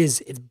what it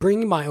is. It's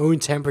bringing my own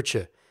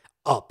temperature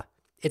up.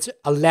 It's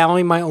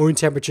allowing my own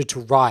temperature to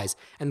rise.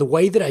 And the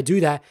way that I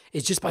do that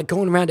is just by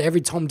going around to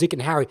every Tom, Dick,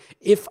 and Harry.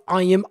 If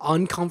I am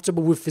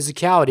uncomfortable with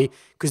physicality,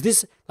 because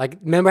this, like,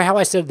 remember how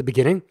I said at the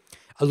beginning,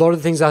 a lot of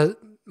the things I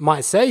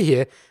might say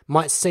here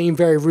might seem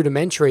very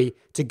rudimentary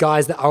to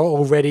guys that are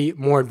already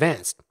more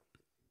advanced.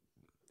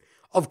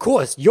 Of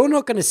course, you're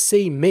not going to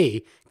see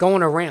me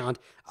going around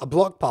a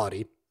block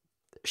party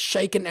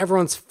shaking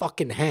everyone's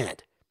fucking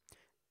hand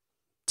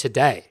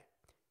today.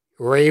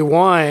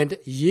 Rewind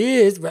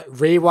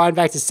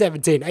back to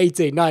 17,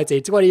 18,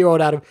 19, 20-year-old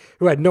Adam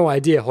who had no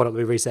idea. Hold on, let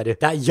me reset it.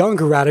 That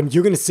younger Adam,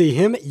 you're going to see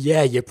him.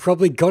 Yeah, you're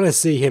probably going to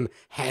see him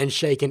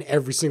handshaking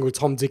every single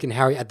Tom, Dick, and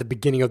Harry at the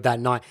beginning of that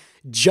night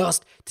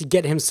just to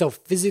get himself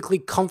physically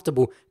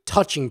comfortable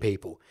touching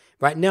people.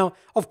 Right now,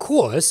 of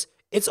course,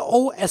 it's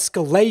all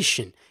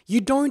escalation. You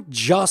don't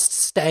just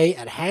stay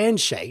at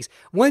handshakes.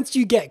 Once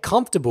you get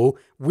comfortable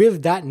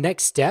with that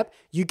next step,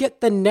 you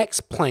get the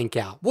next plank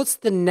out. What's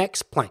the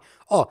next plank?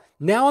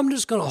 Now I'm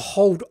just going to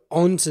hold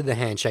on to the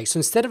handshake. So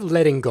instead of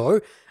letting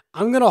go,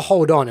 I'm going to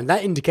hold on. And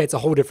that indicates a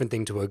whole different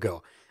thing to a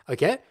girl.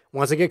 Okay?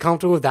 Once I get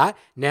comfortable with that,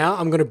 now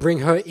I'm going to bring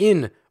her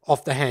in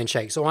off the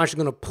handshake. So I'm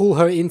actually going to pull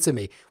her into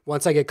me.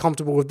 Once I get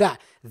comfortable with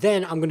that,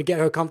 then I'm going to get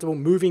her comfortable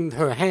moving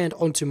her hand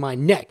onto my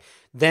neck.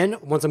 Then,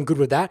 once I'm good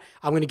with that,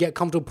 I'm going to get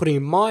comfortable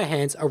putting my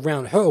hands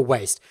around her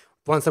waist.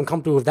 Once I'm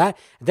comfortable with that,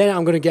 then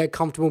I'm going to get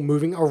comfortable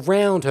moving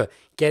around her,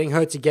 getting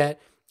her to get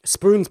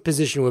spoons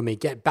position with me,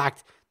 get back,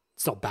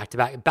 it's not back to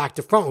back, back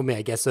to front with me,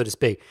 I guess, so to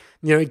speak.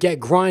 Get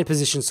grind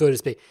position, so to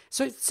speak.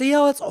 So see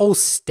how it's all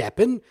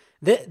stepping?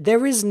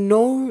 There is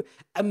no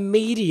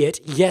immediate,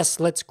 yes,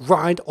 let's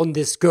grind on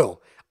this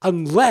girl,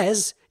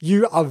 unless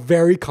you are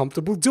very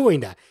comfortable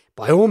doing that.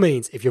 By all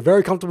means, if you're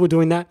very comfortable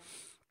doing that,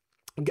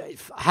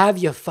 have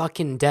your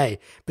fucking day.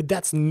 But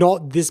that's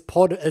not this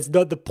pod. It's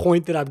not the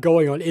point that I'm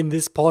going on in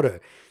this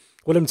podder.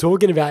 What I'm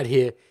talking about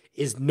here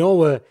is,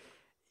 Noah,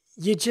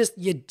 you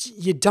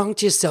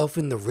dunked yourself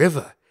in the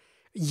river.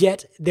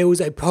 Yet there was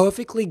a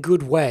perfectly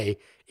good way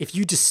if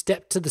you just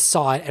stepped to the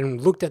side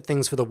and looked at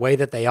things for the way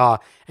that they are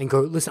and go,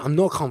 listen, I'm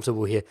not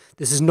comfortable here.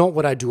 This is not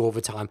what I do all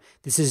the time.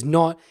 This is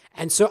not.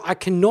 And so I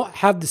cannot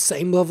have the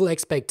same level of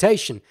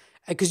expectation,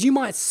 because you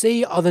might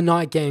see other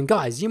night game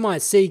guys. You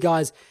might see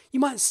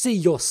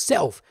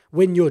yourself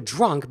when you're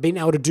drunk being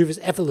able to do this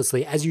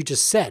effortlessly, as you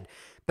just said.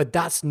 But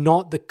that's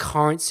not the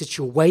current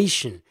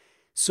situation.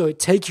 So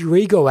take your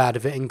ego out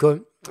of it and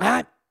go,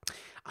 I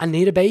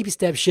need a baby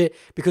step shit.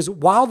 Because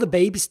while the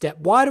baby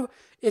step,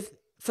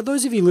 for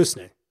those of you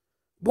listening,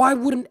 why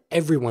wouldn't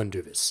everyone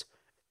do this?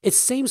 It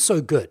seems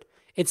so good.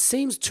 It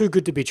seems too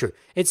good to be true.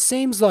 It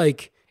seems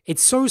like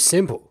it's so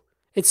simple.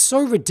 It's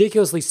so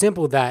ridiculously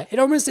simple that it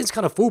almost seems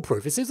kind of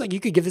foolproof. It seems like you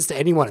could give this to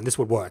anyone and this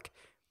would work.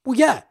 Well,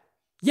 yeah.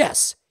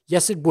 Yes,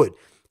 it would.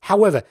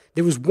 However,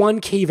 there was one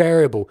key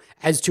variable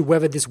as to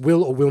whether this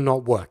will or will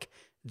not work: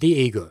 the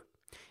ego.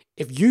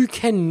 If you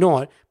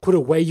cannot put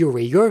away your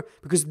ego,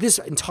 because this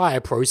entire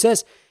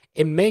process,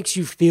 it makes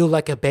you feel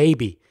like a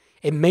baby.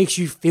 It makes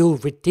you feel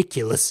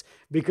ridiculous,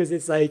 because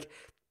it's like,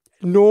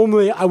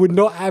 normally I would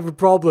not have a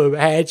problem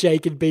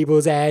handshaking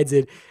people's hands,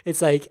 and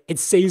it's like, it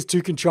seems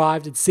too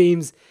contrived. It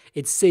seems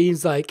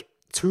like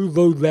too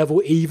low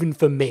level even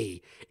for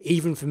me.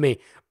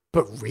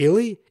 But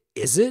really,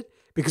 is it?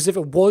 Because if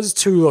it was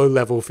too low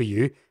level for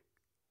you,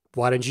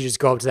 why don't you just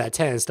go up to that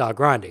 10 and start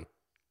grinding?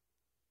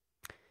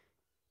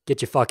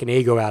 Get your fucking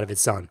ego out of it,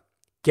 son.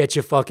 Get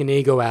your fucking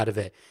ego out of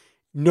it.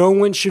 No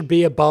one should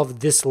be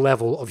above this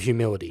level of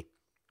humility.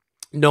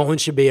 No one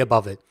should be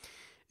above it.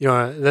 You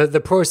know,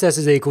 the process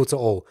is equal to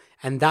all.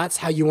 And that's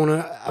how you want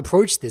to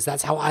approach this.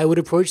 That's how I would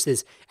approach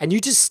this. And you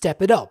just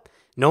step it up.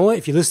 Noah,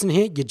 if you listen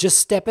here, you just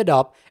step it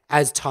up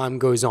as time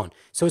goes on.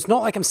 So it's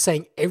not like I'm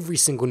saying every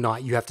single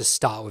night you have to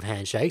start with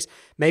handshakes.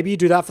 Maybe you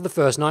do that for the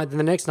first night, then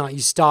the next night you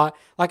start,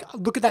 like,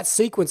 look at that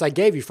sequence I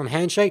gave you, from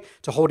handshake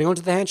to holding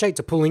onto the handshake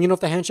to pulling in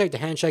off the handshake to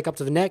handshake up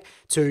to the neck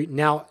to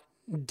now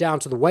down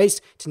to the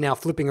waist to now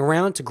flipping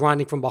around to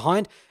grinding from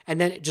behind, and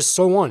then just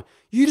so on.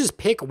 You just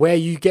pick where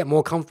you get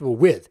more comfortable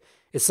with.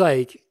 It's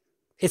like,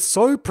 it's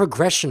so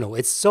progressional.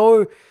 It's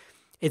so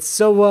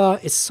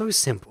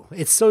simple.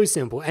 It's so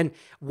simple. And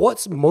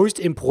what's most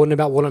important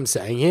about what I'm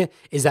saying here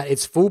is that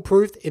it's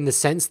foolproof in the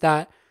sense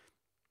that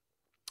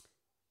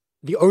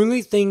the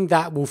only thing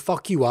that will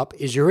fuck you up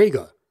is your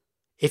ego.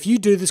 If you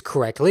do this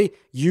correctly,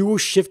 you will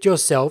shift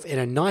yourself in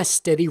a nice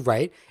steady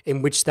rate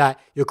in which that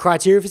your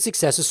criteria for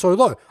success is so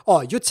low.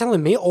 Oh, you're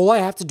telling me all I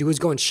have to do is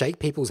go and shake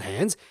people's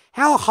hands?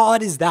 How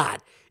hard is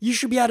that? You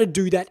should be able to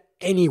do that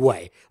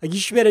anyway. Like, you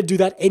should be able to do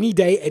that any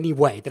day,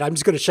 anyway, that I'm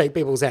just going to shake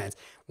people's hands.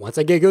 Once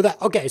I get go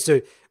that, okay,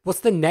 so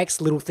what's the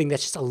next little thing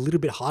that's just a little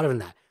bit harder than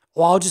that?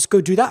 Or I'll just go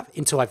do that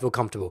until I feel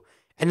comfortable.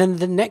 And then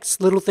the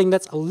next little thing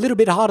that's a little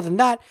bit harder than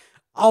that,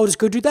 I'll just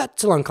go do that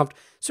till I'm comfortable.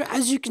 So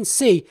as you can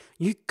see,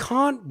 you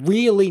can't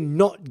really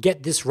not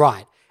get this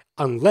right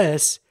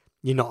unless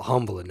you're not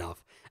humble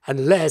enough.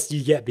 Unless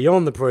you get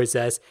beyond the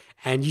process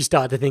and you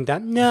start to think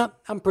that, nah,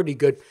 I'm pretty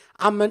good.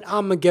 I'm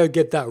gonna go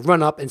get that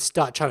run up and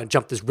start trying to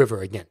jump this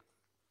river again.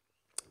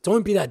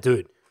 Don't be that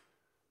dude.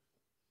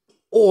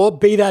 Or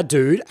be that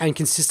dude and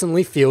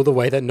consistently feel the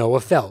way that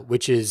Noah felt,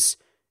 which is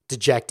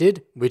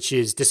dejected, which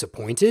is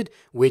disappointed,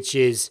 which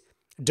is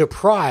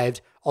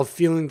deprived of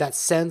feeling that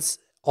sense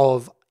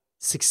of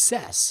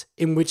success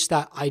in which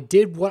that I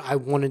did what I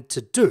wanted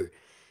to do.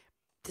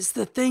 This is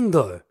the thing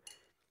though.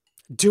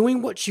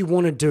 Doing what you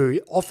want to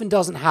do often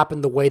doesn't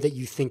happen the way that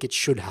you think it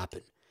should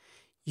happen.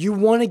 You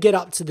want to get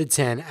up to the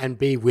 10 and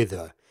be with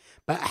her.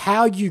 But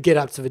how you get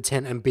up to the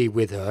 10 and be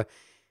with her,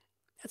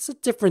 that's a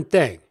different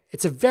thing.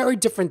 It's a very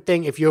different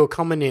thing if you're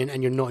coming in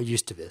and you're not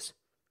used to this.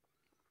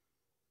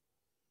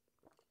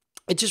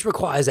 It just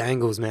requires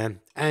angles, man.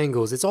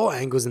 Angles. It's all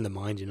angles in the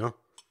mind, you know?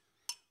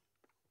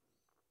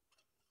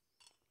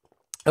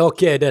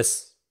 Okay,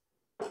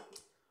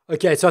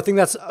 so I think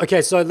that's...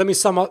 Okay, so let me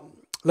sum up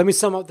the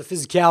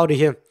physicality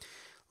here.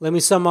 Let me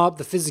sum up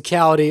the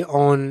physicality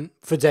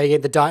for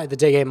Daygame, the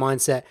Daygame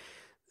mindset.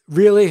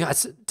 Really, I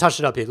touched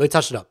it up here. Let's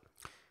touch it up.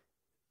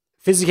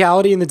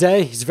 Physicality in the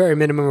day is very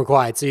minimum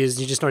required, so you're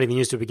just not even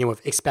used to it to begin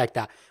with. Expect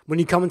that. When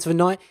you come into the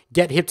night,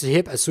 get hip to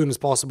hip as soon as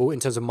possible in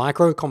terms of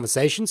micro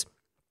conversations.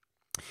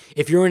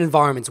 If you're in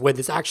environments where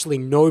there's actually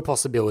no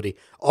possibility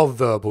of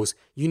verbals,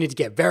 you need to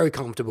get very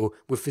comfortable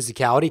with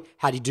physicality.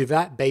 How do you do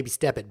that? Baby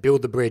step it,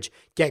 build the bridge,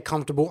 get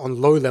comfortable on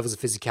low levels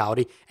of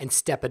physicality and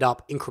step it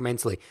up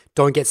incrementally.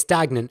 Don't get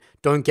stagnant.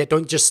 Don't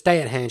just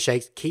stay at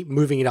handshakes. Keep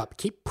moving it up.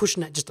 Keep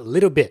pushing it just a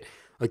little bit,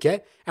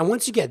 okay? And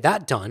once you get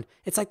that done,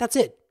 it's like, that's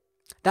it.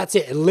 That's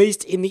it, at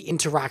least in the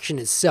interaction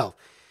itself.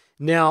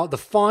 Now, the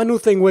final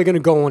thing we're going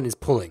to go on is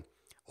pulling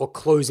or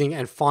closing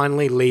and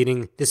finally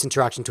leading this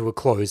interaction to a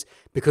close,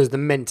 because the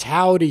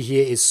mentality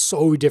here is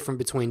so different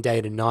between day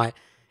to night.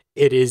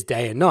 It is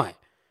day and night.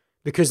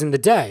 Because in the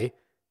day,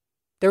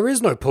 there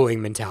is no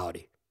pulling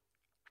mentality.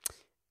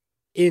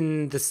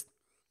 No,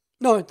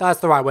 that's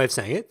the right way of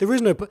saying it. There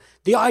is no...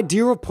 The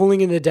idea of pulling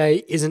in the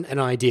day isn't an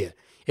idea.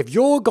 If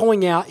you're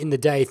going out in the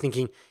day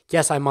thinking,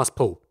 yes, I must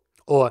pull,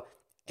 Or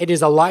it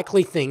is a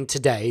likely thing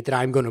today that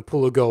I'm going to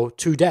pull a girl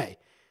today.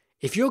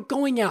 If you're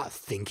going out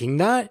thinking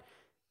that,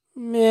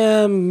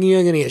 man,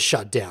 you're going to get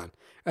shut down.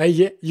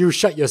 You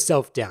shut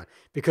yourself down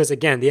because,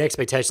 again, the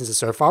expectations are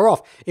so far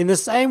off. In the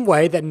same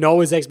way that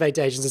Noah's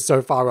expectations are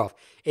so far off.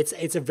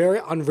 It's a very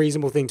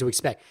unreasonable thing to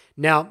expect.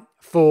 Now,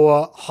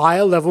 for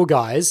higher level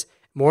guys,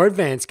 more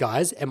advanced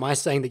guys, am I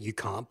saying that you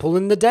can't pull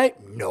in the date?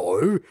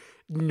 No.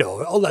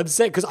 All I'm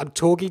saying, because I'm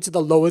talking to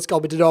the lowest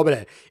common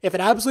denominator. If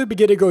an absolute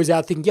beginner goes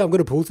out thinking, yeah, I'm going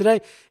to pull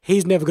today,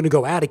 he's never going to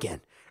go out again.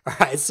 All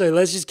right, so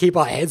let's just keep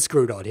our heads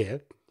screwed on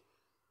here.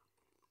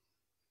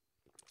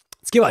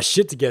 Let's get our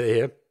shit together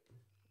here.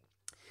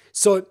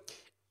 So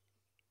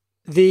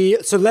we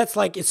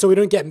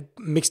don't get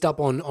mixed up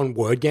on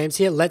word games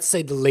here. Let's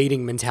say the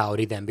leading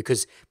mentality then,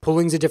 because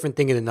pulling's a different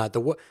thing in the night.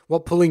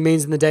 What pulling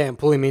means in the day and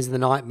pulling means in the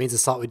night means a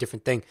slightly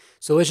different thing.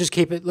 So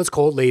let's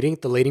call it leading,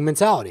 the leading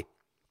mentality.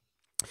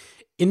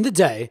 In the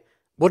day,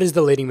 what is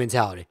the leading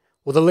mentality?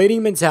 Well, the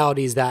leading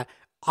mentality is that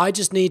I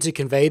just need to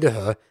convey to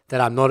her that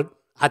I'm not,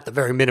 at the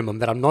very minimum,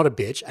 that I'm not a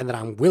bitch and that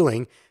I'm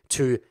willing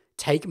to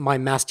take my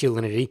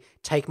masculinity,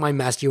 take my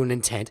masculine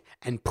intent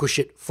and push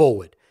it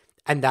forward.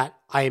 And that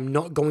I am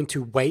not going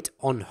to wait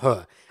on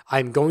her.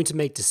 I'm going to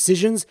make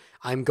decisions.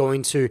 I'm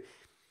going to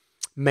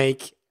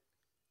make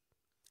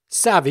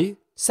savvy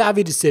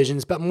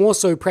decisions, but more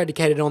so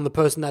predicated on the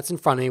person that's in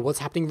front of me, what's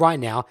happening right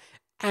now.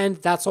 And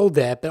that's all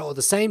there. But at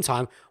the same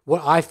time,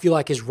 what I feel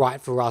like is right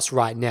for us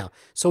right now.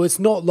 So it's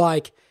not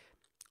like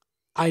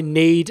I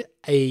need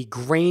a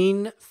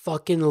green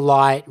fucking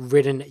light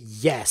written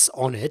yes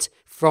on it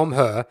from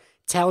her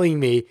telling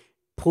me,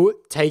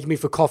 take me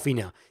for coffee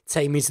now.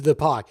 Take me to the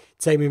park.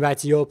 Take me back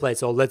to your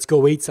place. Or let's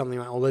go eat something.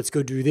 Or let's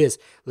go do this.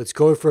 Let's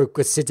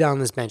sit down on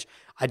this bench.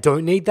 I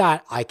don't need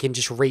that. I can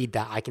just read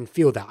that. I can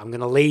feel that. I'm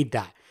going to lead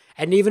that.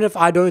 And even if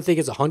I don't think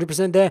it's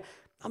 100% there,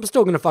 I'm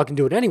still going to fucking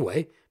do it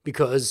anyway.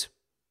 Because,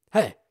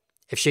 hey,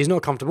 if she's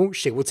not comfortable,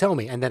 she will tell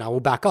me. And then I will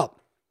back up.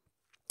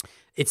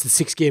 It's the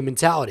 6-gear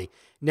mentality.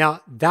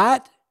 Now,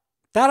 that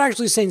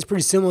actually seems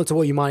pretty similar to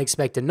what you might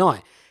expect at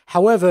night.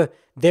 However,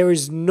 there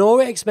is no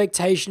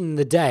expectation in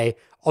the day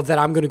of that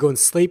I'm going to go and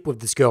sleep with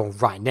this girl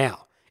right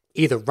now.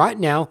 Either right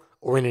now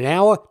or in an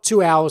hour,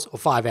 2 hours, or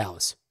 5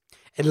 hours.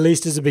 At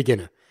least as a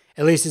beginner.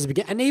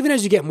 And even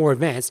as you get more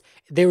advanced,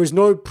 there is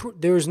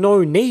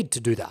no need to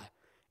do that.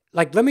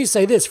 Like, let me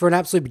say this, for an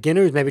absolute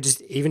beginner who's maybe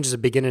just a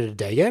beginner at a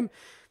day game,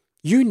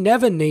 you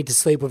never need to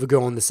sleep with a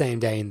girl on the same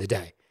day in the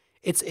day.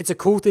 It's a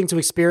cool thing to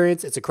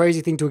experience. It's a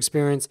crazy thing to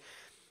experience.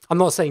 I'm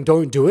not saying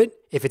don't do it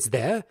if it's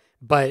there,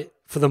 but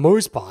for the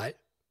most part,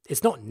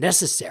 it's not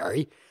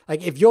necessary.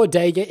 Like if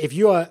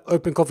you are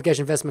open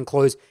qualification investment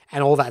closed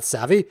and all that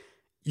savvy,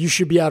 you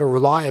should be able to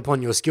rely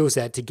upon your skill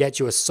set to get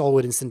you a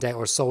solid instant day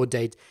or a solid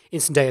day,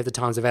 instant day of the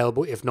times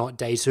available, if not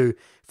day 2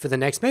 for the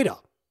next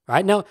meetup.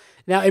 Right? Now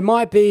it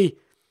might be,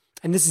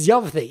 and this is the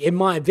other thing, it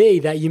might be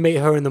that you meet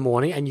her in the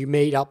morning and you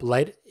meet up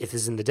late, if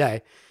it's in the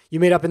day, you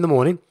meet up in the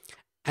morning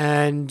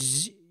and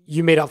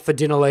you meet up for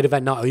dinner later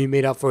that night, or you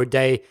meet up for a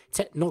day,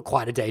 not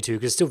quite a day 2,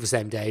 because it's still the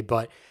same day,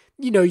 but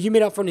you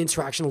meet up for an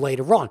interaction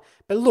later on.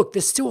 But look,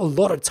 there's still a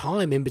lot of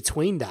time in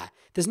between that.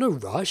 There's no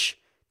rush.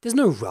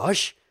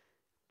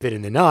 But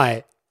in the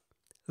night,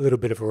 a little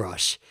bit of a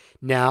rush.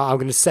 Now, I'm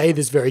going to say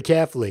this very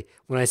carefully.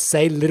 When I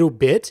say little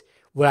bit,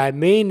 what I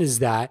mean is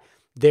that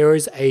there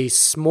is a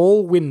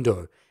small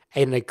window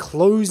and a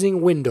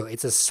closing window.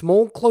 It's a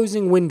small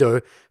closing window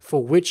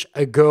for which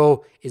a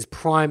girl is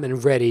prime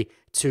and ready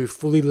to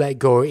fully let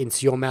go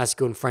into your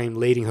masculine frame,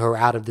 leading her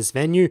out of this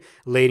venue,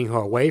 leading her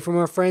away from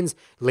her friends,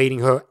 leading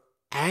her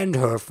and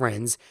her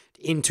friends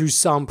into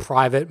some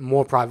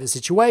more private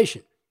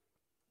situation.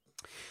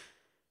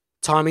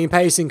 Timing and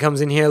pacing comes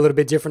in here a little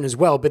bit different as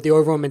well, but the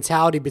overall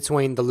mentality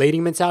between the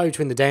leading mentality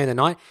between the day and the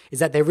night is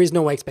that there is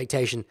no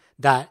expectation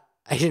that,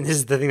 and this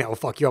is the thing that will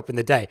fuck you up in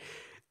the day,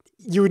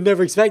 you would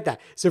never expect that.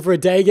 So for a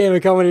day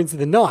gamer coming into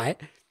the night,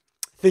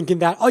 thinking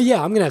that, oh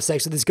yeah, I'm going to have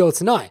sex with this girl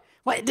tonight.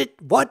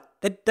 What?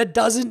 That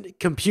doesn't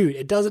compute.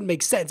 It doesn't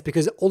make sense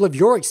because all of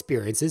your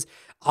experiences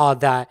are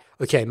that,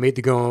 okay, meet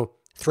the girl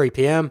 3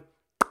 p.m.,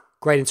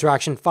 great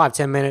interaction,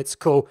 5-10 minutes,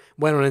 cool.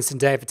 Went on instant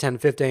day for 10 to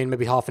 15,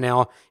 maybe half an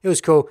hour. It was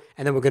cool.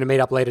 And then we're going to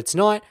meet up later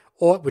tonight,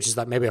 which is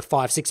like maybe a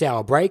 5-6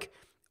 hour break.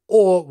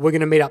 Or we're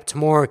going to meet up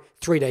tomorrow,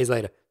 3 days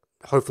later.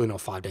 Hopefully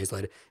not 5 days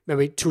later.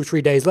 Maybe 2 or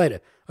 3 days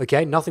later.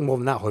 Okay, nothing more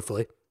than that,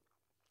 hopefully.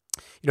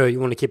 You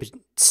want to keep it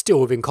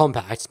still within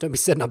compact. Don't be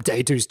setting up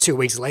day 2s 2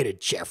 weeks later,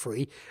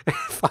 Jeffrey.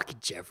 Fucking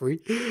Jeffrey.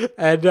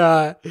 And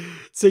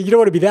so you don't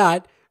want to be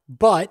that,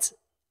 but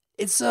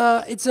it's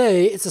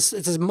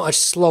a much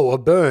slower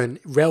burn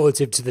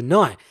relative to the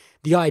night.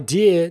 The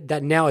idea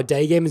that now a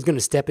day game is going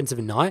to step into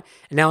the night,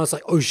 and now it's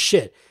like, oh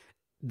shit,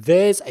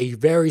 there's a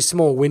very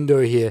small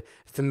window here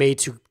for me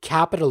to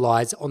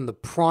capitalize on the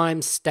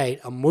prime state,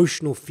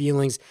 emotional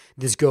feelings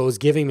this girl is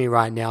giving me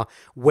right now,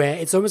 where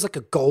it's almost like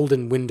a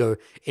golden window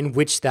in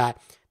which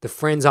that the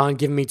friends aren't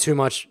giving me too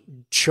much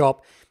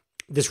chop.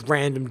 this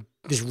random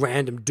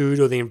dude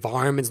or the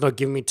environment's not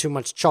giving me too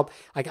much chop.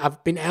 Like,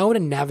 I've been able to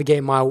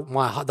navigate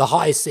the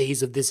high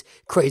seas of this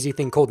crazy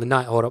thing called the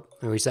night. Hold up,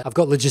 let me reset. I've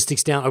got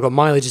logistics down. I've got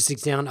my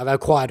logistics down. I've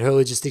acquired her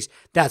logistics.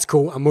 That's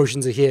cool.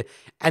 Emotions are here.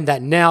 And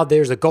that now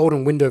there's a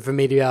golden window for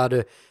me to be able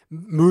to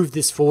move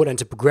this forward and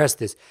to progress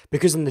this.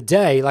 Because in the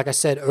day, like I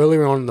said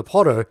earlier on in the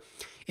Potto,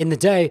 in the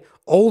day,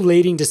 all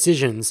leading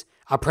decisions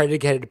are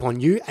predicated upon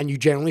you, and you,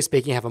 generally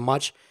speaking, have a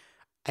much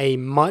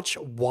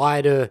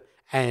wider,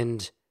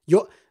 and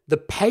the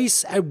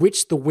pace at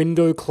which the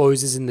window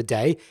closes in the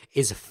day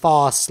is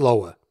far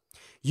slower.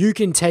 You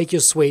can take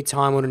your sweet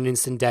time on an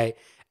instant date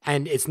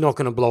and it's not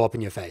going to blow up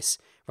in your face,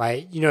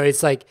 right? You know,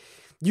 it's like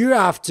you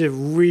have to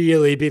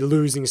really be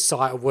losing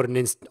sight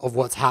of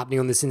what's happening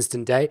on this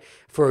instant date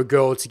for a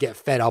girl to get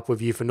fed up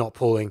with you for not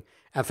pulling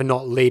and for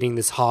not leading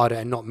this harder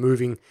and not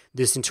moving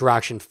this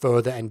interaction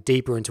further and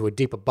deeper into a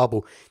deeper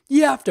bubble.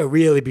 You have to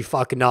really be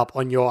fucking up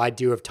on your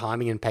idea of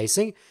timing and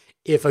pacing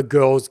if a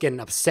girl's getting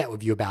upset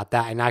with you about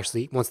that and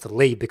actually wants to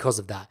leave because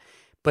of that.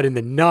 But in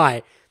the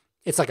night,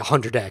 it's like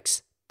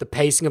 100x. The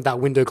pacing of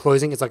that window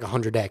closing is like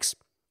 100x.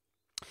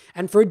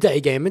 And for a day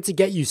gamer to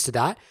get used to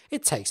that,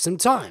 it takes some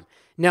time.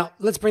 Now,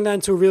 let's bring that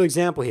into a real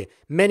example here.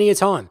 Many a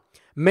time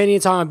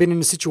I've been in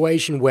a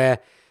situation where,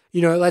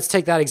 you know, let's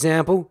take that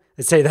example.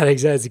 Let's say that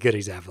example. It's a good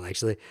example,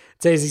 actually.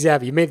 Take this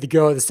example. You meet the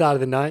girl at the start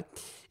of the night.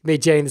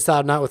 Meet Jane at the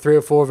start of the night with 3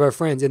 or 4 of her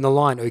friends in the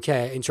line.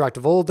 Okay, I interact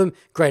with all of them.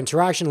 Great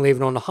interaction. Leave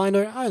it on a high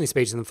note. I only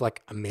speak to them for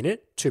like a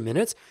minute, 2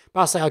 minutes. But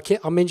I'll say,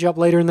 I'll meet you up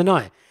later in the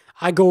night.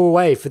 I go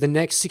away for the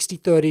next 60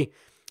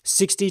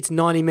 to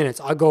 90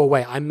 minutes. I go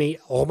away. I meet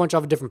a whole bunch of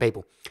other different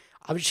people.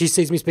 She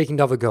sees me speaking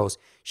to other girls.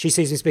 She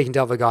sees me speaking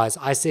to other guys.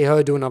 I see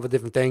her doing other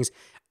different things.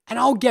 And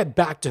I'll get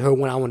back to her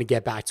when I want to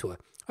get back to her.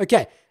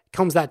 Okay,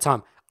 comes that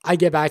time. I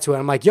get back to her.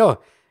 I'm like, yo,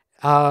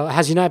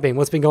 how's your night been?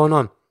 What's been going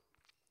on?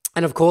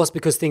 And of course,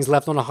 because things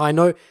left on a high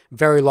note,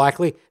 very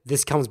likely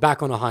this comes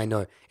back on a high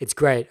note. It's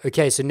great.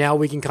 Okay, so now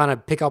we can kind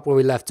of pick up where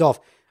we left off.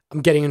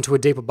 I'm getting into a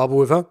deeper bubble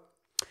with her.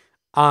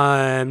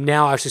 I'm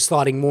now actually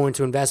sliding more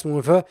into investment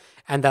with her,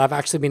 and that I've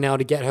actually been able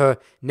to get her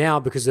now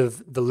because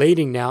of the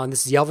leading now. And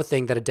this is the other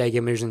thing that a day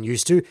gamer isn't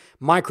used to,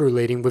 micro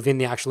leading within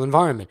the actual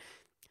environment,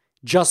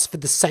 just for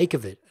the sake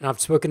of it. And I've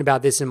spoken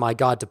about this in my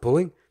guide to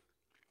pulling.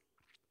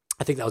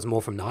 I think that was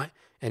more from Night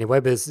anyway,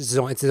 but it's his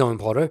own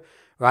Potto.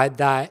 Right,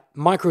 that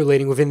micro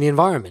leading within the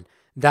environment,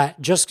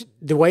 that just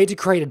the way to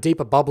create a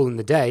deeper bubble in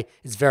the day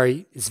is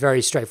very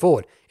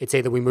straightforward. It's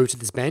either we move to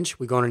this bench,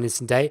 we go on an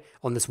instant date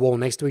on this wall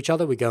next to each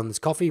other, we go on this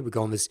coffee, we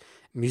go on this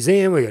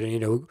museum, we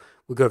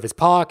go to this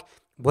park,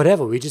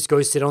 whatever. We just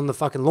go sit on the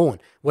fucking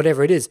lawn,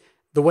 whatever it is.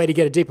 The way to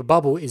get a deeper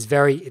bubble is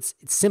it's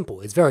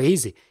simple. It's very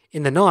easy.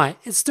 In the night,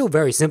 it's still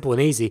very simple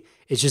and easy.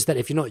 It's just that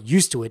if you're not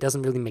used to it, it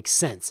doesn't really make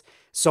sense.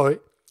 So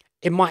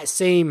it might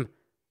seem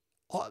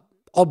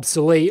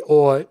obsolete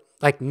or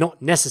like not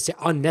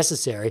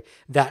unnecessary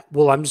that,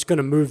 well, I'm just going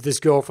to move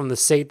this girl from the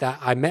seat that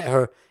I met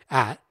her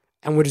at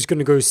and we're just going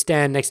to go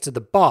stand next to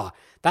the bar.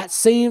 That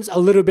seems a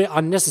little bit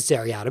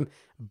unnecessary, Adam,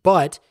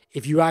 but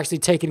if you actually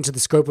take it into the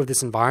scope of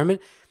this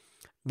environment,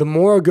 the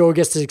more a girl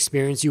gets to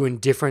experience you in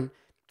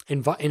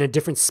a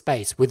different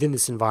space within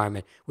this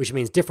environment, which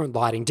means different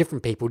lighting,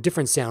 different people,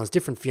 different sounds,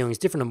 different feelings,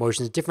 different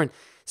emotions, different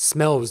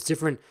smells,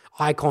 different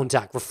eye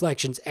contact,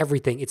 reflections,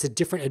 everything. It's a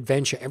different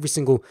adventure every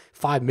single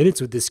 5 minutes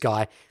with this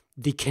guy.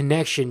 The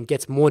connection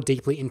gets more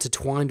deeply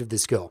intertwined with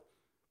this girl.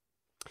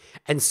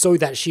 And so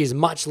that she is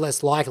much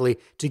less likely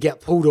to get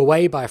pulled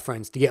away by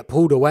friends, to get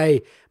pulled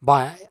away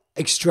by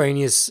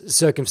extraneous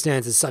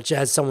circumstances, such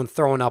as someone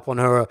throwing up on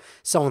her, or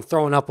someone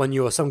throwing up on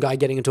you, or some guy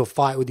getting into a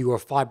fight with you, or a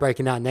fight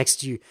breaking out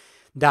next to you.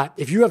 That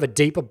if you have a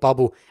deeper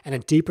bubble and a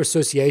deeper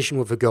association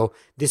with a girl,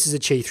 this is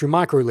achieved through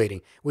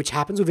micro-leading, which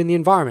happens within the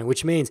environment,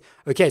 which means,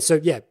 okay, so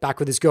yeah, back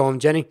with this girl, I'm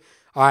Jenny.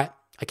 All right,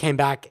 I came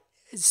back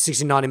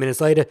 60, 90 minutes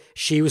later.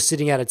 She was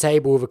sitting at a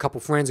table with a couple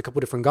friends, a couple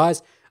different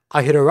guys.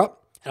 I hit her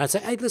up and I'd say,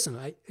 hey, listen,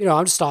 I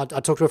talk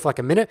to her for like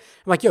a minute.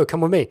 I'm like, yo,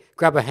 come with me,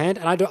 grab her hand.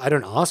 And I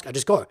don't ask, I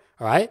just go, all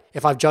right?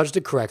 If I've judged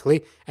it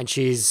correctly and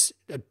she's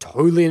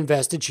totally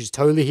invested, she's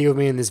totally here with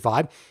me in this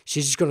vibe,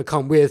 she's just going to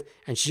come with,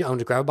 and I'm going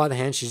to grab her by the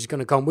hand. She's just going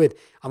to come with.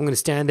 I'm going to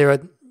stand there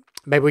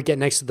maybe we get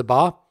next to the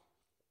bar.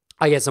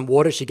 I get some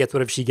water. She gets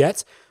whatever she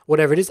gets,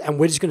 whatever it is. And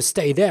we're just going to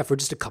stay there for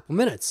just a couple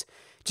minutes.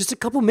 Just a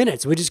couple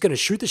minutes. We're just going to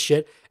shoot the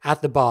shit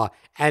at the bar.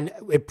 And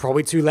we're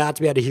probably too loud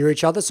to be able to hear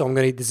each other. So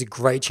this is a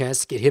great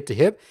chance to get hip to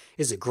hip.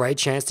 It's a great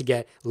chance to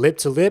get lip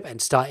to lip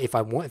and start, if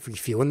you're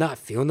feeling that,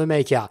 feeling the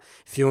make out,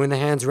 feeling the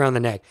hands around the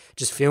neck,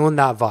 just feeling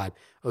that vibe.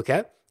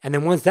 Okay? And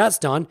then once that's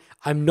done,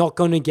 I'm not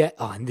going to get,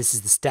 and this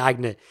is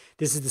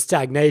the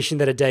stagnation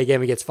that a day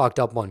gamer gets fucked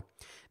up on.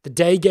 The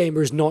day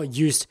gamer is not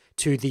used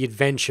to the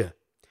adventure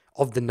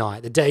of the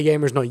night. The day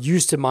gamer is not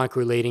used to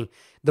micro-leading.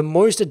 The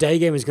most a day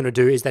gamer is going to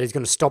do is that he's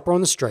going to stop her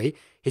on the street.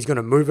 He's going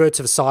to move her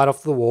to the side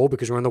off the wall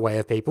because we're in the way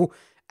of people.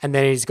 And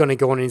then he's going to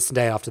go on an instant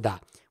date after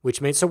that.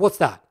 Which means, so what's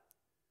that?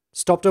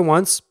 Stopped her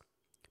once,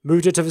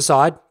 moved her to the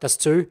side. That's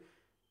 2.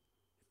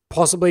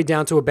 Possibly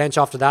down to a bench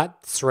after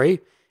that. 3.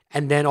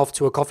 And then off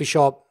to a coffee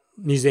shop,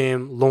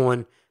 museum,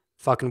 lawn,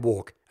 fucking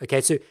walk.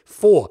 Okay, so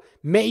 4,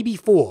 maybe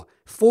 4.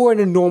 4 in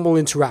a normal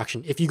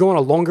interaction. If you go on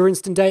a longer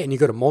instant date and you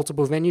go to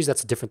multiple venues,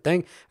 that's a different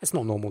thing. That's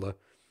not normal though.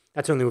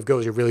 That's only with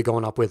girls you're really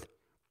going up with.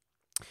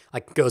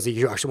 Like girls that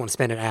you actually want to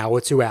spend an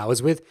hour, 2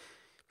 hours with.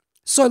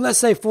 So let's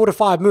say 4 to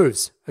 5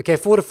 moves. Okay,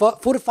 4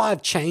 to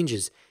 5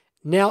 changes.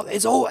 Now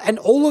it's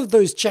all of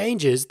those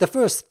changes, the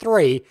first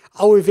 3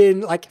 are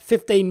within like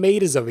 15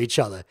 meters of each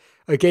other.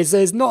 Okay, so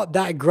there's not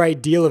that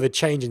great deal of a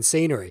change in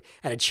scenery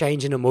and a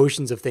change in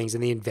emotions of things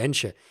in the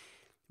adventure.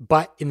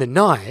 But in the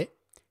night,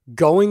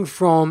 going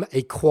from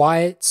a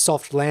quiet,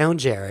 soft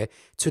lounge area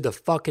to the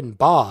fucking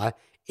bar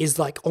is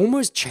like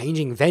almost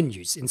changing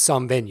venues in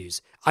some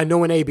venues. I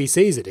know in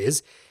ABCs it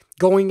is.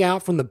 Going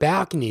out from the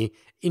balcony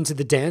into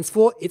the dance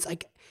floor, it's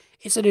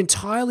an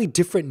entirely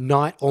different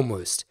night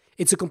almost.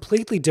 It's a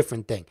completely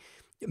different thing.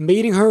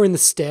 Meeting her in the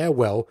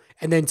stairwell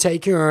and then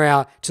taking her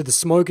out to the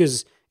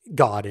smoker's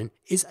garden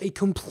is a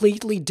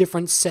completely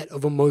different set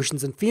of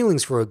emotions and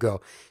feelings for a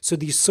girl. So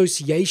the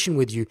association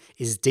with you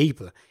is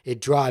deeper.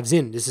 It drives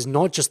in. This is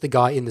not just the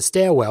guy in the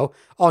stairwell.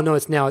 Oh no,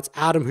 it's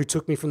Adam who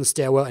took me from the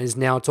stairwell and is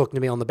now talking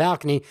to me on the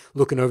balcony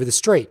looking over the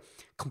street.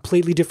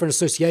 Completely different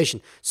association.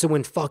 So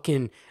when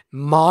fucking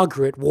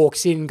Margaret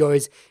walks in and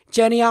goes,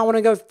 Jenny, I want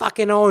to go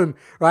fucking home,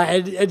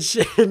 right?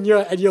 And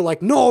you're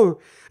like, no,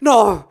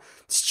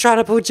 just trying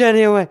to pull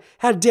Jenny away.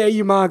 How dare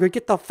you, Margaret?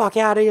 Get the fuck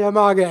out of here,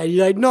 Margaret. And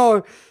you're like,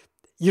 no.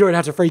 You don't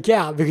have to freak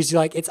out because you're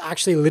like, it's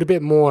actually a little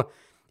bit more,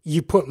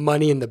 you put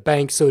money in the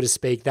bank, so to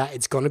speak, that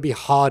it's going to be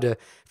harder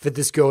for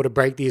this girl to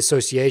break the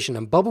association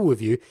and bubble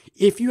with you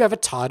if you have a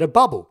tighter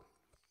bubble.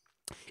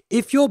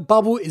 If your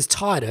bubble is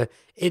tighter,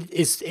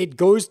 it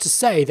goes to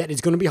say that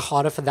it's going to be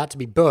harder for that to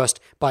be burst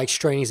by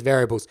extraneous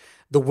variables.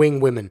 The wing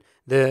women,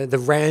 the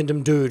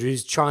random dude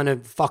who's trying to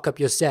fuck up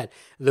your set,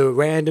 the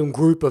random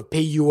group of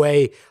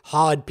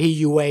hard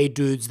PUA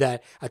dudes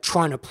that are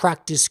trying to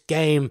practice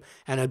game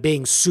and are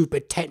being super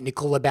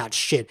technical about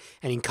shit.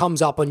 And he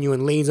comes up on you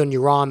and leans on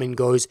your arm and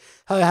goes,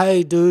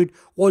 hey, dude,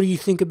 what do you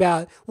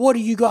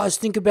guys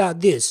think about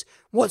this?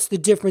 What's the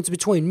difference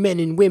between men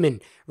and women,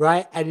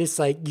 right? And it's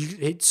like,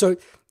 so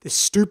the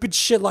stupid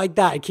shit like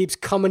that, it keeps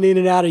coming in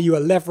and out of you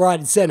at left, right,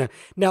 and center.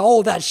 Now,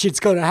 all that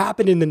shit's going to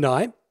happen in the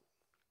night,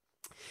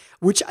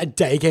 which a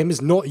day game is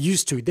not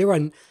used to.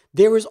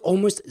 There is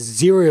almost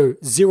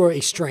zero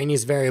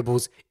extraneous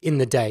variables in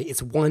the day.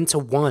 It's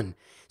 1-to-1.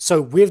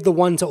 So with the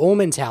 1-to-all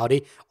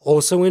mentality,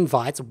 also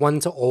invites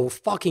 1-to-all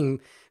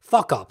fucking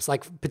fuck-ups,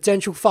 like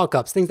potential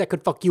fuck-ups, things that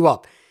could fuck you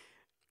up.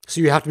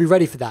 So you have to be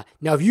ready for that.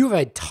 Now, if you have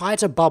a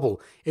tighter bubble,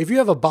 if you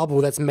have a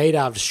bubble that's made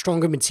out of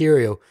stronger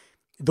material,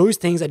 those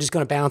things are just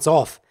going to bounce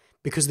off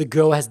because the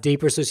girl has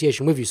deeper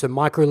association with you. So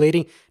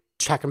micro-leading,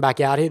 tracking back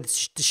out here,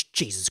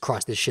 Jesus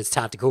Christ, this shit's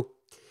tactical.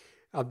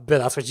 But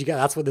that's what you got.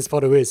 That's what this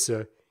photo is.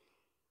 So,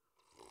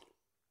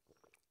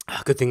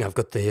 good thing I've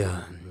got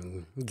the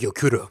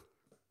Gyokuro.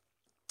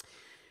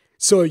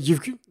 So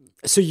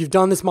you've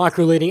done this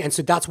micro leading, and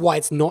so that's why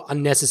it's not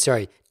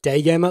unnecessary.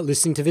 Daygamer,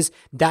 listening to this,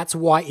 that's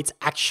why it's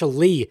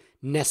actually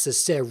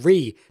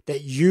necessary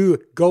that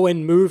you go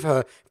and move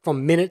her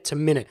from minute to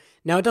minute.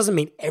 Now, it doesn't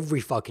mean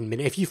every fucking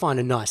minute. If you find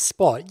a nice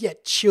spot, yeah,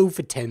 chill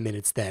for 10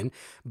 minutes then.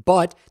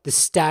 But the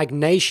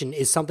stagnation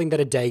is something that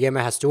a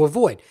daygamer has to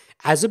avoid.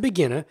 As a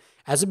beginner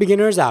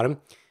as Adam,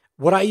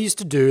 what I used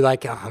to do,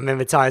 like, I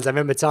remember times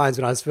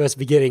when I was first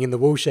beginning in the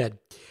woolshed,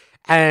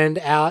 and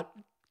out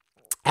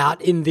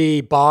in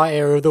the bar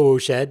area of the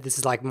woolshed, this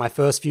is like my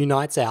first few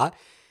nights out,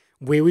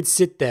 we would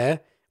sit there,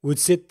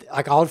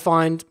 I'd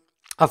find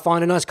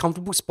a nice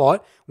comfortable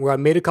spot where I'd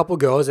meet a couple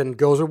of girls and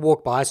girls would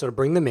walk by, so I'd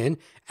bring them in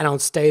and I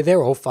would stay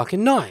there all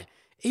fucking night.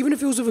 Even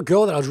if it was with a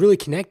girl that I was really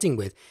connecting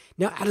with.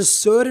 Now, at a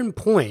certain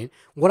point,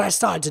 what I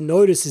started to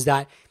notice is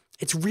that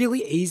it's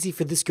really easy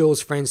for this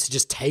girl's friends to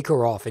just take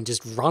her off and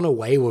just run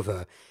away with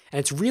her. And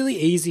it's really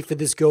easy for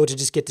this girl to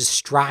just get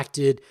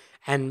distracted.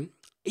 And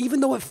even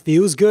though it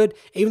feels good,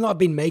 even though I've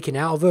been making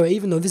out of her,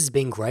 even though this has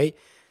been great,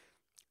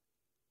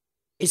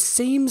 it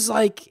seems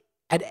like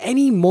at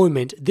any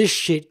moment, this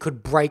shit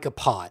could break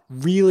apart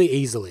really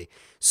easily.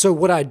 So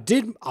what I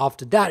did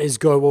after that is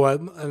go, well,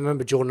 I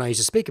remember Jordan and I used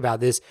to speak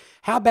about this.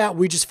 How about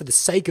we just, for the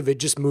sake of it,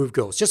 just move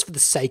girls, just for the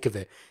sake of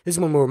it. This is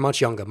when we were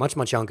much younger,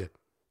 much younger.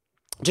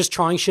 Just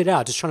trying shit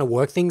out, just trying to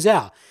work things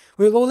out.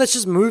 Well, let's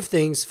just move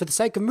things for the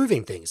sake of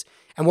moving things.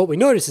 And what we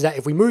notice is that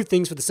if we move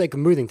things for the sake of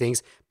moving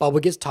things, bubble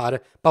gets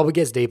tighter, bubble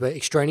gets deeper,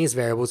 extraneous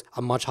variables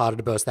are much harder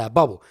to burst that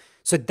bubble.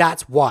 So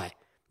that's why.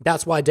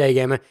 That's why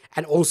Daygamer,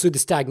 and also the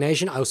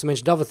stagnation. I also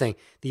mentioned another thing,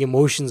 the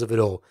emotions of it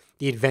all,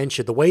 the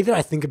adventure, the way that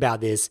I think about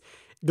this.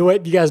 The way,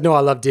 you guys know I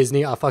love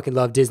Disney. I fucking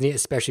love Disney,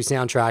 especially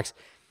soundtracks.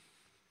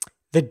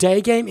 The day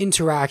game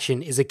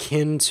interaction is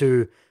akin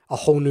to A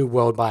Whole New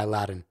World by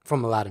Aladdin,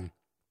 from Aladdin.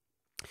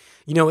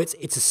 You know, it's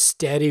a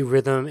steady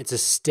rhythm. It's a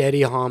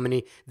steady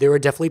harmony. There are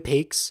definitely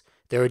peaks.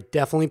 There are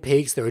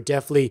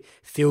definitely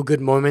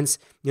feel-good moments,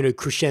 you know,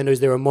 crescendos.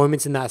 There are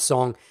moments in that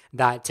song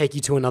that take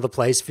you to another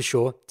place for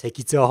sure, take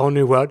you to a whole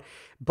new world.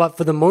 But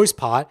for the most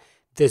part,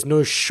 there's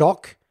no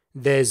shock.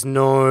 There's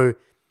no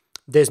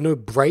There's no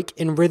break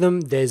in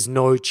rhythm. There's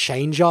no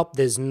change up.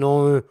 There's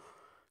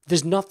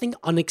nothing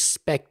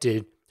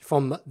unexpected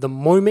from the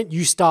moment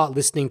you start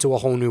listening to A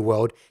Whole New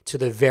World to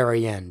the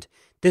very end.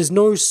 There's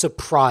no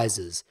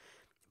surprises.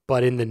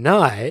 But in the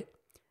night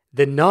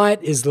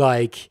is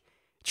like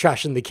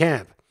Trashing the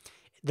Camp.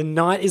 The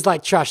night is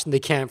like Trashing the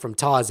Camp from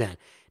Tarzan.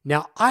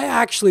 Now, I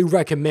actually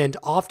recommend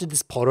after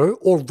this potto,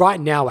 or right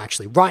now,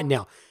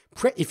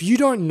 if you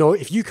don't know,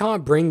 if you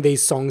can't bring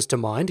these songs to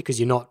mind because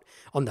you're not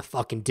on the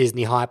fucking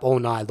Disney hype all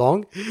night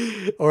long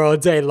or all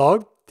day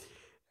long,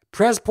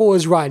 press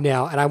pause right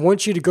now and I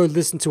want you to go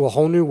listen to A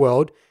Whole New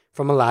World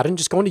from Aladdin.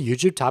 Just go onto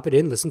YouTube, type it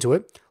in, listen to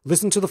it,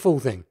 listen to the full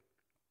thing.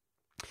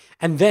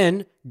 And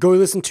then go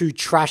listen to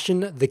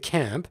Trashin' the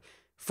Camp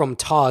from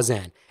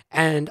Tarzan.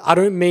 And I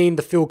don't mean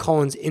the Phil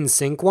Collins In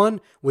Sync one,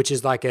 which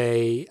is like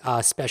a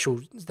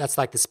special, that's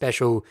like the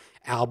special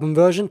album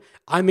version.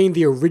 I mean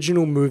the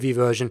original movie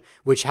version,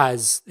 which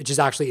is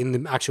actually in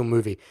the actual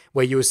movie,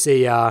 where you'll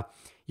see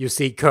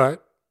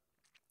Kurt,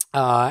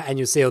 and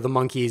you'll see all the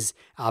monkeys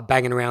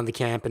banging around the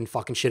camp and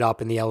fucking shit up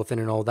and the elephant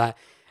and all that.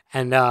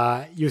 And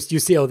you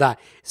see all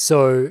that.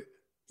 So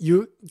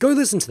you go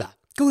listen to that.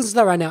 Go listen to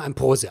that right now and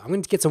pause it. I'm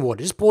going to get some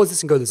water. Just pause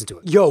this and go listen to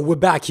it. Yo, we're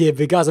back here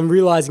because I'm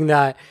realizing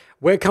that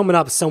we're coming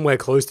up somewhere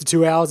close to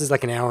 2 hours. It's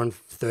like an hour and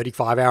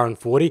 35, hour and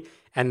 40.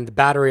 And the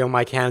battery on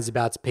my cam's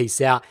about to peace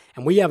out.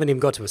 And we haven't even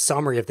got to a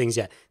summary of things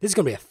yet. This is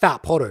going to be a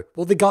fat potto.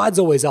 Well, the guides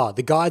always are.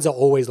 The guides are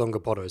always longer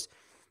pottos.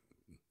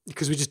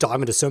 Because we just dive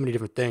into so many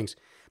different things.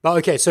 But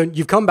okay, so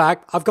you've come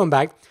back. I've come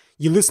back.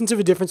 You listen to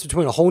the difference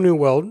between A Whole New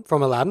World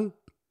from Aladdin,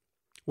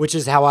 which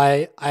is how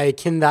I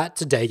akin that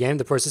to Daygame,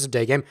 the process of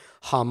Daygame.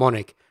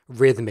 Harmonic,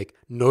 rhythmic,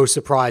 no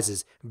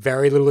surprises,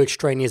 very little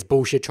extraneous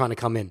bullshit trying to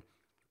come in.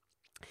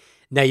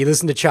 Now you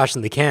listen to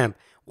Trashing the Camp.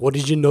 What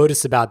did you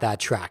notice about that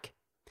track?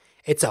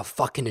 It's a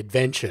fucking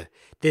adventure.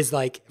 There's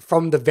like,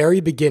 from the very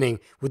beginning,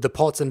 with the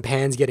pots and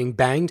pans getting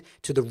banged,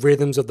 to the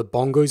rhythms of the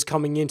bongos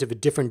coming in, to the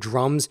different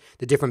drums,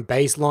 the different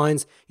bass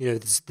lines. You know,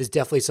 there's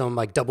definitely some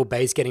like double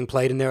bass getting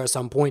played in there at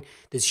some point.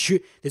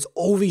 There's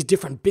all these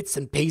different bits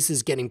and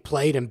pieces getting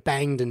played and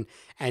banged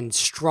and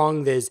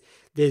strung. There's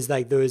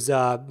like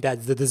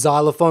the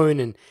xylophone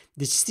and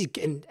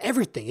and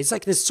everything. It's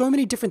like there's so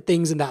many different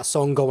things in that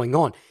song going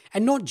on,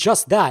 and not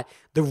just that,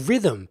 the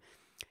rhythm.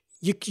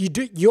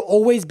 You're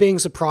always being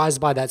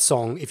surprised by that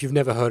song if you've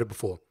never heard it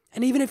before,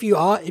 and even if you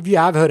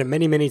have heard it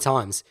many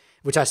times,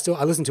 which I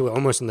listen to it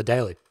almost on the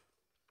daily,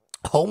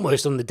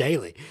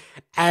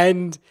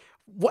 and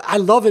I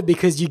love it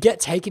because you get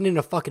taken in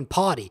a fucking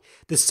party.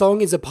 The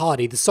song is a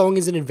party. The song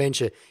is an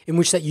adventure in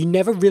which that you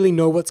never really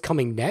know what's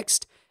coming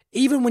next.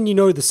 Even when you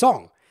know the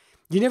song,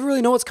 you never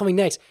really know what's coming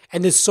next.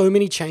 And there's so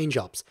many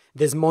change-ups.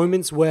 There's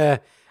moments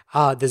where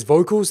there's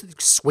vocals,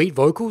 sweet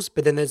vocals,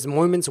 but then there's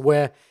moments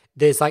where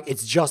there's like,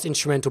 it's just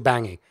instrumental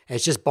banging.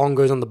 It's just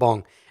bongos on the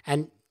bong.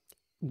 And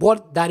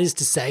what that is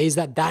to say is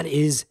that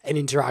is an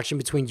interaction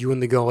between you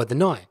and the girl at the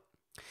night.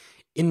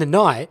 In the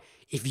night,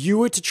 if you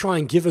were to try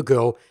and give a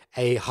girl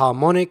a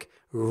harmonic,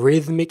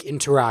 rhythmic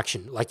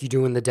interaction like you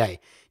do in the day,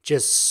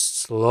 just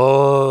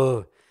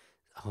slow,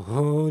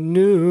 whole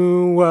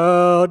new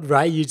world,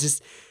 right? You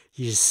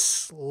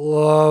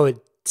slow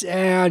it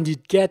down. You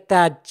get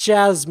that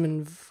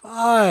Jasmine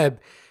vibe,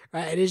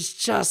 right? It's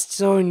just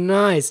so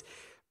nice.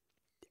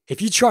 If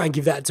you try and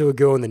give that to a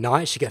girl in the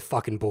night, she get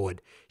fucking bored.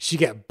 She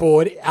get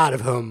bored out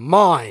of her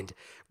mind.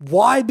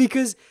 Why?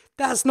 Because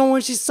that's not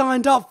what she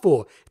signed up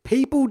for.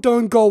 People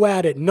don't go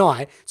out at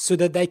night so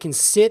that they can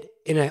sit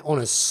on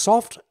a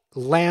soft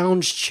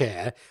lounge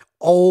chair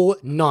all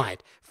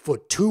night for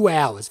 2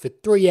 hours, for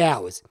 3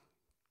 hours.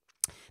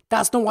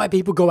 That's not why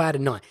people go out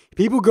at night.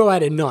 People go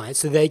out at night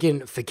so they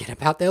can forget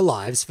about their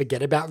lives,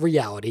 forget about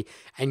reality,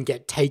 and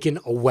get taken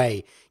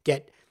away.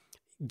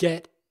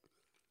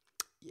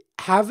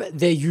 Have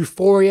their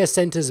euphoria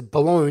centers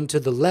blown to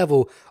the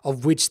level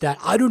of which that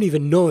I don't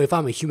even know if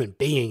I'm a human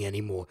being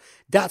anymore.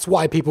 That's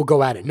why people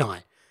go out at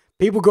night.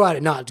 People go out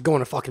at night to go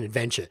on a fucking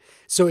adventure.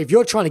 So if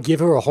you're trying to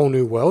give her a whole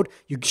new world,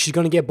 she's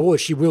going to get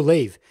bored. She will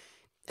leave.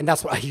 And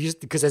that's what I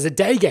used, because as a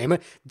day gamer,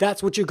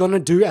 that's what you're going to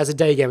do as a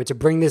day gamer to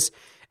bring this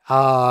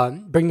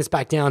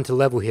back down to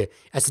level here.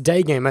 As a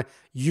day gamer,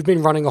 you've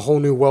been running a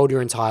whole new world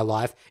your entire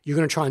life. You're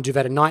going to try and do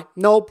that at night?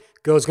 Nope.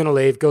 Girl's going to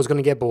leave. Girl's going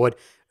to get bored.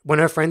 When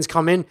her friends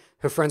come in,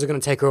 her friends are going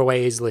to take her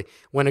away easily.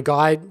 When a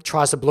guy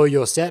tries to blow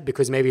your set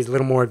because maybe he's a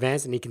little more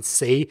advanced and he can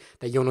see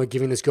that you're not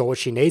giving this girl what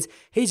she needs,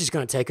 he's just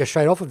going to take her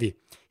straight off of you.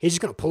 He's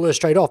just going to pull her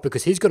straight off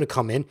because he's going to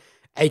come in,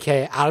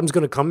 aka Adam's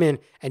going to come in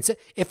and say,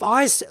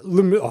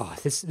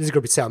 this is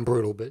going to sound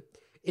brutal, but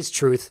it's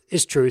truth.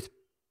 It's truth.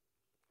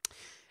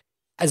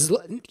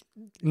 Okay,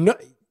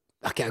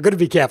 I've got to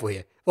be careful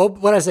here. Well,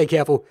 when I say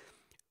careful,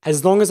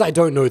 as long as I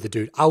don't know the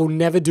dude, I will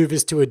never do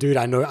this to a dude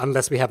I know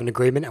unless we have an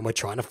agreement and we're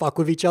trying to fuck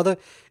with each other.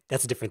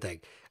 That's a different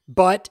thing.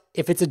 But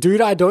if it's a dude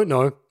I don't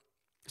know,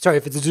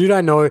 if it's a dude I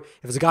know, if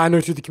it's a guy I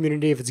know through the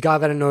community, if it's a guy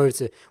that I know, it's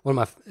one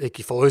of my, like,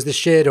 he follows this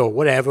shit or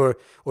whatever,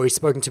 or he's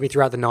spoken to me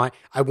throughout the night,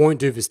 I won't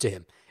do this to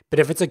him. But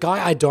if it's a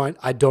guy I don't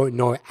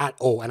know at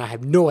all, and I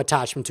have no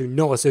attachment to,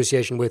 no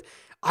association with,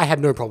 I have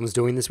no problems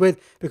doing this with,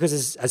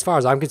 because as far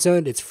as I'm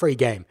concerned, it's free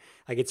game.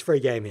 Like, it's free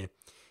game here.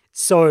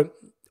 So,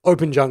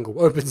 open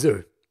jungle, open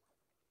zoo.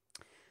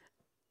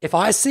 If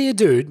I see a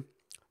dude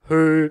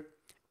who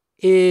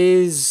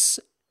is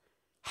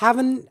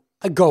having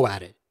a go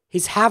at it,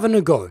 he's having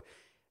a go.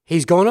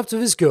 He's going up to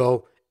this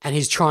girl and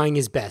he's trying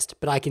his best,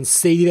 but I can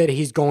see that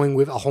he's going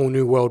with a whole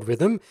new world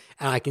rhythm,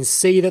 and I can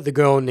see that the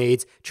girl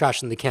needs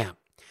trash in the camp.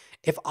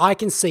 If I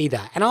can see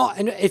that,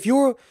 and if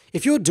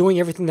you're doing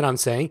everything that I'm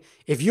saying,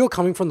 if you're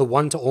coming from the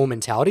one to all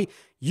mentality,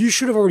 you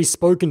should have already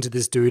spoken to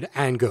this dude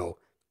and girl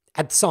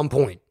at some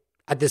point.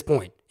 At this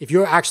point, if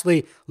you're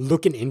actually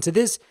looking into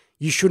this,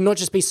 you should not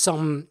just be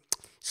some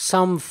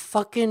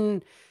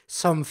fucking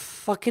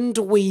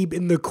dweeb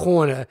in the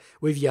corner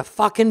with your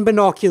fucking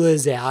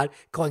binoculars out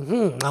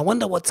going, I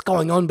wonder what's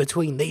going on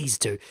between these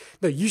two.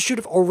 No, you should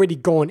have already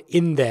gone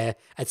in there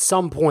at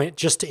some point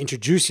just to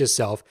introduce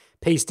yourself,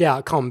 peaced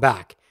out, come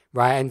back,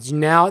 right? And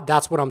now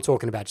that's what I'm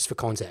talking about, just for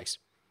context.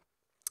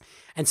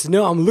 And so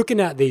now I'm looking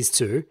at these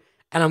two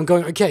and I'm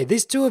going, okay,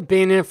 these two have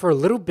been in for a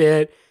little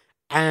bit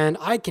and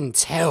I can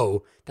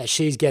tell that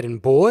she's getting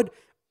bored.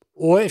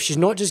 Or if she's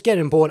not just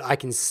getting bored, I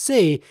can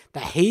see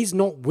that he's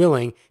not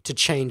willing to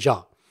change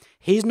up.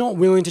 He's not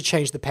willing to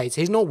change the pace.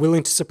 He's not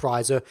willing to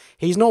surprise her.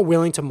 He's not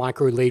willing to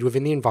micro-lead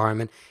within the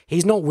environment.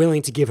 He's not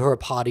willing to give her a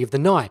party of the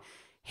night.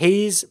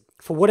 He's,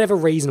 for whatever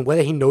reason,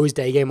 whether he knows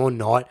Daygame or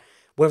not,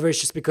 whether it's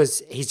just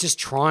because he's just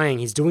trying,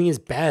 he's doing his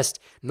best,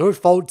 no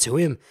fault to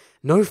him.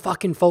 No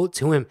fucking fault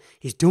to him.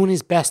 He's doing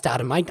his best,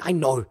 Adam. I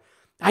know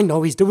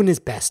he's doing his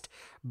best.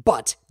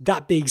 But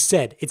that being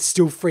said, it's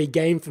still free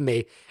game for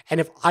me.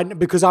 And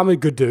because I'm a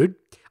good dude,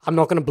 I'm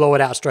not going to blow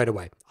it out straight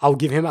away. I'll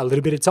give him a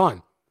little bit of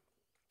time.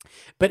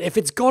 But if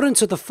it's gotten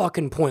to the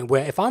fucking point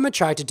where if I'm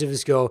attracted to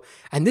this girl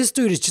and this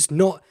dude is just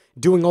not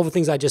doing all the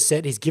things I just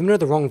said, he's giving her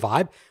the wrong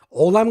vibe,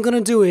 all I'm going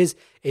to do is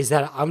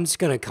that I'm just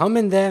going to come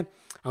in there.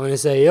 I'm going to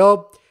say,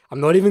 yo,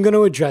 I'm not even going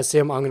to address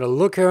him. I'm going to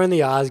look her in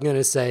the eyes. I'm going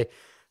to say,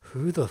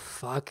 who the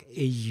fuck are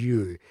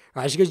you?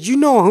 Right? She goes, you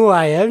know who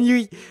I am.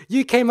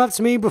 You came up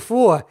to me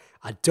before.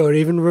 I don't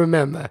even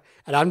remember.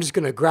 And I'm just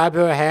going to grab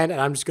her hand and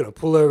I'm just going to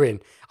pull her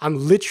in.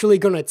 I'm literally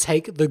going to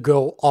take the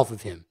girl off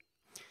of him.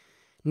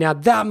 Now,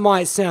 that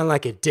might sound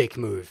like a dick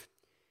move.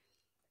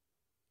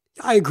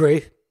 I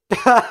agree.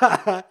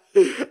 I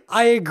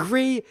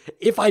agree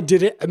if I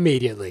did it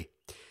immediately.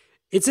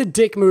 It's a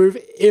dick move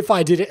if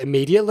I did it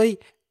immediately.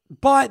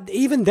 But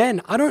even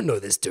then, I don't know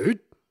this dude.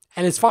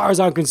 And as far as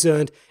I'm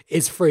concerned,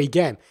 it's free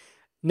game.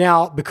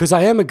 Now, because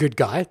I am a good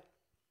guy,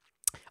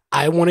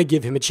 I want to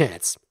give him a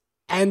chance.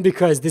 And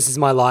because this is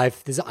my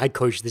life, I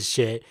coach this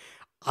shit,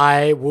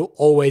 I will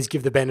always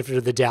give the benefit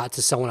of the doubt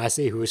to someone I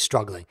see who is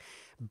struggling.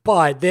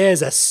 But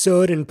there's a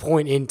certain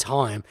point in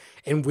time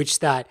in which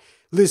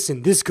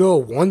listen, this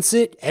girl wants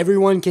it,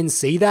 everyone can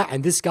see that,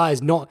 and this guy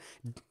is not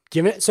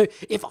giving it. So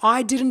if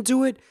I didn't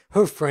do it,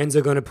 her friends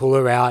are going to pull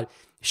her out.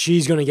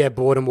 She's going to get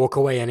bored and walk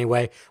away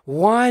anyway.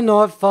 Why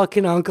not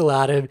fucking Uncle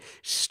Adam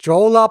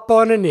stroll up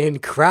on and in,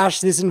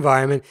 crash this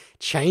environment,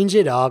 change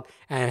it up,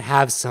 and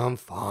have some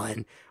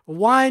fun?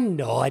 Why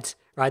not?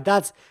 Right?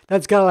 That's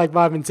kind of like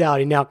my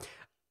mentality. Now,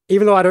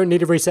 even though I don't need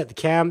to reset the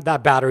cam,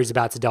 that battery's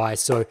about to die.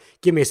 So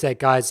give me a sec,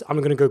 guys. I'm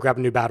going to go grab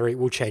a new battery.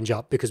 We'll change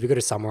up because we got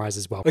to summarize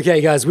as well.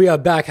 Okay, guys, we are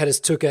back. I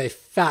just took a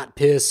fat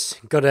piss.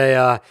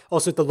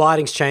 Also, the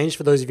lighting's changed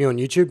for those of you on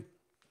YouTube.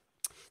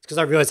 Because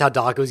I realized how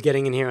dark it was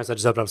getting in here, so I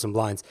just opened up some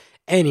blinds.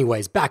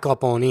 Anyways, back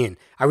up on in.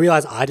 I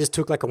realized I just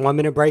took like a 1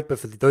 minute break, but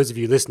for those of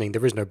you listening,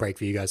 there is no break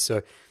for you guys.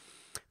 So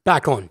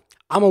back on.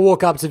 I'm going to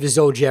walk up to this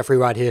old Jeffrey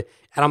right here,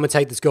 and I'm going to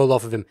take this girl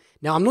off of him.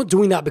 Now, I'm not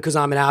doing that because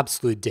I'm an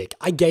absolute dick.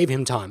 I gave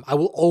him time. I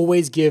will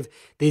always give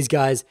these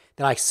guys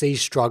that I see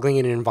struggling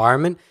in an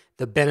environment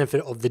the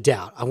benefit of the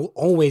doubt. I will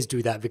always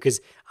do that because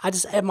I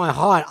just, at my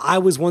heart, I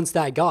was once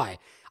that guy.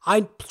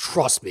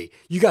 Trust me,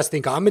 you guys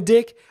think I'm a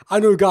dick? I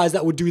know guys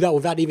that would do that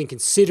without even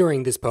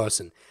considering this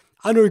person.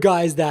 I know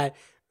guys that,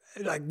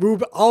 like,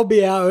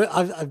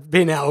 I've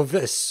been out with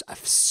a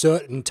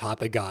certain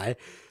type of guy.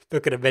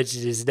 Not gonna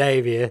mention his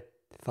name here.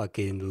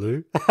 Fucking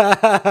Lou.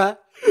 Fucking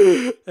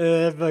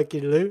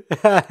Lou.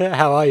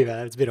 How are you,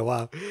 man? It's been a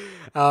while.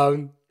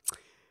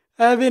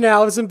 I've been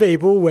out with some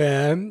people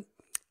where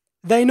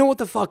they know what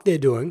the fuck they're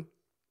doing.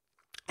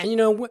 And, you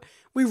know,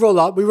 we roll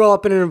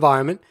up in an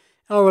environment.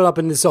 I'll roll up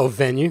in this old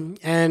venue,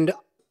 and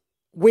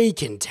we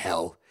can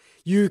tell.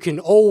 You can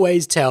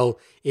always tell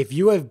if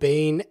you have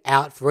been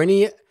out for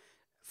a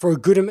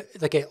good,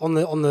 okay, on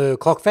the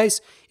clock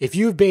face. If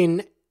you've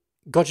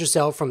got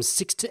yourself from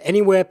 6 to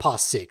anywhere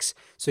past 6,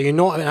 so you're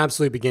not an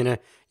absolute beginner.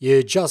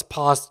 You're just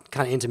past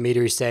kind of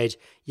intermediary stage.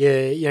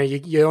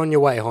 You're on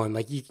your way home.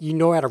 Like you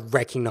know how to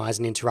recognize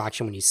an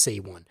interaction when you see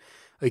one.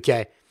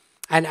 Okay.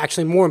 And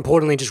actually, more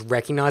importantly, just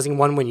recognizing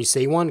one when you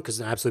see one, because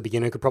an absolute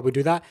beginner could probably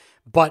do that,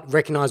 but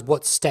recognize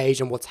what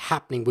stage and what's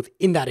happening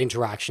within that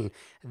interaction.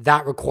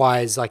 That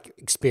requires, like,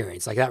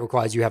 experience. Like, that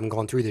requires you having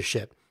gone through this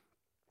shit.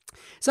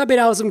 So I've been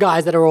out with some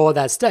guys that are all at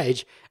that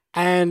stage,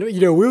 and, you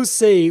know, we'll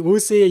see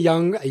a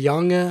young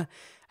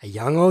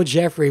old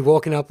Jeffrey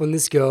walking up on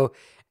this girl,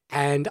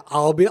 and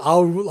I'll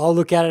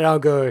look at it and I'll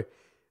go,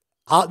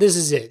 this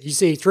is it. You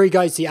see 3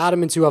 guys, you see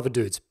Adam and 2 other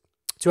dudes.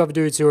 2 other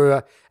dudes who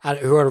are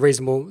at a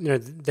reasonable,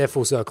 they're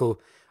full circle.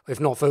 If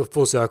not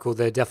full circle,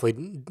 they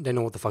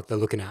know what the fuck they're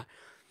looking at.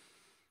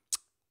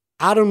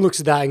 Adam looks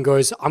at that and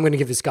goes, I'm going to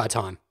give this guy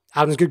time.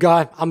 Adam's a good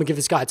guy. I'm going to give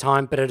this guy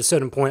time, but at a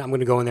certain point, I'm going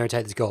to go in there and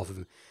take this girl off of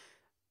him.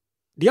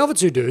 The other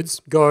 2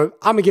 dudes go,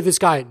 I'm going to give this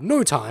guy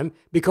no time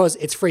because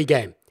it's free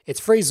game. It's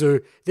free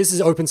zoo. This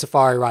is open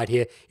safari right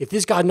here. If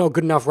this guy's not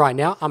good enough right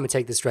now, I'm going to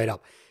take this straight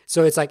up.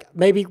 So it's like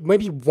maybe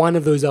one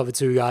of those other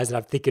 2 guys that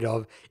I'm thinking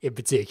of in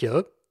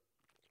particular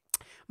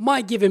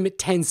might give him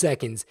 10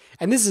 seconds.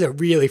 And this is a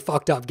really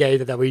fucked up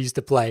game that we used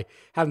to play.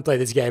 Haven't played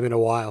this game in a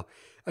while.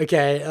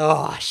 Okay,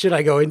 should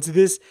I go into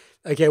this?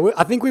 Okay,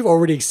 I think we've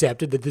already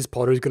accepted that this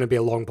Potter is going to be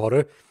a long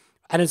Potter.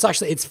 And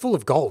it's full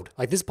of gold.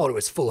 Like, this Potter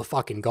is full of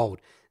fucking gold.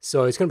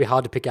 So it's going to be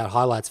hard to pick out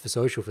highlights for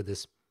social for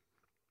this.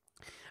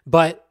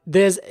 But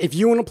if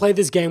you want to play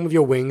this game with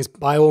your wings,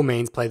 by all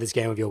means, play this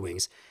game with your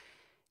wings.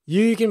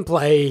 You can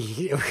play,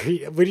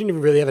 we didn't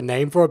even really have a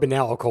name for it, but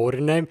now I'll call it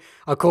a name.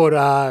 I'll call it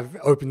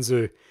Open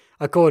Zoo.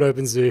 I'll call it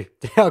Open Zoo.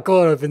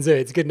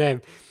 It's a good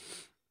name.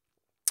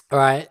 All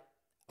right.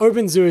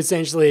 Open Zoo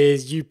essentially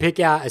is you pick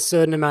out a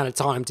certain amount of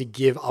time to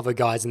give other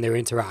guys in their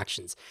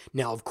interactions.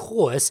 Now, of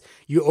course,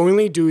 you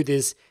only do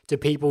this to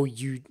people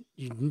you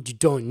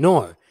don't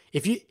know.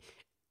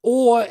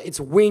 Or it's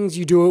wings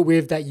you do it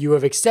with that you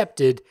have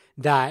accepted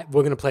that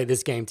we're going to play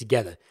this game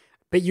together.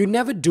 But you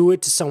never do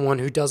it to someone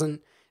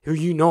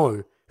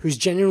who's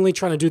genuinely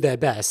trying to do their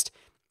best,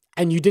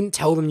 and you didn't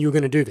tell them you were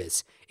going to do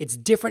this. It's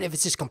different if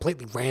it's just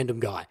completely random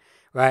guy,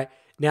 right?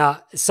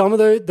 Now, some of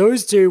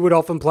those 2 would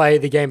often play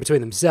the game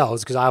between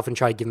themselves because I often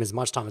try to give them as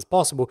much time as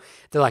possible.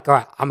 They're like, all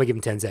right, I'm going to give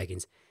them 10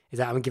 seconds. I'm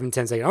going to give them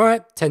 10 seconds. All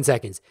right, 10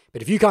 seconds.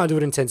 But if you can't do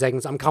it in 10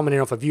 seconds, I'm coming in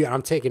off of you and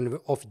I'm taking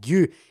off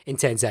you in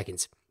 10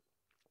 seconds.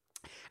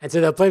 And so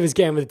they'll play this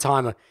game with a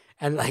timer.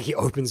 And like he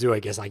opens Zoo, I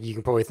guess, like you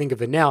can probably think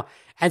of it now.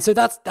 And so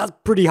that's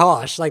pretty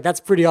harsh. Like that's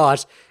pretty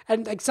harsh.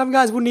 And like some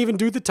guys wouldn't even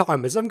do the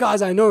timer. Some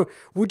guys I know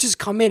would just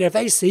come in. If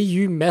they see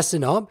you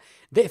messing up,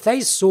 if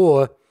they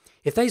saw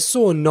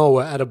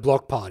Noah at a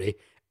block party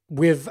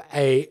with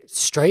a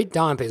straight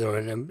dime piece or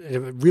a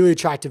really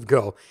attractive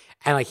girl,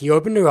 and like he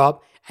opened her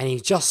up and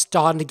he's just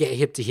starting to get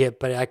hip to hip,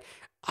 but like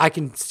I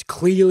can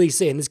clearly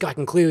see, and this guy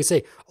can clearly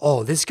see,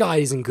 oh, this guy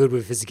isn't good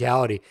with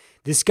physicality.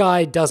 This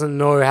guy doesn't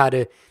know how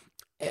to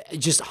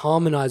just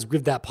harmonize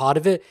with that part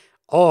of it.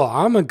 Oh,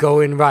 I'm going to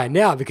go in right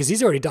now because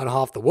he's already done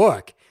half the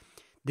work.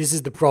 This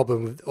is the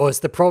problem. Or it's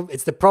the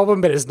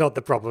problem, but it's not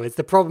the problem. It's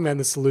the problem and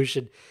the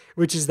solution,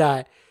 which is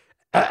that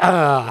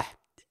I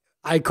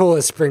call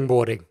it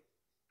springboarding.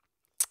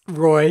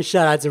 Roy,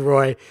 shout out to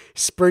Roy.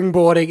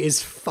 Springboarding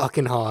is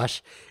fucking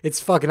harsh. It's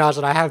fucking harsh,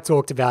 and I have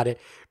talked about it.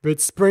 But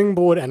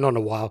springboarding, and not in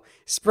a while.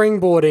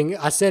 Springboarding,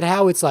 I said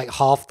how it's like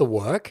half the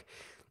work.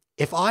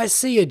 If I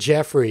see a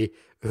Jeffrey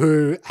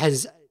who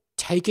has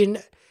taken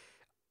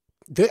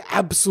the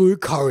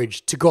absolute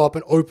courage to go up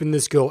and open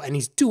this girl, and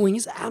he's doing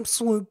his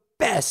absolute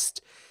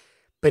best,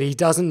 but he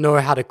doesn't know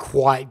how to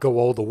quite go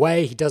all the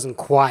way. He doesn't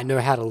quite know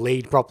how to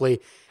lead properly.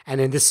 And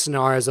in this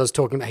scenario, as I was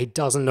talking about, he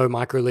doesn't know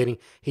micro-leading.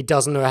 He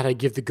doesn't know how to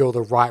give the girl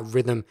the right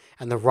rhythm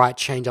and the right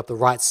change up, the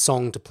right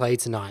song to play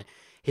tonight.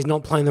 He's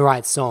not playing the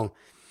right song.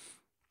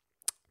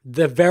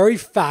 The very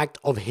fact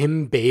of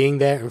him being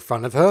there in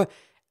front of her,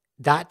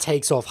 that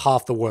takes off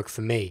half the work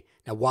for me.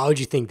 Now, why would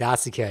you think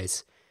that's the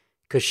case?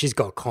 Because she's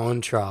got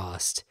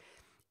contrast.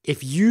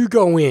 If you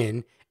go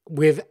in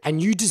with,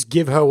 and you just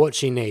give her what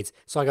she needs.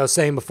 So like I was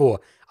saying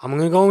before, I'm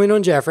going to go in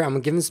on Jeffrey. I'm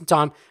going to give him some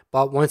time.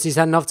 But once he's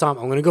had enough time,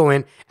 I'm going to go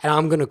in and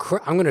I'm going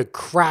to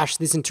crash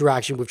this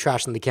interaction with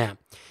Trash in the Camp.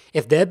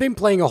 If they've been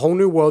playing a whole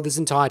new world this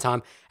entire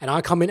time and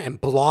I come in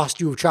and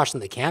blast you with Trash in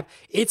the Camp,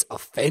 it's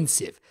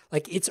offensive.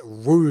 Like, it's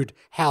rude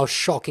how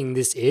shocking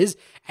this is.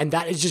 And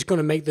that is just going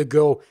to make the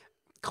girl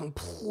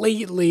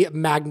completely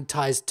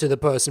magnetized to the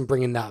person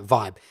bringing that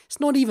vibe. It's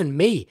not even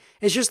me.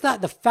 It's just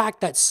that the fact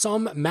that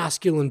some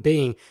masculine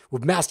being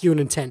with masculine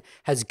intent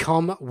has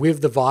come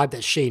with the vibe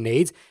that she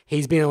needs.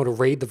 He's been able to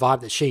read the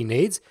vibe that she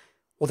needs.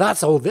 Well,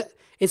 that's all that.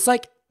 It's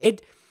like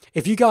it.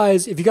 If you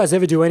guys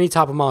ever do any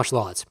type of martial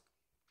arts,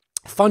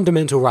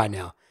 fundamental right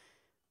now,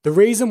 the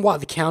reason why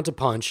the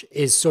counterpunch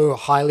is so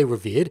highly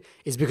revered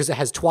is because it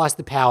has twice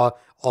the power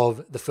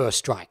of the first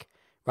strike,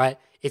 right?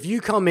 If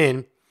you come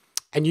in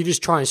and you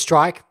just try and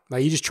strike,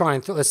 right? You just try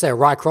and, let's say a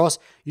right cross,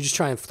 you just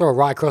try and throw a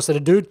right cross at a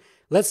dude.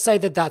 Let's say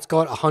that that's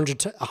got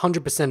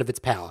 100% of its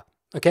power.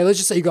 Okay, let's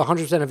just say you got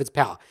 100% of its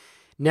power.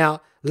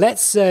 Now,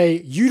 let's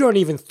say you don't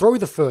even throw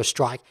the first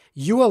strike.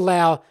 You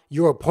allow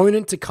your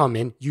opponent to come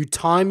in. You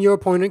time your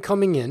opponent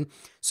coming in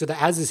so that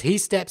as he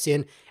steps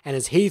in and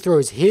as he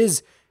throws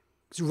his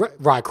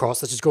right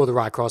cross, let's just go with the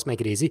right cross,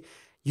 make it easy.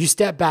 You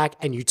step back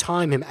and you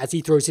time him as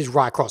he throws his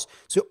right cross.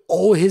 So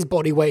all his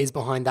body weight is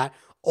behind that.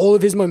 All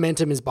of his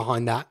momentum is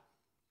behind that.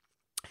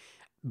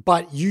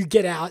 But you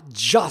get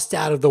just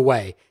out of the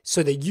way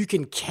so that you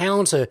can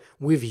counter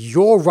with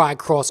your right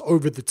cross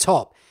over the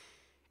top.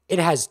 It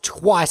has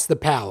twice the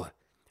power.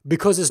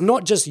 because it's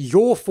not just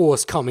your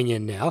force coming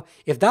in now.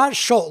 If that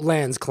shot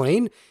lands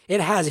clean,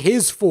 it has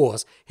his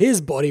force,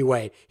 his body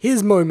weight,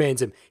 his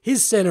momentum,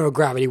 his center of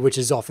gravity, which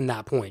is off in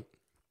that point.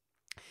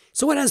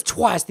 So it has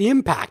twice the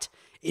impact.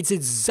 It's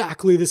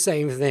exactly the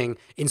same thing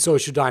in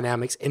social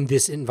dynamics in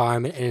this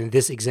environment and in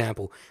this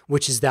example,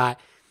 which is that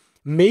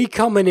me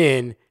coming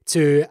in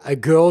to a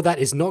girl that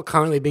is not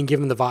currently being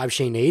given the vibe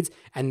she needs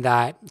and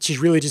that she's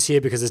really just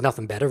here because there's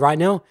nothing better right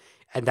now,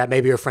 and that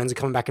maybe her friends are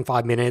coming back in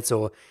 5 minutes,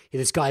 or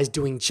this guy is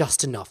doing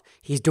just enough.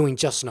 He's doing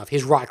just enough.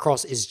 His right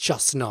cross is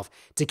just enough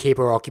to keep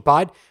her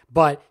occupied,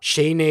 but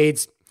she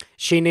needs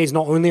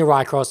not only a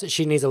right cross,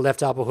 she needs a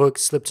left upper hook,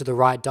 slip to the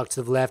right, duck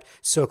to the left,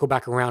 circle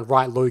back around,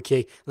 right low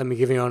kick, let me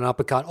give you an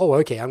uppercut. Oh,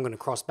 okay, I'm going to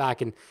cross back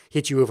and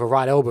hit you with a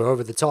right elbow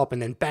over the top and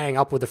then bang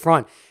up with the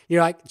front. You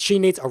know, like she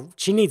needs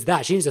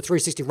that. She needs a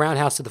 360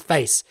 roundhouse to the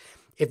face.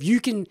 If you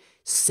can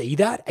see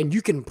that and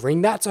you can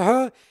bring that to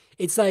her,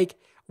 it's like,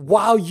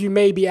 while you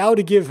may be able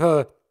to give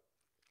her,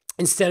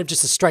 instead of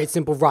just a straight,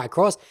 simple right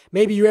cross,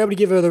 maybe you're able to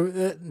give her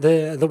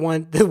the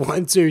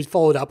 1-2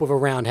 followed up with a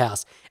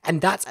roundhouse.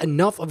 And that's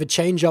enough of a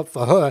change up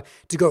for her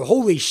to go,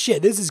 holy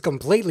shit, this is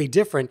completely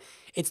different.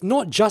 It's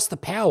not just the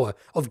power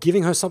of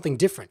giving her something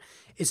different.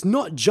 It's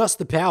not just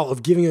the power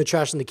of giving her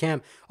trash in the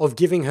camp, of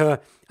giving her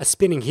a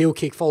spinning heel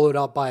kick followed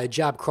up by a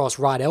jab cross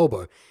right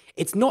elbow.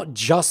 It's not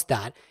just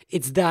that.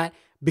 It's that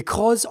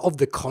because of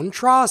the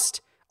contrast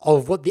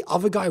of what the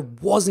other guy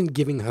wasn't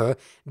giving her,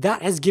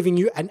 that has given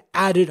you an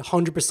added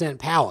 100%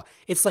 power.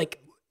 It's like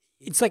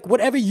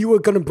whatever you were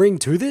going to bring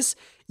to this,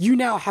 you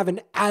now have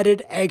an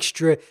added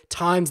extra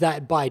times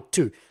that by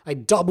 2.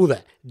 Like double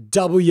that,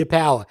 double your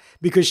power,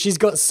 because she's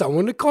got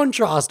someone to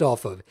contrast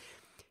off of.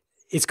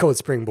 It's called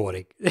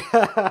springboarding.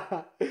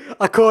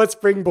 I call it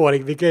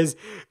springboarding because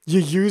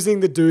you're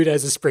using the dude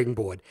as a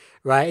springboard,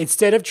 right?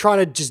 Instead of trying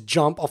to just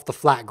jump off the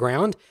flat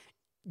ground,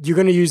 you're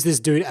going to use this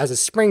dude as a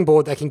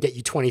springboard that can get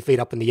you 20 feet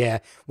up in the air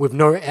with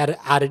no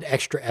added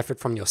extra effort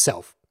from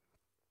yourself.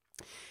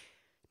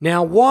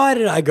 Now, why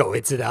did I go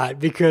into that?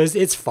 Because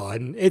it's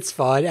fun. It's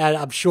fun. And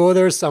I'm sure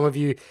there are some of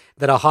you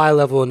that are high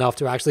level enough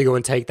to actually go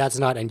and take that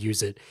tonight and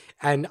use it.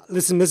 And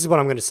listen, this is what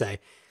I'm going to say.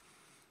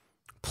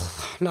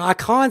 No, I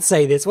can't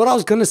say this. What I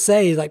was going to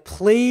say is like,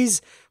 please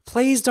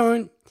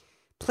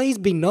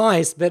be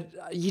nice, but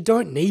you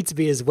don't need to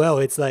be as well.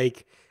 It's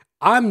like,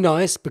 I'm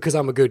nice because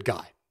I'm a good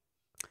guy.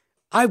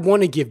 I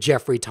want to give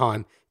Jeffrey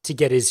time to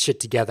get his shit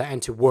together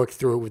and to work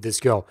through it with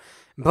this girl.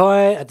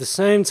 But at the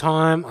same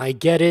time, I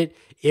get it.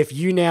 If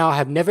you now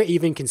have never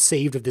even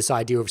conceived of this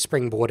idea of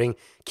springboarding,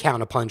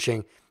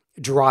 counterpunching,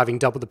 deriving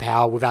double the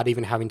power without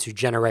even having to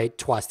generate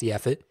twice the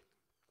effort,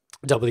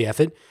 double the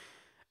effort,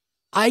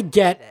 I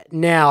get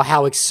now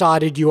how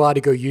excited you are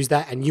to go use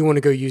that and you want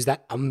to go use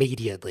that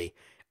immediately.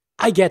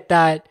 I get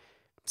that,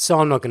 so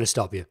I'm not going to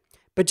stop you.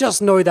 But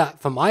just know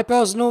that for my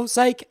personal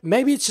sake,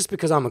 maybe it's just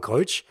because I'm a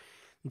coach,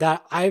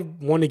 that I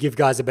want to give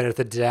guys a benefit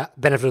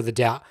of the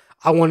doubt.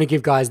 I want to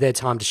give guys their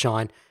time to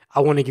shine. I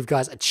want to give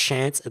guys a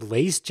chance at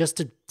least just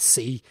to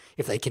see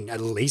if they can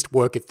at least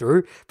work it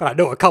through. But I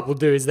know a couple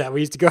dudes that we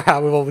used to go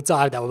out with all the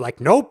time that were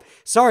like, nope,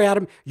 sorry,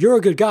 Adam, you're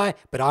a good guy,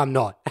 but I'm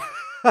not.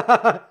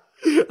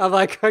 I'm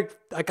like,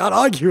 I can't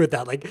argue with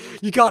that. Like,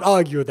 you can't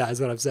argue with that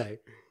is what I'm saying.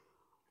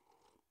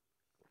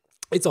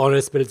 It's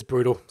honest, but it's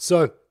brutal.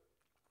 So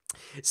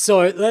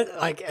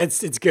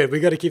it's good. We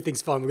got to keep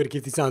things fun. We got to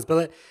keep things fun.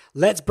 But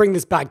let's bring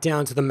this back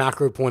down to the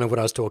macro point of what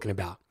I was talking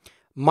about.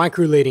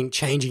 Micro leading,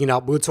 changing it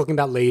up. We were talking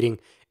about leading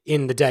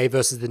in the day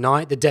versus the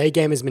night. The day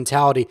gamer's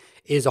mentality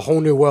is a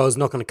whole new world. It's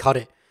not going to cut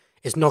it.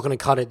 It's not going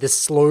to cut it. This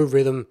slow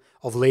rhythm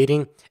of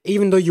leading,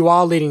 even though you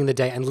are leading in the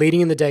day, and leading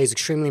in the day is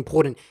extremely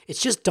important,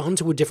 it's just done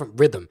to a different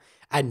rhythm.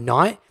 At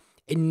night,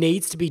 it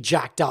needs to be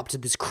jacked up to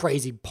this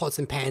crazy pots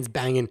and pans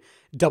banging,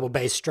 double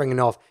bass stringing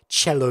off,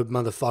 cello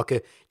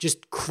motherfucker,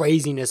 just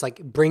craziness,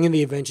 like bringing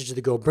the adventure to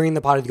the girl, bringing the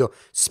party to the girl,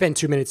 spend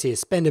 2 minutes here,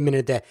 spend a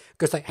minute there,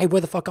 goes like, hey,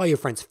 where the fuck are your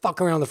friends? Fuck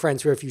around with the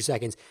friends for a few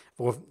seconds,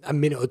 or a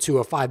minute or 2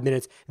 or 5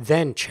 minutes,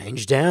 then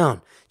change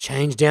down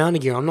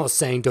again. I'm not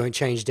saying don't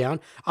change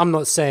down. I'm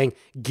not saying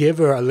give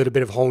her a little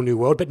bit of whole new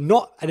world, but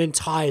not an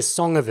entire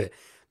song of it.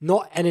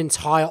 Not an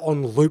entire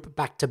on loop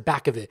back to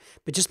back of it,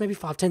 but just maybe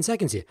 5-10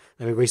 seconds here.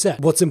 Let me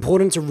reset. What's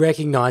important to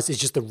recognize is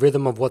just the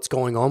rhythm of what's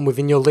going on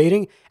within your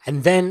leading.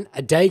 And then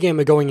a day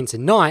gamer going into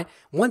night,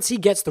 once he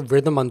gets the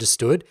rhythm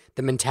understood,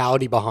 the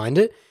mentality behind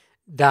it,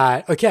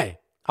 that, okay,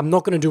 I'm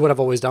not going to do what I've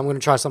always done. I'm going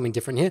to try something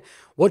different here.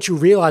 What you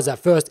realize at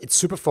first, it's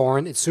super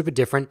foreign, it's super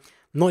different,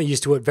 I'm not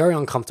used to it, very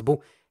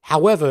uncomfortable.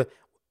 However,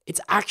 it's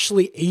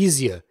actually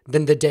easier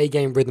than the day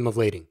game rhythm of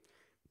leading.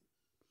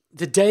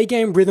 The day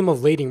game rhythm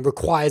of leading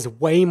requires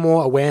way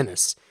more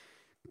awareness.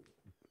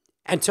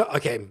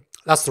 Okay,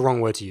 that's the wrong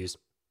word to use.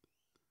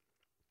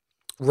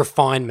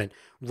 Refinement.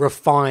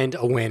 Refined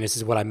awareness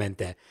is what I meant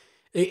there.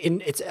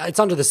 It's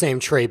under the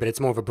same tree, but it's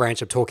more of a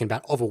branch I'm talking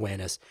about of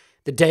awareness.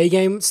 The day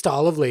game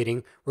style of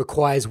leading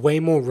requires way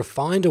more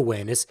refined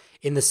awareness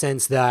in the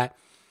sense that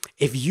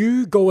if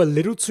you go a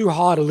little too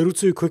hard, a little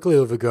too quickly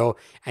with a girl,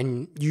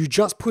 and you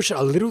just push it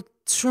a little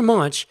too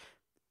much,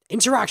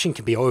 interaction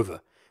can be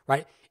over,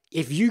 right?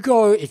 if you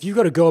got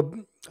to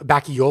go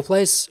back to your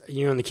place,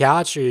 you're on the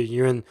couch, or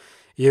you're in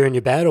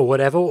your bed or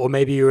whatever, or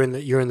maybe you're in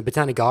the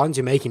Botanic Gardens,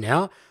 you're making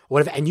out, or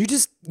whatever, and you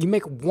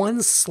make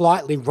one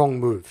slightly wrong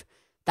move,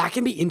 that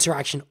can be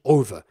interaction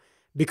over,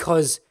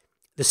 because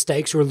the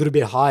stakes are a little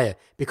bit higher,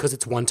 because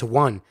it's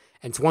 1-to-1,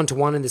 and it's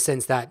 1-to-1 in the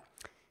sense that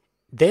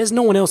there's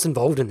no one else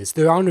involved in this.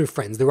 There are no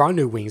friends, there are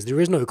no wings, there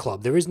is no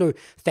club, there is no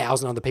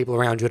 1,000 other people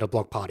around you at a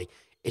block party.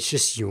 It's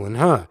just you and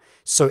her.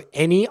 So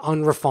any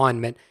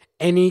unrefinement,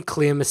 any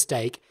clear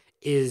mistake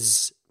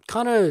is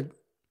kind of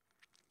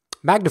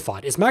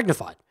magnified. It's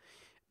magnified.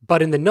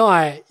 But in the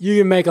night, you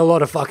can make a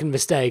lot of fucking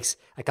mistakes,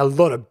 like a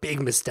lot of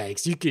big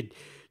mistakes. You could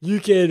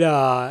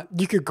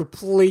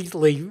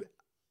completely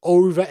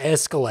over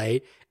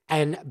escalate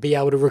and be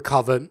able to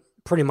recover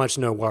pretty much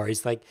no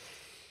worries. Like,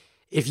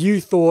 if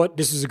you thought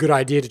this was a good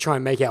idea to try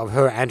and make out with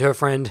her and her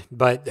friend,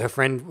 but her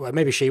friend, well,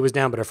 maybe she was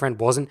down, but her friend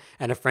wasn't,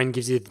 and her friend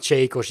gives you the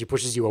cheek, or she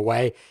pushes you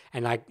away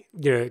and, like,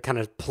 you know, kind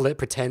of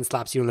pretend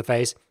slaps you in the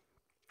face,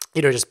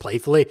 you know, just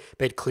playfully,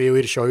 but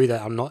clearly to show you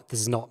that this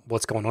is not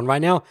what's going on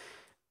right now.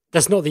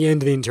 That's not the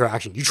end of the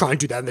interaction. You try and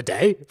do that in the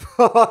day?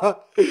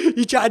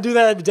 You try and do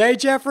that in the day,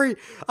 Jeffrey?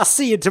 I'll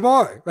see you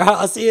tomorrow. Right?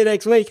 I'll see you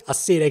next week. I'll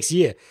see you next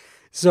year.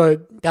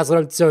 So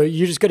so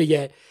you just got to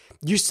get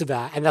used to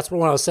that. And that's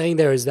what I was saying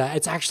there, is that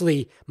it's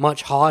actually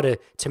much harder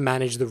to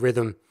manage the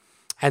rhythm,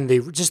 and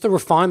the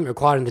refinement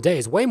required in the day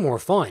is way more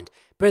refined.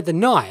 But at the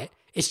night,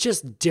 it's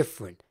just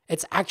different.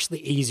 It's actually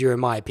easier, in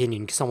my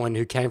opinion, someone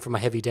who came from a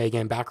heavy day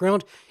game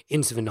background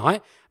into the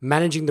night,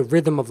 managing the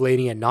rhythm of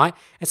leading at night.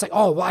 It's like,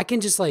 oh, well, I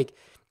can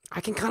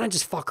kind of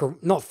just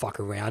not fuck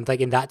around, like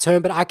in that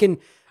term, but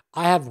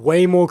I have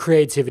way more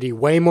creativity,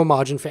 way more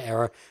margin for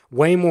error,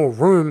 way more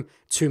room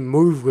to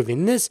move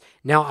within this.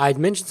 Now, I'd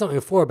mentioned something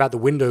before about the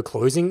window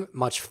closing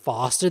much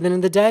faster than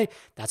in the day.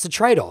 That's a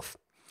trade-off.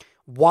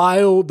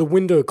 While the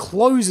window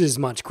closes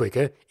much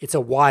quicker, it's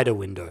a wider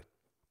window.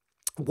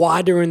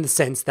 Wider in the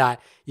sense that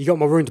you got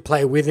more room to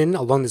play within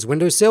along this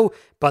windowsill,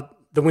 but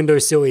the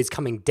windowsill is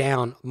coming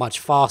down much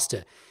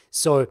faster.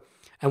 So,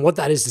 and what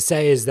that is to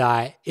say is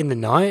that in the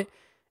night,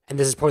 and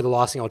this is probably the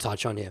last thing I'll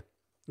touch on here,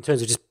 in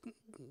terms of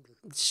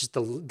it's just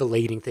the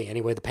leading thing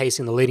anyway, the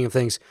pacing, the leading of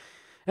things.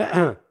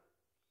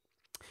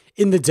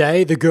 In the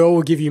day, the girl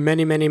will give you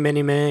many, many,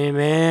 many, many,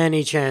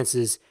 many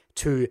chances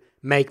to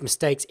make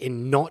mistakes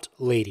in not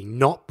leading,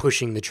 not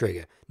pushing the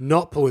trigger,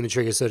 not pulling the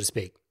trigger, so to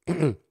speak.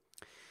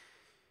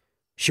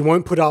 She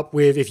won't put up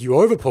with, if you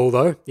overpull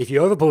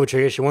the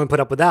trigger, she won't put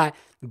up with that,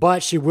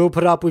 but she will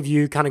put up with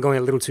you kind of going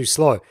a little too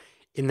slow.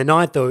 In the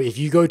night, though, if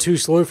you go too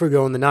slow for a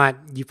girl in the night,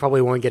 you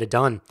probably won't get it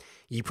done.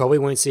 You probably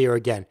won't see her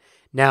again.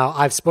 Now,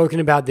 I've spoken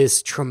about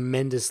this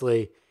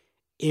tremendously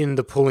in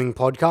the Pulling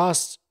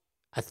podcast.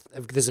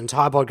 There's an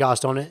entire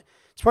podcast on it.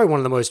 It's probably one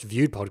of the most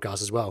viewed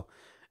podcasts as well.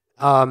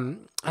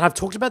 And I've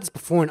talked about this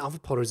before in other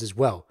podders as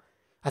well.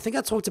 I think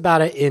I talked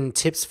about it in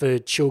tips for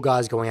chill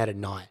guys going out at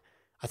night.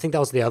 I think that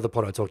was the other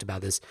pod I talked about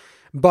this.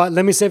 But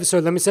let me say this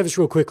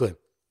real quickly,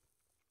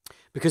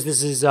 because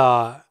this is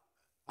I've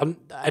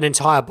got an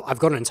entire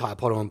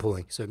pod on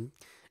pulling, so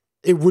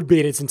it would be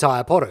in its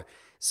entire podder.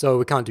 So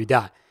we can't do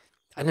that,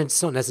 and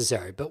it's not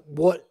necessary. But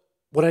what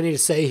I need to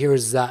say here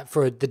is that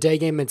for the day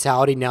game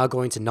mentality now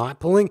going to night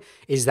pulling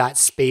is that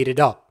speed it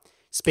up.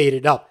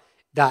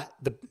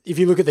 If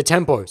you look at the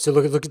tempo, so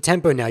look at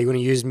tempo now. You want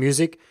to use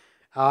music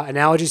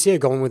analogies here,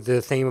 going with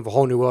the theme of A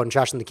Whole New World and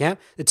Trash in the Camp.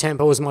 The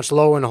tempo is much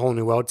lower in A Whole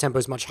New World. Tempo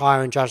is much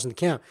higher in Trash in the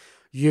Camp.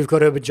 You've got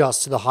to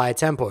adjust to the higher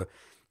tempo.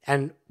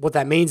 And what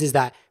that means is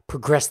that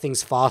progress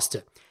things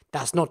faster.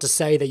 That's not to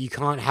say that you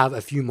can't have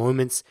a few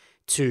moments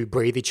to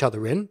breathe each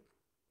other in,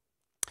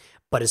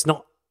 but it's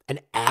not an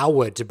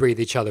hour to breathe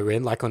each other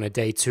in, like on a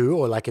day 2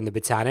 or like in the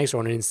Botanics or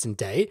on an instant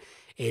day.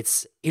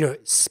 It's,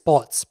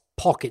 spots,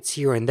 pockets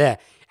here and there,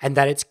 and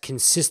that it's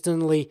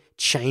consistently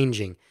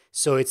changing.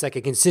 So it's like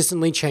a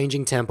consistently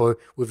changing tempo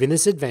within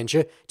this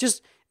adventure.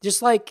 Just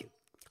like,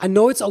 I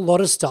know it's a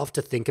lot of stuff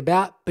to think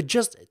about, but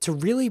just to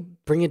really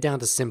bring it down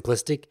to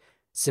simplistics,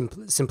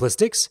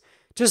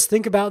 just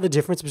think about the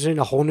difference between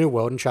A Whole New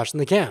World and Trash in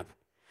the Camp.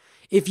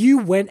 If you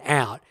went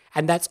out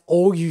and that's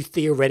all you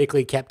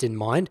theoretically kept in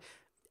mind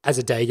as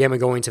a day gamer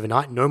going into the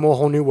night, no more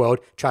Whole New World,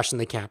 Trash in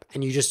the Camp,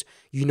 and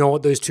you know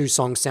what those two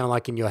songs sound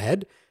like in your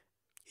head,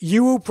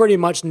 you will pretty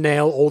much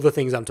nail all the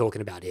things I'm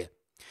talking about here.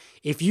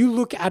 If you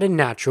look at a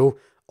natural,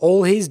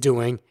 all he's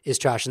doing is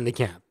Trash in the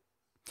Camp.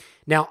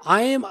 Now,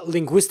 I am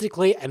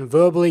linguistically and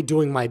verbally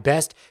doing my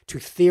best to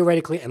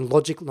theoretically and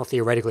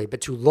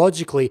to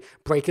logically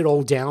break it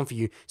all down for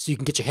you so you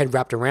can get your head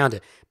wrapped around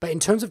it. But in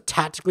terms of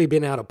tactically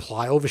being able to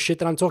apply all the shit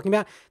that I'm talking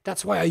about,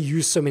 that's why I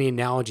use so many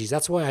analogies.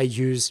 That's why I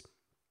use,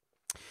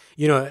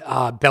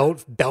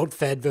 belt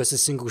fed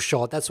versus single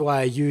shot. That's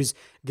why I use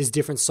these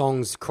different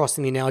songs,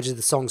 crossing the analogies of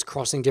the songs,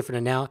 crossing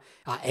different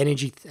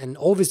energy and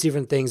all these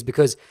different things,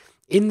 because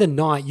in the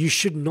night, you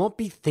should not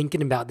be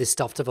thinking about this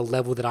stuff to the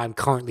level that I'm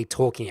currently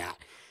talking at.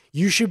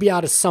 You should be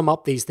able to sum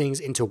up these things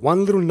into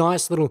one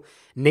nice little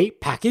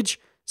neat package,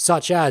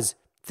 such as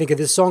think of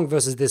this song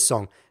versus this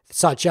song,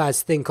 such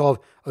as think of,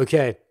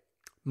 okay,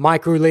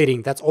 Micro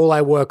leading, that's all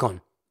I work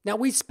on. Now,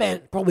 we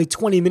spent probably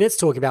 20 minutes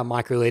talking about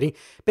micro leading,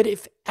 but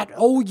if at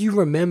all you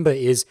remember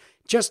is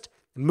just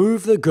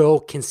move the girl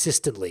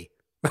consistently,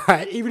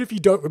 right? Even if you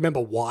don't remember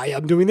why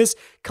I'm doing this,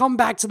 come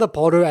back to the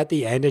photo at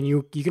the end and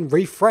you can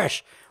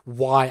refresh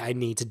why I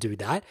need to do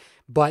that.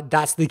 But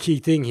that's the key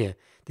thing here.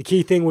 The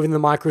key thing within the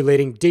micro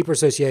leading, deeper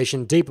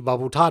association, deeper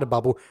bubble, tighter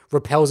bubble,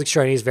 repels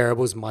extraneous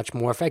variables much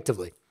more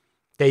effectively.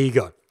 There you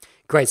go.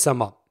 Great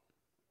sum up.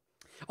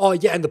 Oh,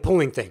 yeah, and the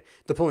pulling thing.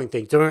 Let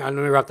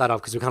me wrap that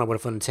up because we kind of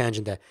went on a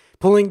tangent there.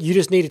 Pulling, you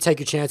just need to take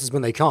your chances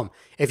when they come.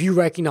 If you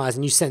recognize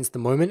and you sense the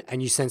moment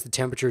and you sense the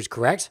temperature is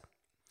correct,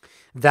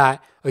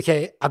 that,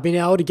 okay, I've been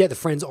able to get the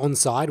friends on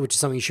side, which is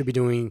something you should be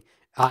doing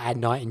at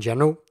night in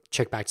general.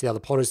 Check back to the other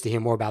potters to hear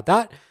more about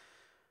that.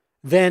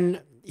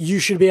 Then you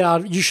should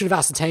have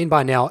ascertained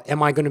by now,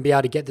 am I going to be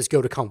able to get this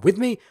girl to come with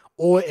me,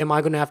 or am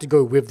I going to have to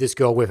go with this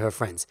girl with her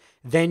friends?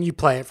 Then you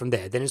play it from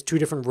there. Then it's two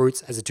different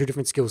routes as two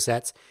different skill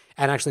sets.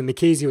 And actually,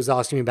 McKeezy was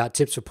asking me about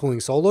tips for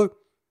pulling solo.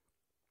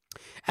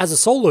 As a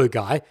solo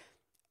guy,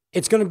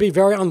 it's going to be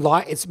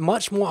it's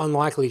much more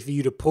unlikely for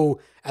you to pull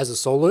as a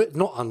solo.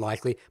 Not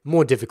unlikely,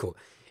 more difficult.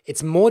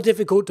 It's more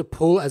difficult to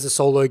pull as a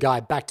solo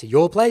guy back to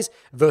your place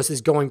versus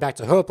going back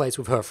to her place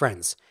with her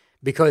friends.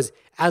 Because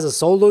as a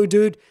solo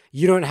dude,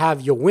 you don't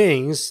have your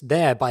wings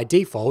there by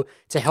default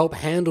to help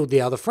handle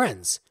the other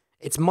friends.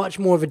 It's much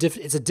more of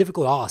it's a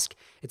difficult ask.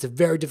 It's a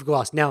very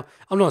difficult ask. Now,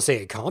 I'm not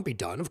saying it can't be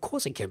done. Of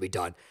course it can be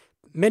done.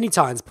 Many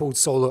times pulled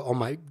solo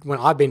when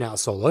I've been out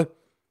solo.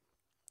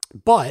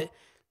 But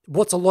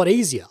what's a lot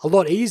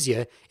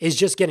easier is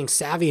just getting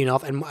savvy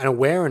enough and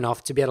aware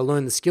enough to be able to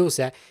learn the skill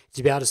set,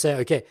 to be able to say,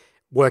 okay,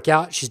 work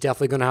out, she's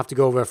definitely going to have to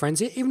go over her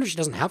friends. Even if she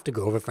doesn't have to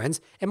go over her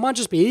friends, it might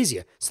just be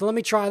easier. So let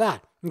me try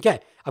that.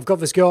 Okay, I've got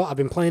this girl. I've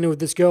been playing with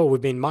this girl.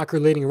 We've been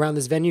micro-leading around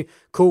this venue.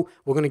 Cool.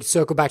 We're going to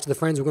circle back to the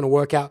friends. We're going to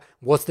work out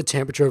what's the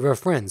temperature of her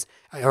friends.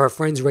 Are her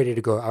friends ready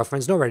to go? Are her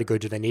friends not ready to go?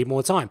 Do they need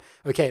more time?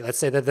 Okay, let's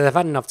say that they've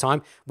had enough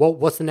time. Well,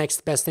 what's the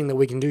next best thing that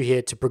we can do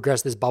here to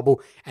progress this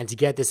bubble and to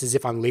get this as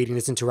if I'm leading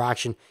this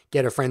interaction,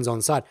 get her friends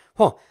on side?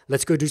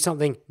 Let's go do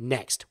something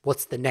next.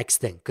 What's the next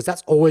thing? Because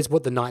that's always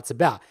what the night's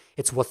about.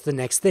 It's what's the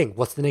next thing?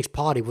 What's the next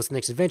party? What's the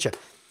next adventure?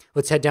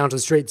 Let's head down to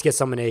the street to get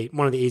something to eat.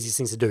 One of the easiest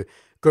things to do.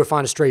 Go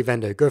find a street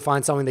vendor. Go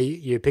find something that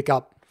you pick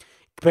up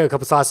a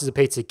couple slices of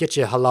pizza, get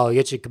your halal,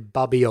 get your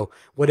kebabi or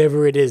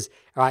whatever it is.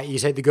 All right, you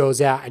take the girls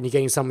out and you're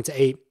getting something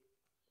to eat.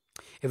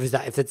 If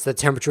it's the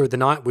temperature of the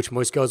night, which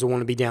most girls will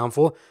want to be down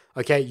for,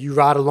 okay, you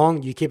ride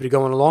along, you keep it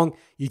going along,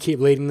 you keep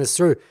leading this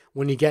through.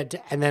 When you get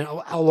to, and then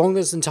along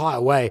this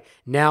entire way,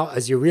 now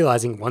as you're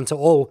realizing, one to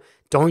all,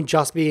 don't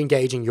just be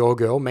engaging your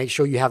girl. Make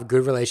sure you have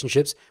good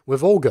relationships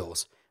with all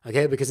girls,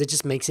 okay, because it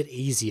just makes it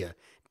easier.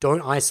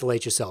 Don't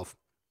isolate yourself.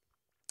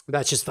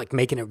 That's just like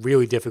making it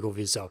really difficult for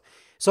yourself.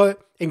 So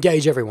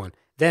engage everyone.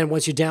 Then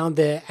once you're down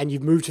there and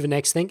you've moved to the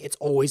next thing, it's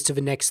always to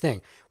the next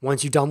thing.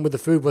 Once you're done with the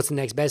food, what's the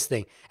next best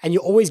thing? And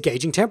you're always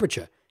gauging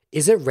temperature.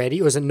 Is it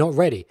ready or is it not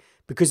ready?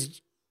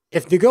 Because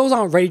if the girls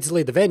aren't ready to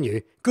leave the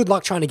venue, good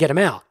luck trying to get them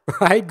out,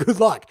 right? Good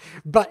luck.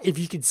 But if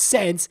you can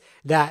sense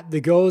that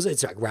the girls,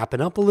 it's like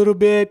wrapping up a little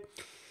bit,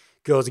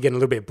 girls are getting a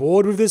little bit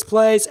bored with this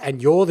place,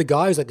 and you're the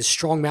guy who's like the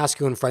strong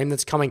masculine frame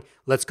that's coming,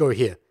 let's go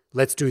here.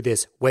 Let's do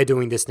this. We're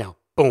doing this now.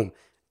 Boom.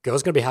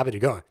 Girl's going to be happy to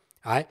go. All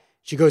right.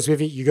 She goes with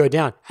you. You go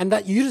down. And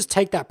that you just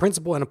take that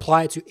principle and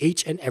apply it to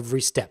each and every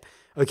step.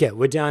 Okay.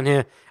 We're down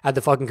here at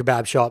the fucking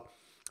kebab shop.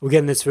 We're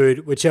getting this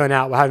food. We're chilling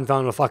out. We're having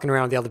fun. We're fucking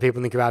around with the other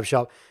people in the kebab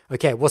shop.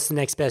 Okay. What's the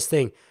next best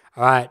thing?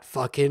 All right.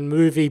 Fucking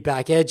movie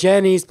back at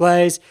Jenny's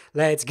place.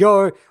 Let's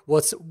go.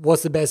 What's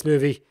the best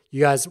movie? You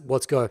guys,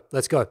 let's go.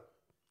 Let's go.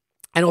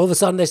 And all of a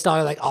sudden they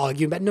started like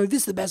arguing about, no,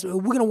 this is the best. We're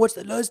going to watch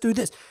that. Let's do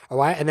this. All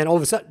right. And then all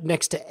of a sudden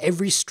next to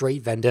every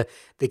street vendor,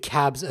 the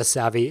cabs are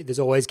savvy. There's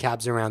always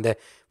cabs around there.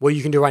 What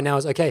you can do right now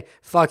is, okay,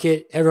 fuck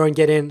it. Everyone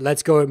get in.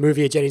 Let's go.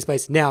 Movie at Jenny's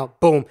place. Now,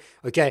 boom.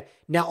 Okay.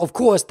 Now, of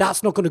course,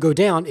 that's not going to go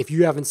down if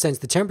you haven't sensed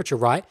the temperature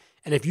right.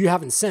 And if you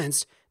haven't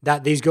sensed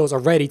that these girls are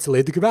ready to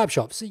leave the kebab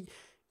shop. See,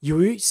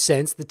 you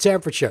sense the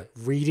temperature,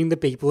 reading the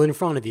people in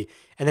front of you.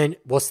 And then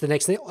what's the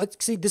next thing?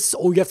 See, this is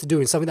all you have to do.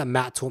 And something that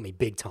Matt taught me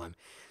big time.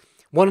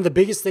 One of the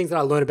biggest things that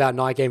I learned about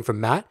night game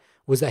from Matt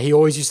was that he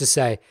always used to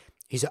say,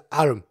 he's like,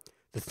 Adam,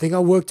 the thing I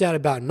worked out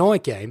about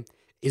night game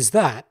is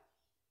that,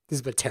 this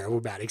is a terrible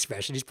bad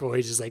expression. He's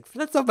probably just like,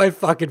 that's not my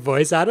fucking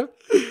voice, Adam.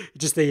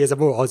 Just think he has a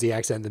more Aussie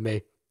accent than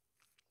me.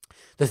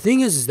 The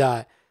thing is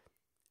that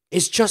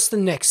it's just the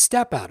next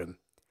step, Adam.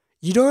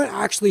 You don't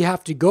actually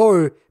have to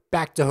go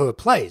back to her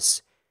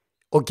place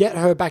or get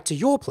her back to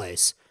your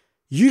place.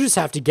 You just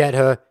have to get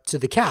her to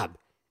the cab.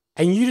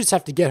 And you just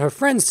have to get her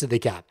friends to the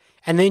cab.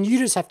 And then you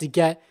just have to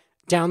get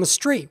down the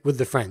street with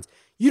the friends.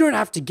 You don't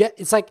have to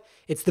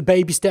it's the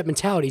baby step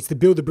mentality. It's the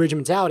build the bridge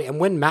mentality. And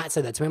when Matt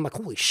said that to me, I'm like,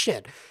 holy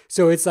shit.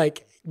 So it's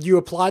like you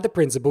apply the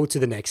principle to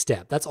the next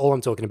step. That's all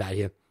I'm talking about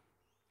here.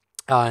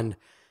 And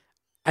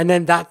And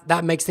then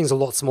that makes things a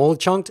lot smaller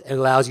chunked. It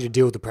allows you to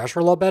deal with the pressure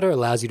a lot better. It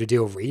allows you to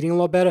deal with reading a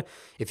lot better.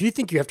 If you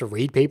think you have to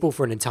read people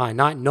for an entire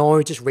night,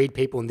 no, just read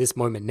people in this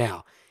moment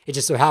now. It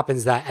just so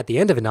happens that at the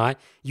end of a night,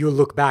 you'll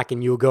look back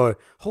and you'll go,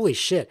 holy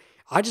shit,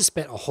 I just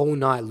spent a whole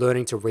night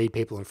learning to read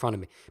people in front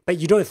of me. But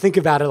you don't think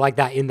about it like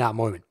that in that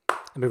moment.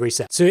 Let me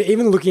reset. So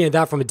even looking at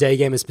that from a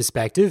Daygamer's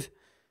perspective,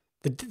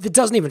 that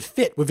doesn't even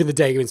fit within the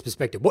Daygamer's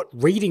perspective. What,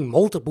 reading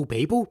multiple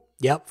people?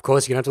 Yep, of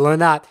course, you're going to have to learn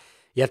that.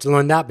 You have to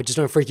learn that, but just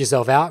don't freak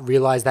yourself out.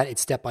 Realize that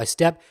it's step by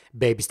step,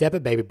 baby step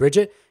it, baby bridge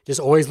it. Just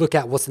always look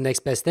at what's the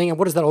next best thing. And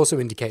what does that also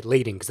indicate?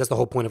 Leading, because that's the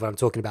whole point of what I'm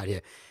talking about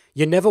here.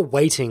 You're never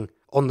waiting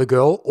on the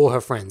girl or her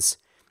friends.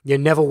 You're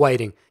never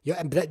waiting.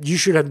 You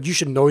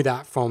should know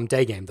that from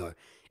Daygame, though.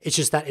 It's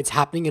just that it's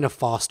happening in a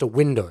faster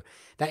window.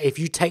 That if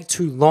you take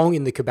too long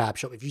in the kebab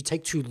shop, if you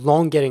take too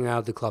long getting out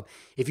of the club,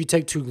 if you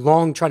take too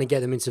long trying to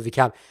get them into the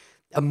cab,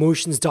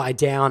 emotions die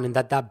down and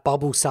that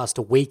bubble starts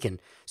to weaken.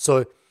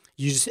 So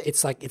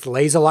it's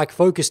laser-like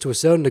focus to a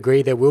certain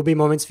degree. There will be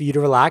moments for you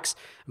to relax,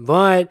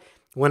 but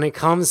when it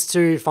comes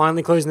to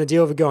finally closing the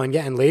deal of a go and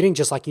getting leading,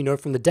 just like you know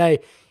from the day,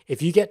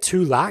 if you get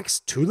too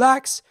lax,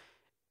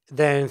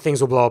 then things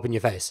will blow up in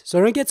your face.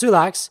 So don't get too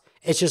lax.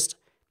 It's just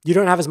you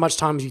don't have as much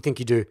time as you think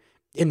you do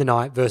in the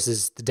night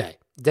versus the day.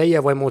 The day you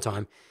have way more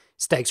time.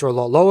 Stakes are a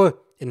lot lower.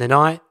 In the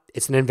night,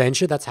 it's an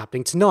adventure that's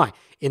happening tonight.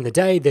 In the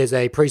day, there's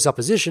a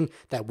presupposition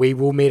that we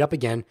will meet up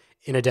again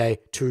in a day,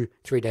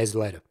 2-3 days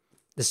later.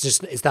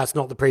 That's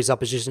not the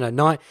presupposition at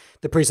night.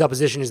 The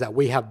presupposition is that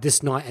we have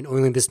this night and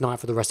only this night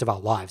for the rest of our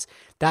lives.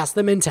 That's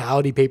the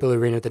mentality people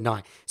are in at the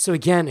night. So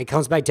again, it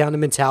comes back down to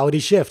mentality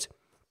shift.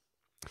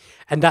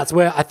 And I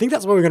think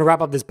that's where we're going to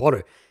wrap up this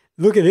potto.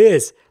 Look at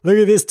this. Look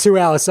at this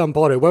 2-hour some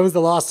potto. When was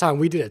the last time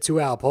we did a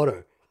 2-hour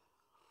potto?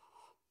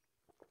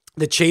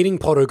 The cheating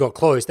potto got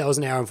close. That was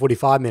 1 hour and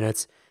 45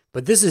 minutes.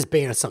 But this has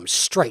been some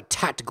straight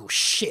tactical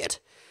shit.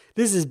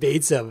 This has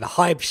been some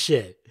hype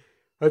shit.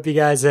 Hope you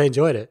guys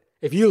enjoyed it.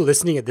 If you're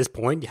listening at this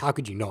point, how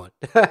could you not?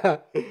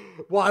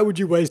 Why would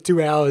you waste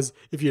 2 hours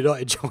if you're not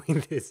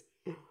enjoying this?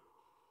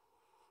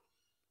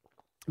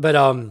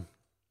 But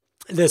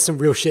there's some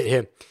real shit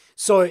here.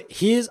 So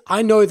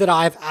I know that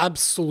I've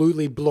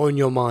absolutely blown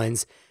your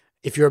minds,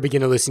 if you're a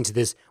beginner listening to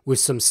this, with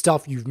some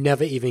stuff you've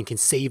never even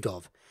conceived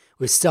of.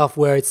 With stuff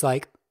where it's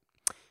like,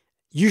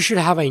 you should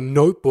have a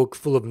notebook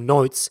full of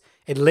notes,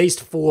 at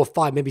least 4 or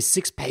 5, maybe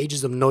 6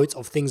 pages of notes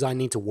of things I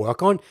need to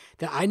work on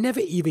that I never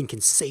even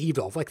conceived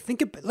of. Like,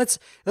 let's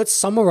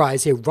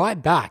summarize here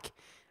right back.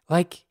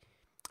 Like,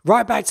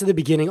 right back to the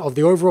beginning of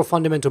the overall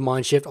fundamental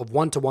mind shift of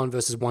 1-to-1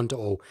 versus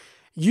 1-to-all.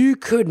 You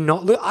could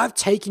not, look, I've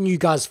taken you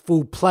guys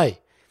full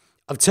play.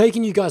 I've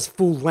taken you guys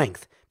full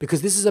length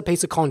because this is a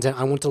piece of content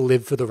I want to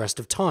live for the rest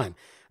of time.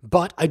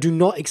 But I do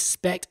not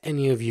expect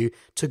any of you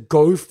to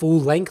go full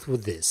length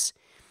with this.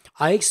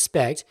 I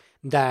expect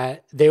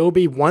that there will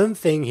be one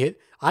thing hit.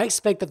 I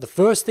expect that the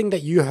first thing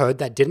that you heard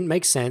that didn't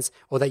make sense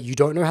or that you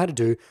don't know how to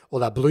do or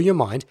that blew your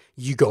mind,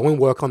 you go and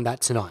work on that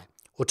tonight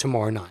or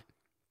tomorrow night,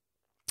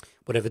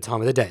 whatever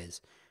time of the day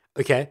is.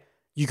 Okay?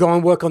 You go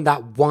and work on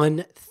that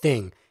one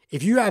thing.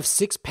 If you have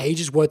 6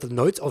 pages worth of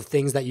notes of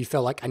things that you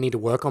felt like I need to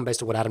work on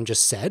based on what Adam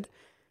just said,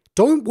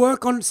 don't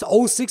work on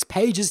all 6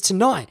 pages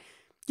tonight.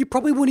 You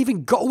probably won't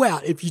even go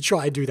out if you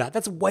try to do that.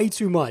 That's way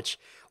too much.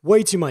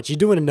 Way too much. You're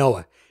doing a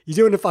Noah. You're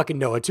doing a fucking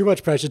Noah. Too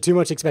much pressure, too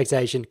much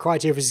expectation.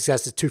 Criteria for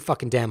success is too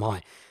fucking damn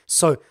high.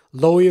 So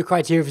lower your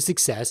criteria for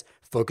success.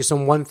 Focus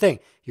on one thing.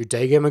 Your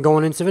day gamer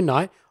going into the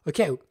night.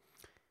 Okay,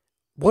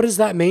 what does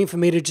that mean for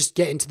me to just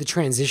get into the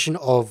transition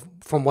of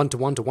from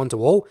 1-to-1 to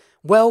 1-to-all?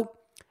 Well,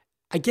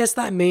 I guess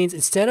that means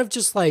instead of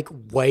just like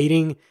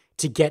waiting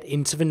to get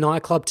into the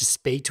nightclub to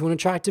speak to an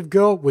attractive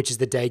girl, which is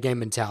the day game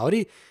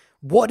mentality,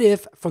 what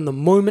if from the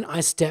moment I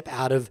step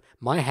out of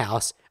my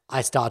house,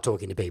 I start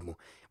talking to people?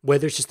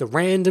 Whether it's just the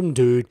random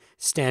dude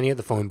standing at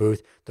the phone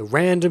booth, the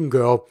random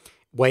girl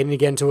waiting to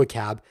get into a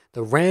cab,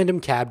 the random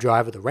cab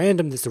driver, the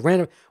random.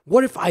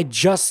 What if I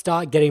just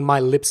start getting my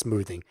lips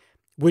moving,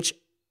 which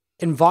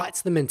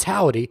invites the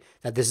mentality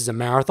that this is a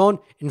marathon,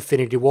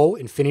 infinity wall,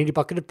 infinity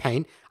bucket of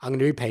paint. I'm going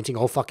to be painting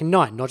all fucking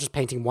night, not just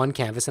painting one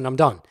canvas and I'm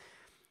done.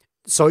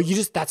 So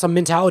that's a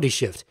mentality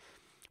shift,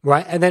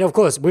 right? And then of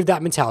course, with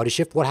that mentality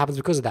shift, what happens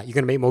because of that? You're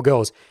going to meet more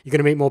girls. You're going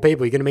to meet more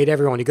people. You're going to meet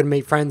everyone. You're going to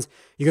meet friends.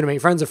 You're going to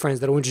meet friends of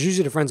friends that will introduce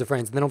you to friends of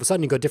friends. And then all of a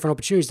sudden you've got different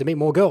opportunities to meet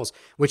more girls,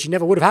 which you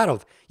never would have had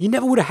of. You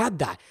never would have had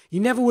that. You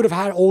never would have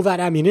had all that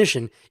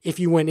ammunition if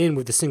you went in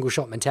with the single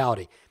shot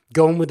mentality,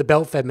 going with the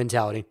belt fed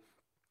mentality.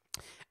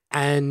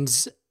 And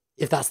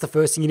if that's the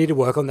first thing you need to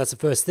work on, that's the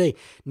first thing.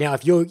 Now,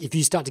 if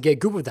you start to get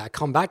good with that,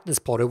 come back to this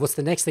potto. What's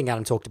the next thing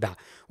Adam talked about?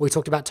 Well, he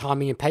talked about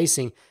timing and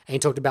pacing, and he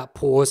talked about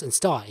pause and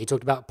start. He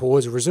talked about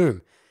pause and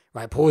resume,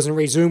 right? Pause and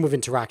resume with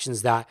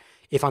interactions that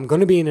if I'm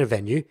going to be in a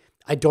venue,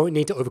 I don't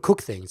need to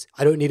overcook things.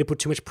 I don't need to put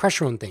too much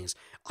pressure on things.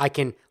 I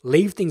can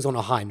leave things on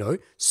a high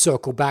note,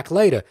 circle back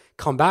later,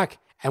 come back,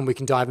 and we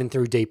can dive in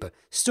through deeper.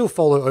 Still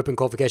follow open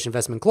qualification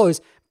investment close,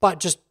 but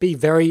just be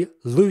very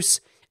loose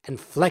and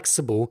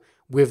flexible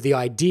with the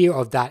idea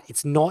of that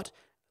it's not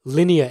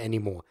linear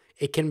anymore.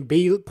 it can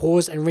be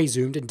paused and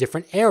resumed in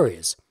different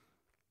areas.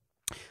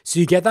 So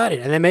you get that in,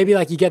 and then maybe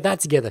like you get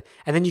that together,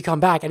 and then you come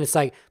back and it's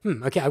like,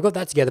 okay, I've got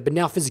that together, but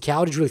now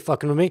physicality is really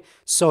fucking with me.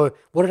 So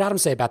what did Adam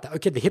say about that?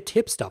 Okay, the hip to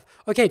hip stuff.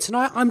 Okay,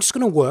 tonight I'm just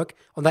going to work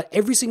on that.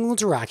 Every single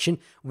interaction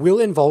will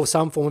involve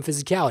some form of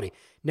physicality.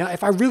 Now,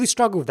 if I really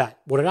struggle with that,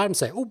 what did Adam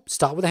say? Oh,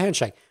 start with a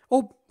handshake.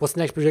 Oh, what's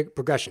the next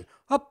progression?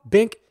 Up,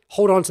 bink,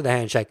 hold on to the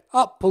handshake.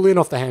 Up, pull in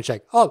off the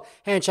handshake. Oh,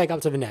 handshake up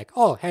to the neck.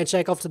 Oh,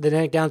 handshake off to the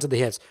neck, down to the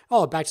hips.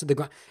 Oh, back to the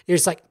ground.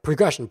 It's like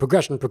progression.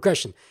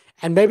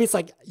 And maybe it's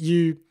like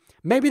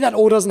maybe that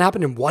all doesn't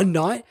happen in one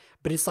night,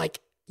 but it's like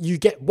you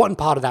get one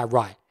part of that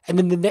right. And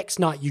then the next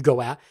night you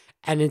go out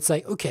and it's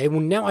like, okay,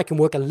 well now I can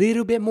work a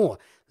little bit more.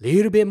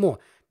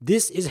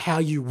 This is how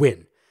you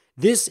win.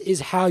 This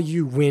is how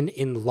you win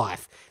in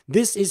life.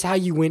 This is how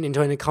you win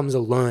when it comes to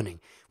learning.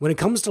 When it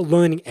comes to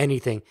learning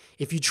anything,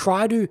 if you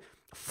try to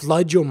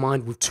flood your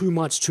mind with too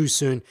much too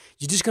soon,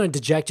 you're just going to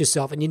deject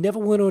yourself and you never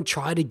want to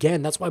try it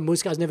again. That's why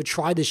most guys never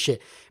try this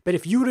shit. But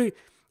if you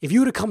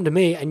were to come to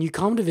me and you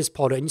come to this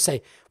podder and you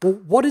say, well,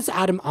 what is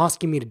Adam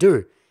asking me to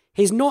do?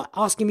 He's not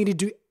asking me to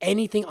do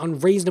anything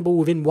unreasonable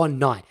within one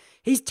night.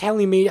 He's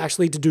telling me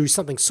actually to do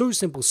something so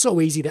simple,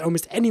 so easy that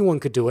almost anyone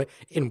could do it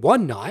in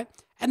one night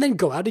and then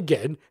go out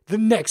again the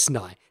next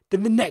night,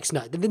 then the next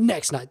night, then the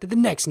next night, then the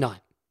next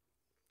night.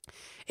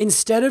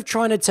 Instead of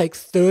trying to take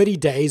 30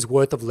 days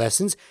worth of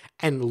lessons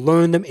and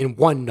learn them in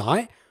one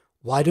night,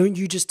 why don't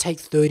you just take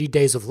 30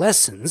 days of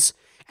lessons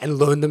and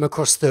learn them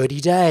across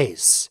 30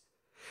 days?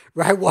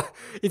 Right? What?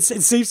 It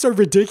seems so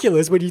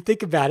ridiculous when you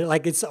think about it.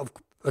 Like it's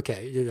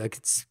okay, like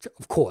it's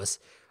of course,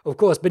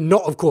 but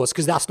not of course,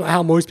 because that's not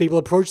how most people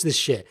approach this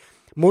shit.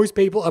 Most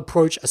people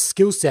approach a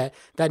skill set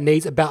that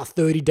needs about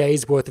 30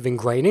 days worth of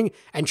ingraining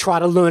and try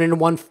to learn in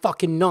one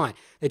fucking night.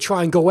 They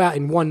try and go out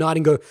in one night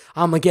and go,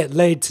 I'm gonna get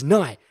laid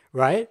tonight,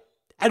 right?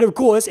 And of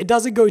course, it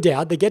doesn't go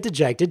down. They get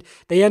dejected.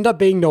 They end up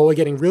being Noah,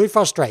 getting really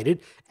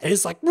frustrated, and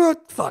it's like,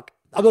 fuck.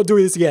 I'm not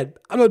doing this again.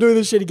 I'm not doing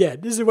this shit again.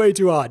 This is way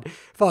too hard.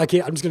 Fuck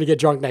it. I'm just going to get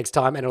drunk next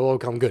time and it'll all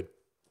come good.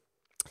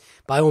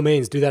 By all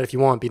means, do that if you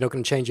want, but you're not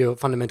going to change your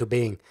fundamental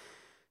being.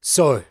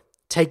 So,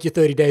 take your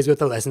 30 days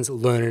worth of lessons,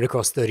 learn it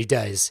across 30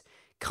 days.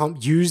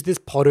 Use this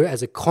podder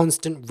as a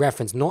constant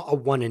reference, not a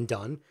one and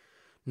done.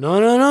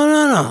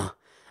 No.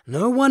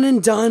 No one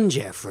and done,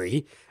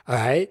 Jeffrey. All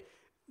right?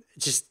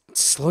 Just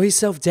slow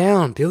yourself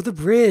down. Build a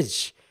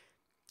bridge.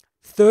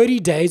 30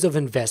 days of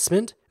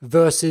investment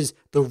versus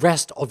the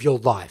rest of your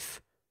life.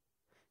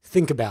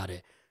 Think about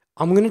it.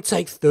 I'm going to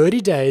take 30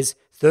 days,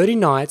 30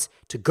 nights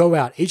to go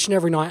out each and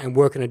every night and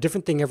work on a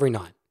different thing every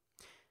night.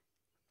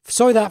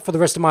 So that for the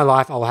rest of my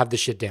life, I'll have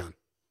this shit down.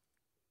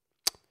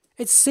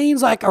 It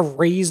seems like a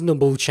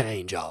reasonable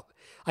change up.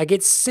 Like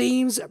it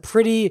seems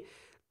pretty...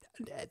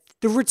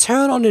 The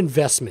return on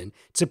investment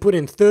to put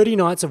in 30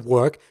 nights of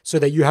work so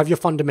that you have your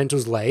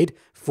fundamentals laid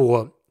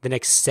for the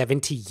next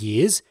 70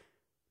 years,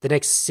 the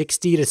next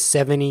 60 to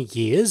 70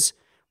 years.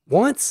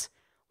 What?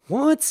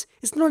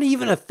 It's not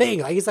even a thing.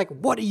 Like, it's like,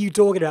 what are you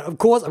talking about? Of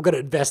course I'm going to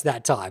invest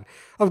that time.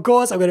 Of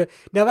course I'm going to...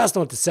 Now, that's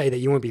not to say that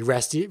you won't be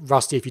rusty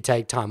if you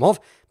take time off.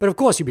 But of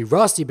course you'll be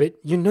rusty, but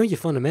you know your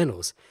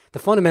fundamentals. The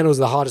fundamentals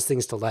are the hardest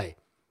things to lay,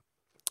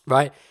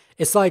 right?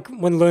 It's like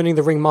when learning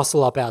the ring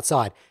muscle up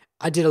outside.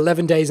 I did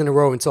 11 days in a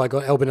row until I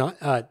got elbow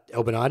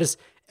tendonitis,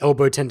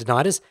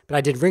 but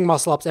I did ring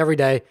muscle ups every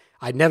day.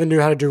 I never knew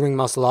how to do ring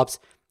muscle ups.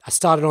 I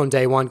started on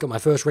day one, got my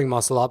first ring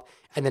muscle up,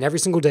 and then every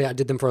single day I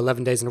did them for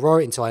 11 days in a row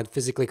until I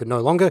physically could no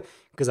longer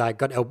because I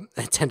got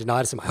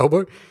tendonitis in my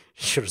elbow.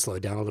 Should have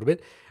slowed down a little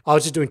bit. I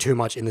was just doing too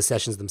much in the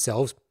sessions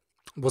themselves.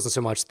 It wasn't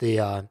so much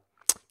the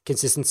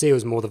consistency, it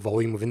was more the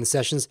volume within the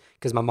sessions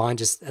because my mind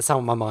that's how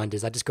my mind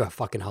is. I just go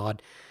fucking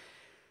hard.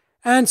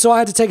 And so I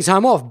had to take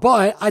time off,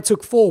 but I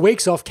took 4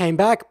 weeks off, came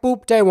back,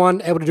 boop, day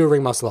one, able to do a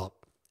ring muscle up.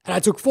 And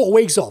I took 4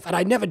 weeks off, and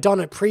I'd never done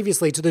it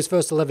previously to those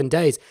first 11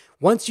 days.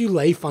 Once you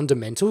lay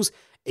fundamentals,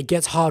 it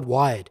gets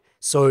hardwired.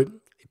 So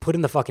put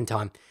in the fucking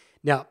time.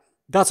 Now,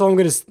 that's all I'm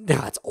going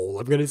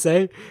to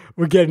say.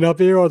 We're getting up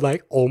here on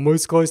like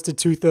almost close to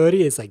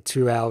 2:30. It's like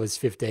 2 hours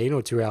 15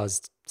 or 2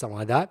 hours, something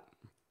like that.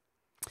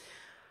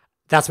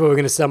 That's where we're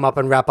going to sum up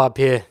and wrap up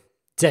here.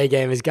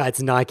 Daygamer's Guide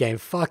to Night Game.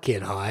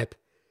 Fucking hype.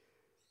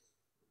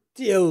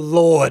 Dear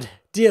Lord,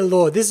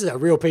 this is a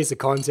real piece of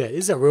content.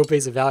 This is a real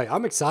piece of value.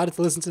 I'm excited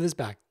to listen to this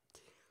back.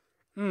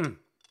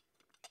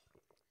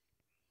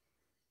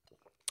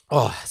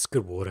 Oh, it's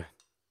good water.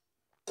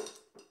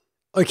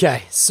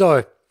 Okay,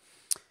 so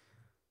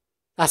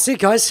that's it,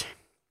 guys.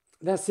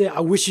 That's it.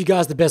 I wish you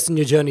guys the best in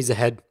your journeys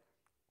ahead.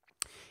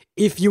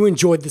 If you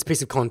enjoyed this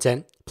piece of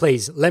content,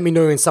 please let me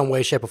know in some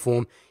way, shape, or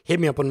form. Hit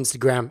me up on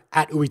Instagram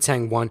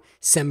 @uitang1.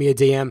 Send me a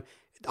DM.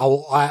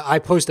 I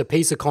post a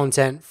piece of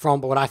content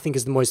from what I think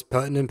is the most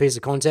pertinent piece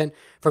of content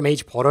from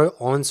each podder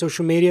on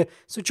social media.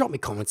 So drop me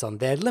comments on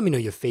there. Let me know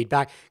your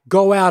feedback.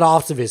 Go out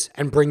after this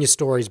and bring your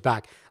stories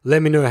back.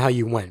 Let me know how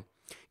you went.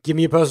 Give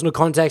me your personal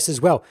context as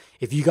well.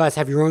 If you guys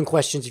have your own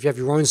questions, if you have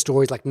your own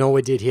stories like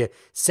Noah did here,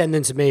 send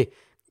them to me.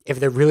 If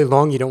they're really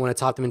long, you don't want to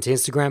type them into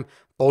Instagram,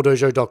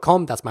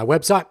 balldojo.com. That's my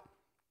website.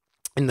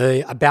 in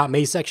the About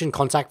Me section,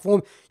 contact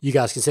form. You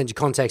guys can send your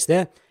contacts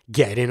there.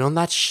 Get in on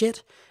that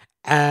shit.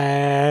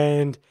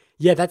 And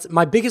yeah, that's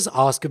my biggest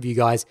ask of you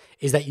guys,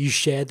 is that you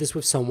share this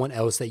with someone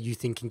else that you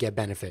think can get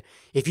benefit.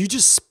 If you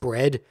just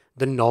spread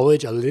the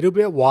knowledge a little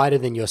bit wider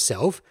than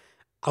yourself,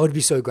 I would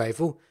be so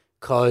grateful,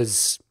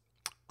 because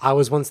I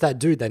was once that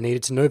dude that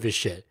needed to know this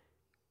shit,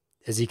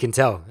 as you can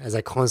tell, as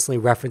I constantly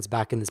reference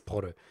back in this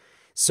photo.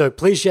 So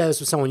please share this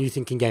with someone you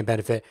think can gain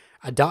benefit.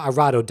 A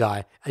ride or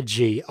die, a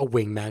G, a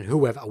wingman,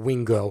 whoever, a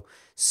wing girl,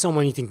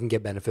 someone you think can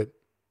get benefit.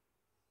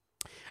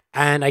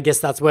 And I guess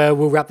that's where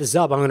we'll wrap this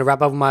up. I'm going to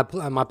wrap up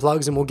my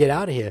plugs and we'll get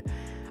out of here.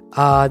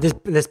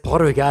 This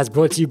photo, guys,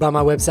 brought to you by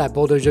my website,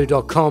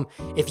 balldojo.com.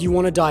 If you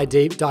want to dive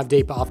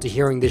deeper after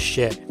hearing this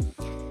shit,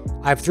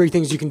 I have 3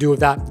 things you can do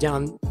with that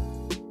down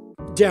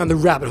the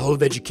rabbit hole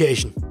of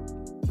education.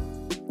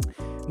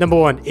 Number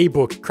 1,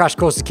 ebook, Crash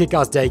Course to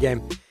Kick-Ass Day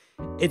Game.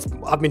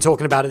 I've been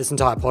talking about it this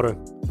entire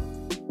photo.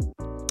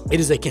 It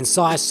is a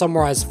concise,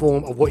 summarized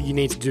form of what you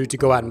need to do to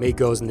go out and meet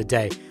girls in the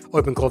day.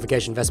 Open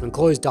qualification, investment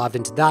closed, dive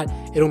into that.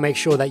 It'll make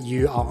sure that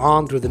you are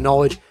armed with the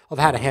knowledge of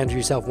how to handle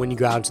yourself when you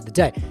go out into the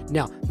day.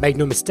 Now, make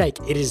no mistake,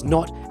 it is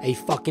not a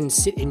fucking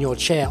sit in your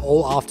chair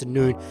all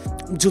afternoon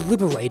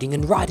deliberating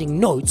and writing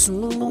notes.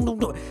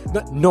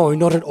 No,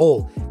 not at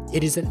all.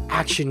 It is an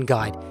action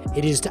guide.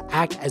 It is to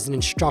act as an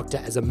instructor,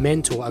 as a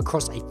mentor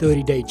across a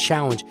 30-day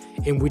challenge,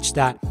 in which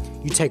that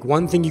you take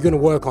one thing you're going to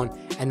work on,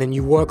 and then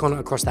you work on it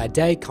across that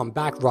day, come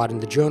back, write in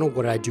the journal,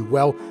 what did I do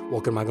well,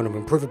 what am I going to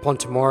improve upon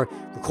tomorrow,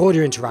 record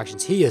your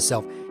interactions, hear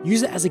yourself,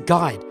 use it as a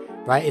guide,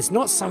 right? It's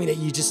not something that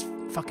you just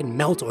fucking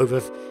melt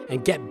over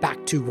and get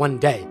back to one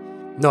day.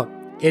 No,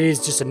 it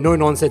is just a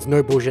no-nonsense,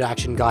 no-bullshit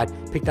action guide.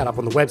 Pick that up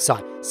on the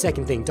website.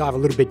 Second thing, dive a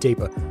little bit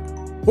deeper.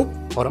 Oh,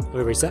 hold on, let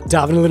me reset.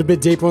 Diving a little bit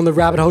deeper on the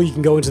rabbit hole, you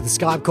can go into the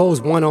Skype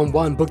calls,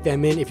 one-on-one, book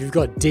them in. If you've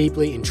got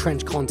deeply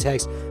entrenched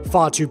context,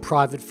 far too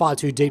private, far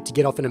too deep to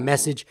get off in a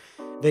message,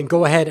 then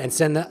go ahead and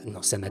send that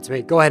to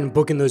me. Go ahead and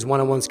book in those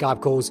one-on-one Skype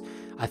calls.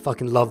 I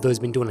fucking love those.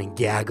 Been doing a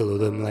gaggle of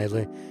them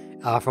lately.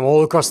 From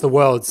all across the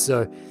world.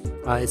 So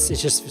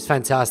it's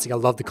fantastic. I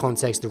love the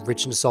context, the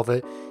richness of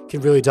it. You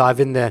can really dive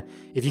in there.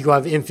 If you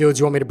have infields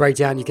you want me to break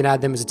down, you can add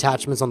them as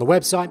attachments on the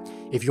website.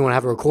 If you want to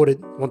have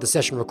want the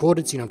session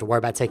recorded so you don't have to worry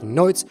about taking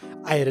notes,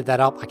 I edit that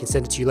up. I can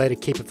send it to you later.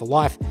 Keep it for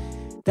life.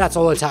 That's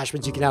all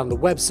attachments you can add on the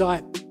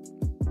website.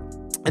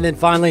 And then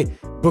finally,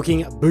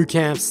 booking boot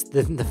camps,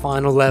 the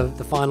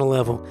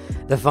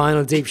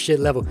final deep shit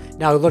level.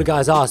 Now, a lot of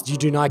guys ask, do you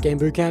do night game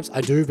boot camps?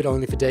 I do, but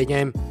only for day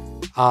game.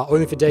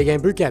 Only for day game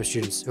bootcamp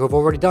students who have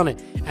already done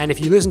it. And if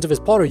you listen to this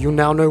photo, you'll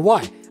now know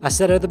why. I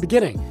said at the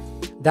beginning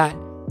that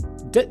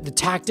the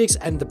tactics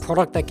and the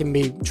product that can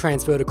be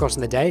transferred across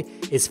in the day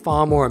is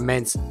far more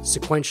immense,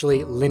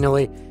 sequentially,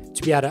 linearly,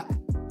 to be able to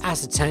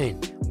ascertain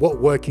what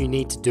work you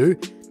need to do.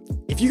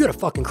 If you got a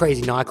fucking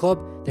crazy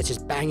nightclub that's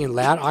just banging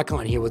loud, I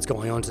can't hear what's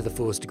going on to the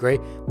fullest degree.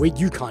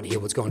 You can't hear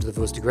what's going on to the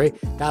fullest degree.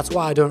 That's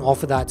why I don't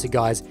offer that to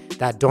guys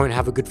that don't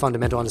have a good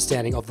fundamental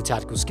understanding of the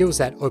tactical skill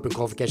set, open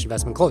qualification,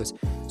 investment close.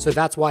 So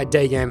that's why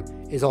day game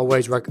is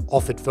always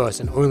offered first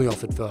and only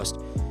offered first.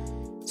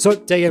 So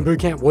day game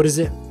bootcamp, what is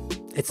it?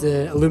 It's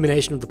the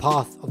illumination of the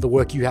path of the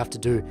work you have to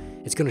do.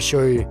 It's going to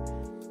show you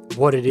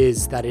what it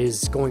is that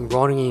is going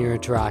wrong in your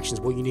interactions,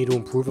 what you need to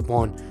improve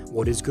upon,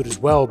 what is good as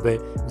well,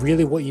 but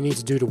really what you need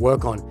to do to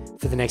work on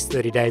for the next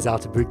 30 days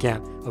after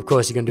bootcamp. Of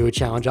course, you're going to do a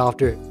challenge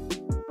after it.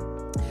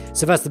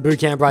 So that's the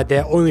bootcamp right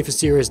there, only for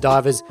serious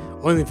divers,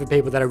 only for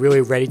people that are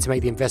really ready to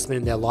make the investment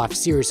in their life.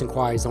 Serious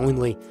inquiries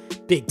only,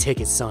 big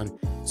tickets, son.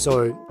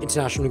 So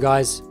international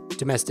guys,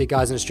 domestic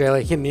guys in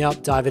Australia, hit me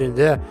up, dive it in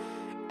there.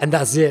 And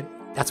that's it.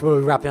 That's where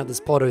we're wrapping up this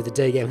photo, the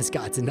Day Gamer's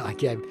Guide to Night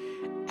Game.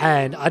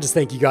 And I just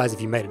thank you guys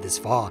if you made it this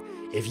far.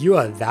 If you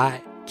are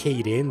that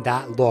keyed in,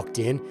 that locked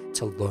in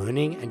to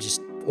learning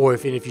or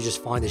if you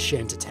just find this shit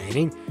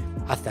entertaining,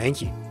 I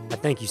thank you. I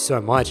thank you so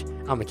much.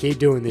 I'm gonna keep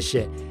doing this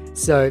shit.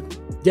 So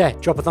yeah,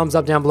 drop a thumbs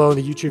up down below on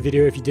the YouTube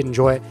video if you did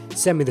enjoy it.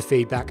 Send me the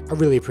feedback. I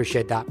really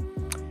appreciate that.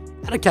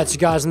 And I'll catch you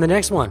guys in the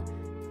next one.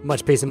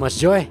 Much peace and much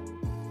joy.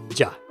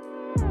 Ja.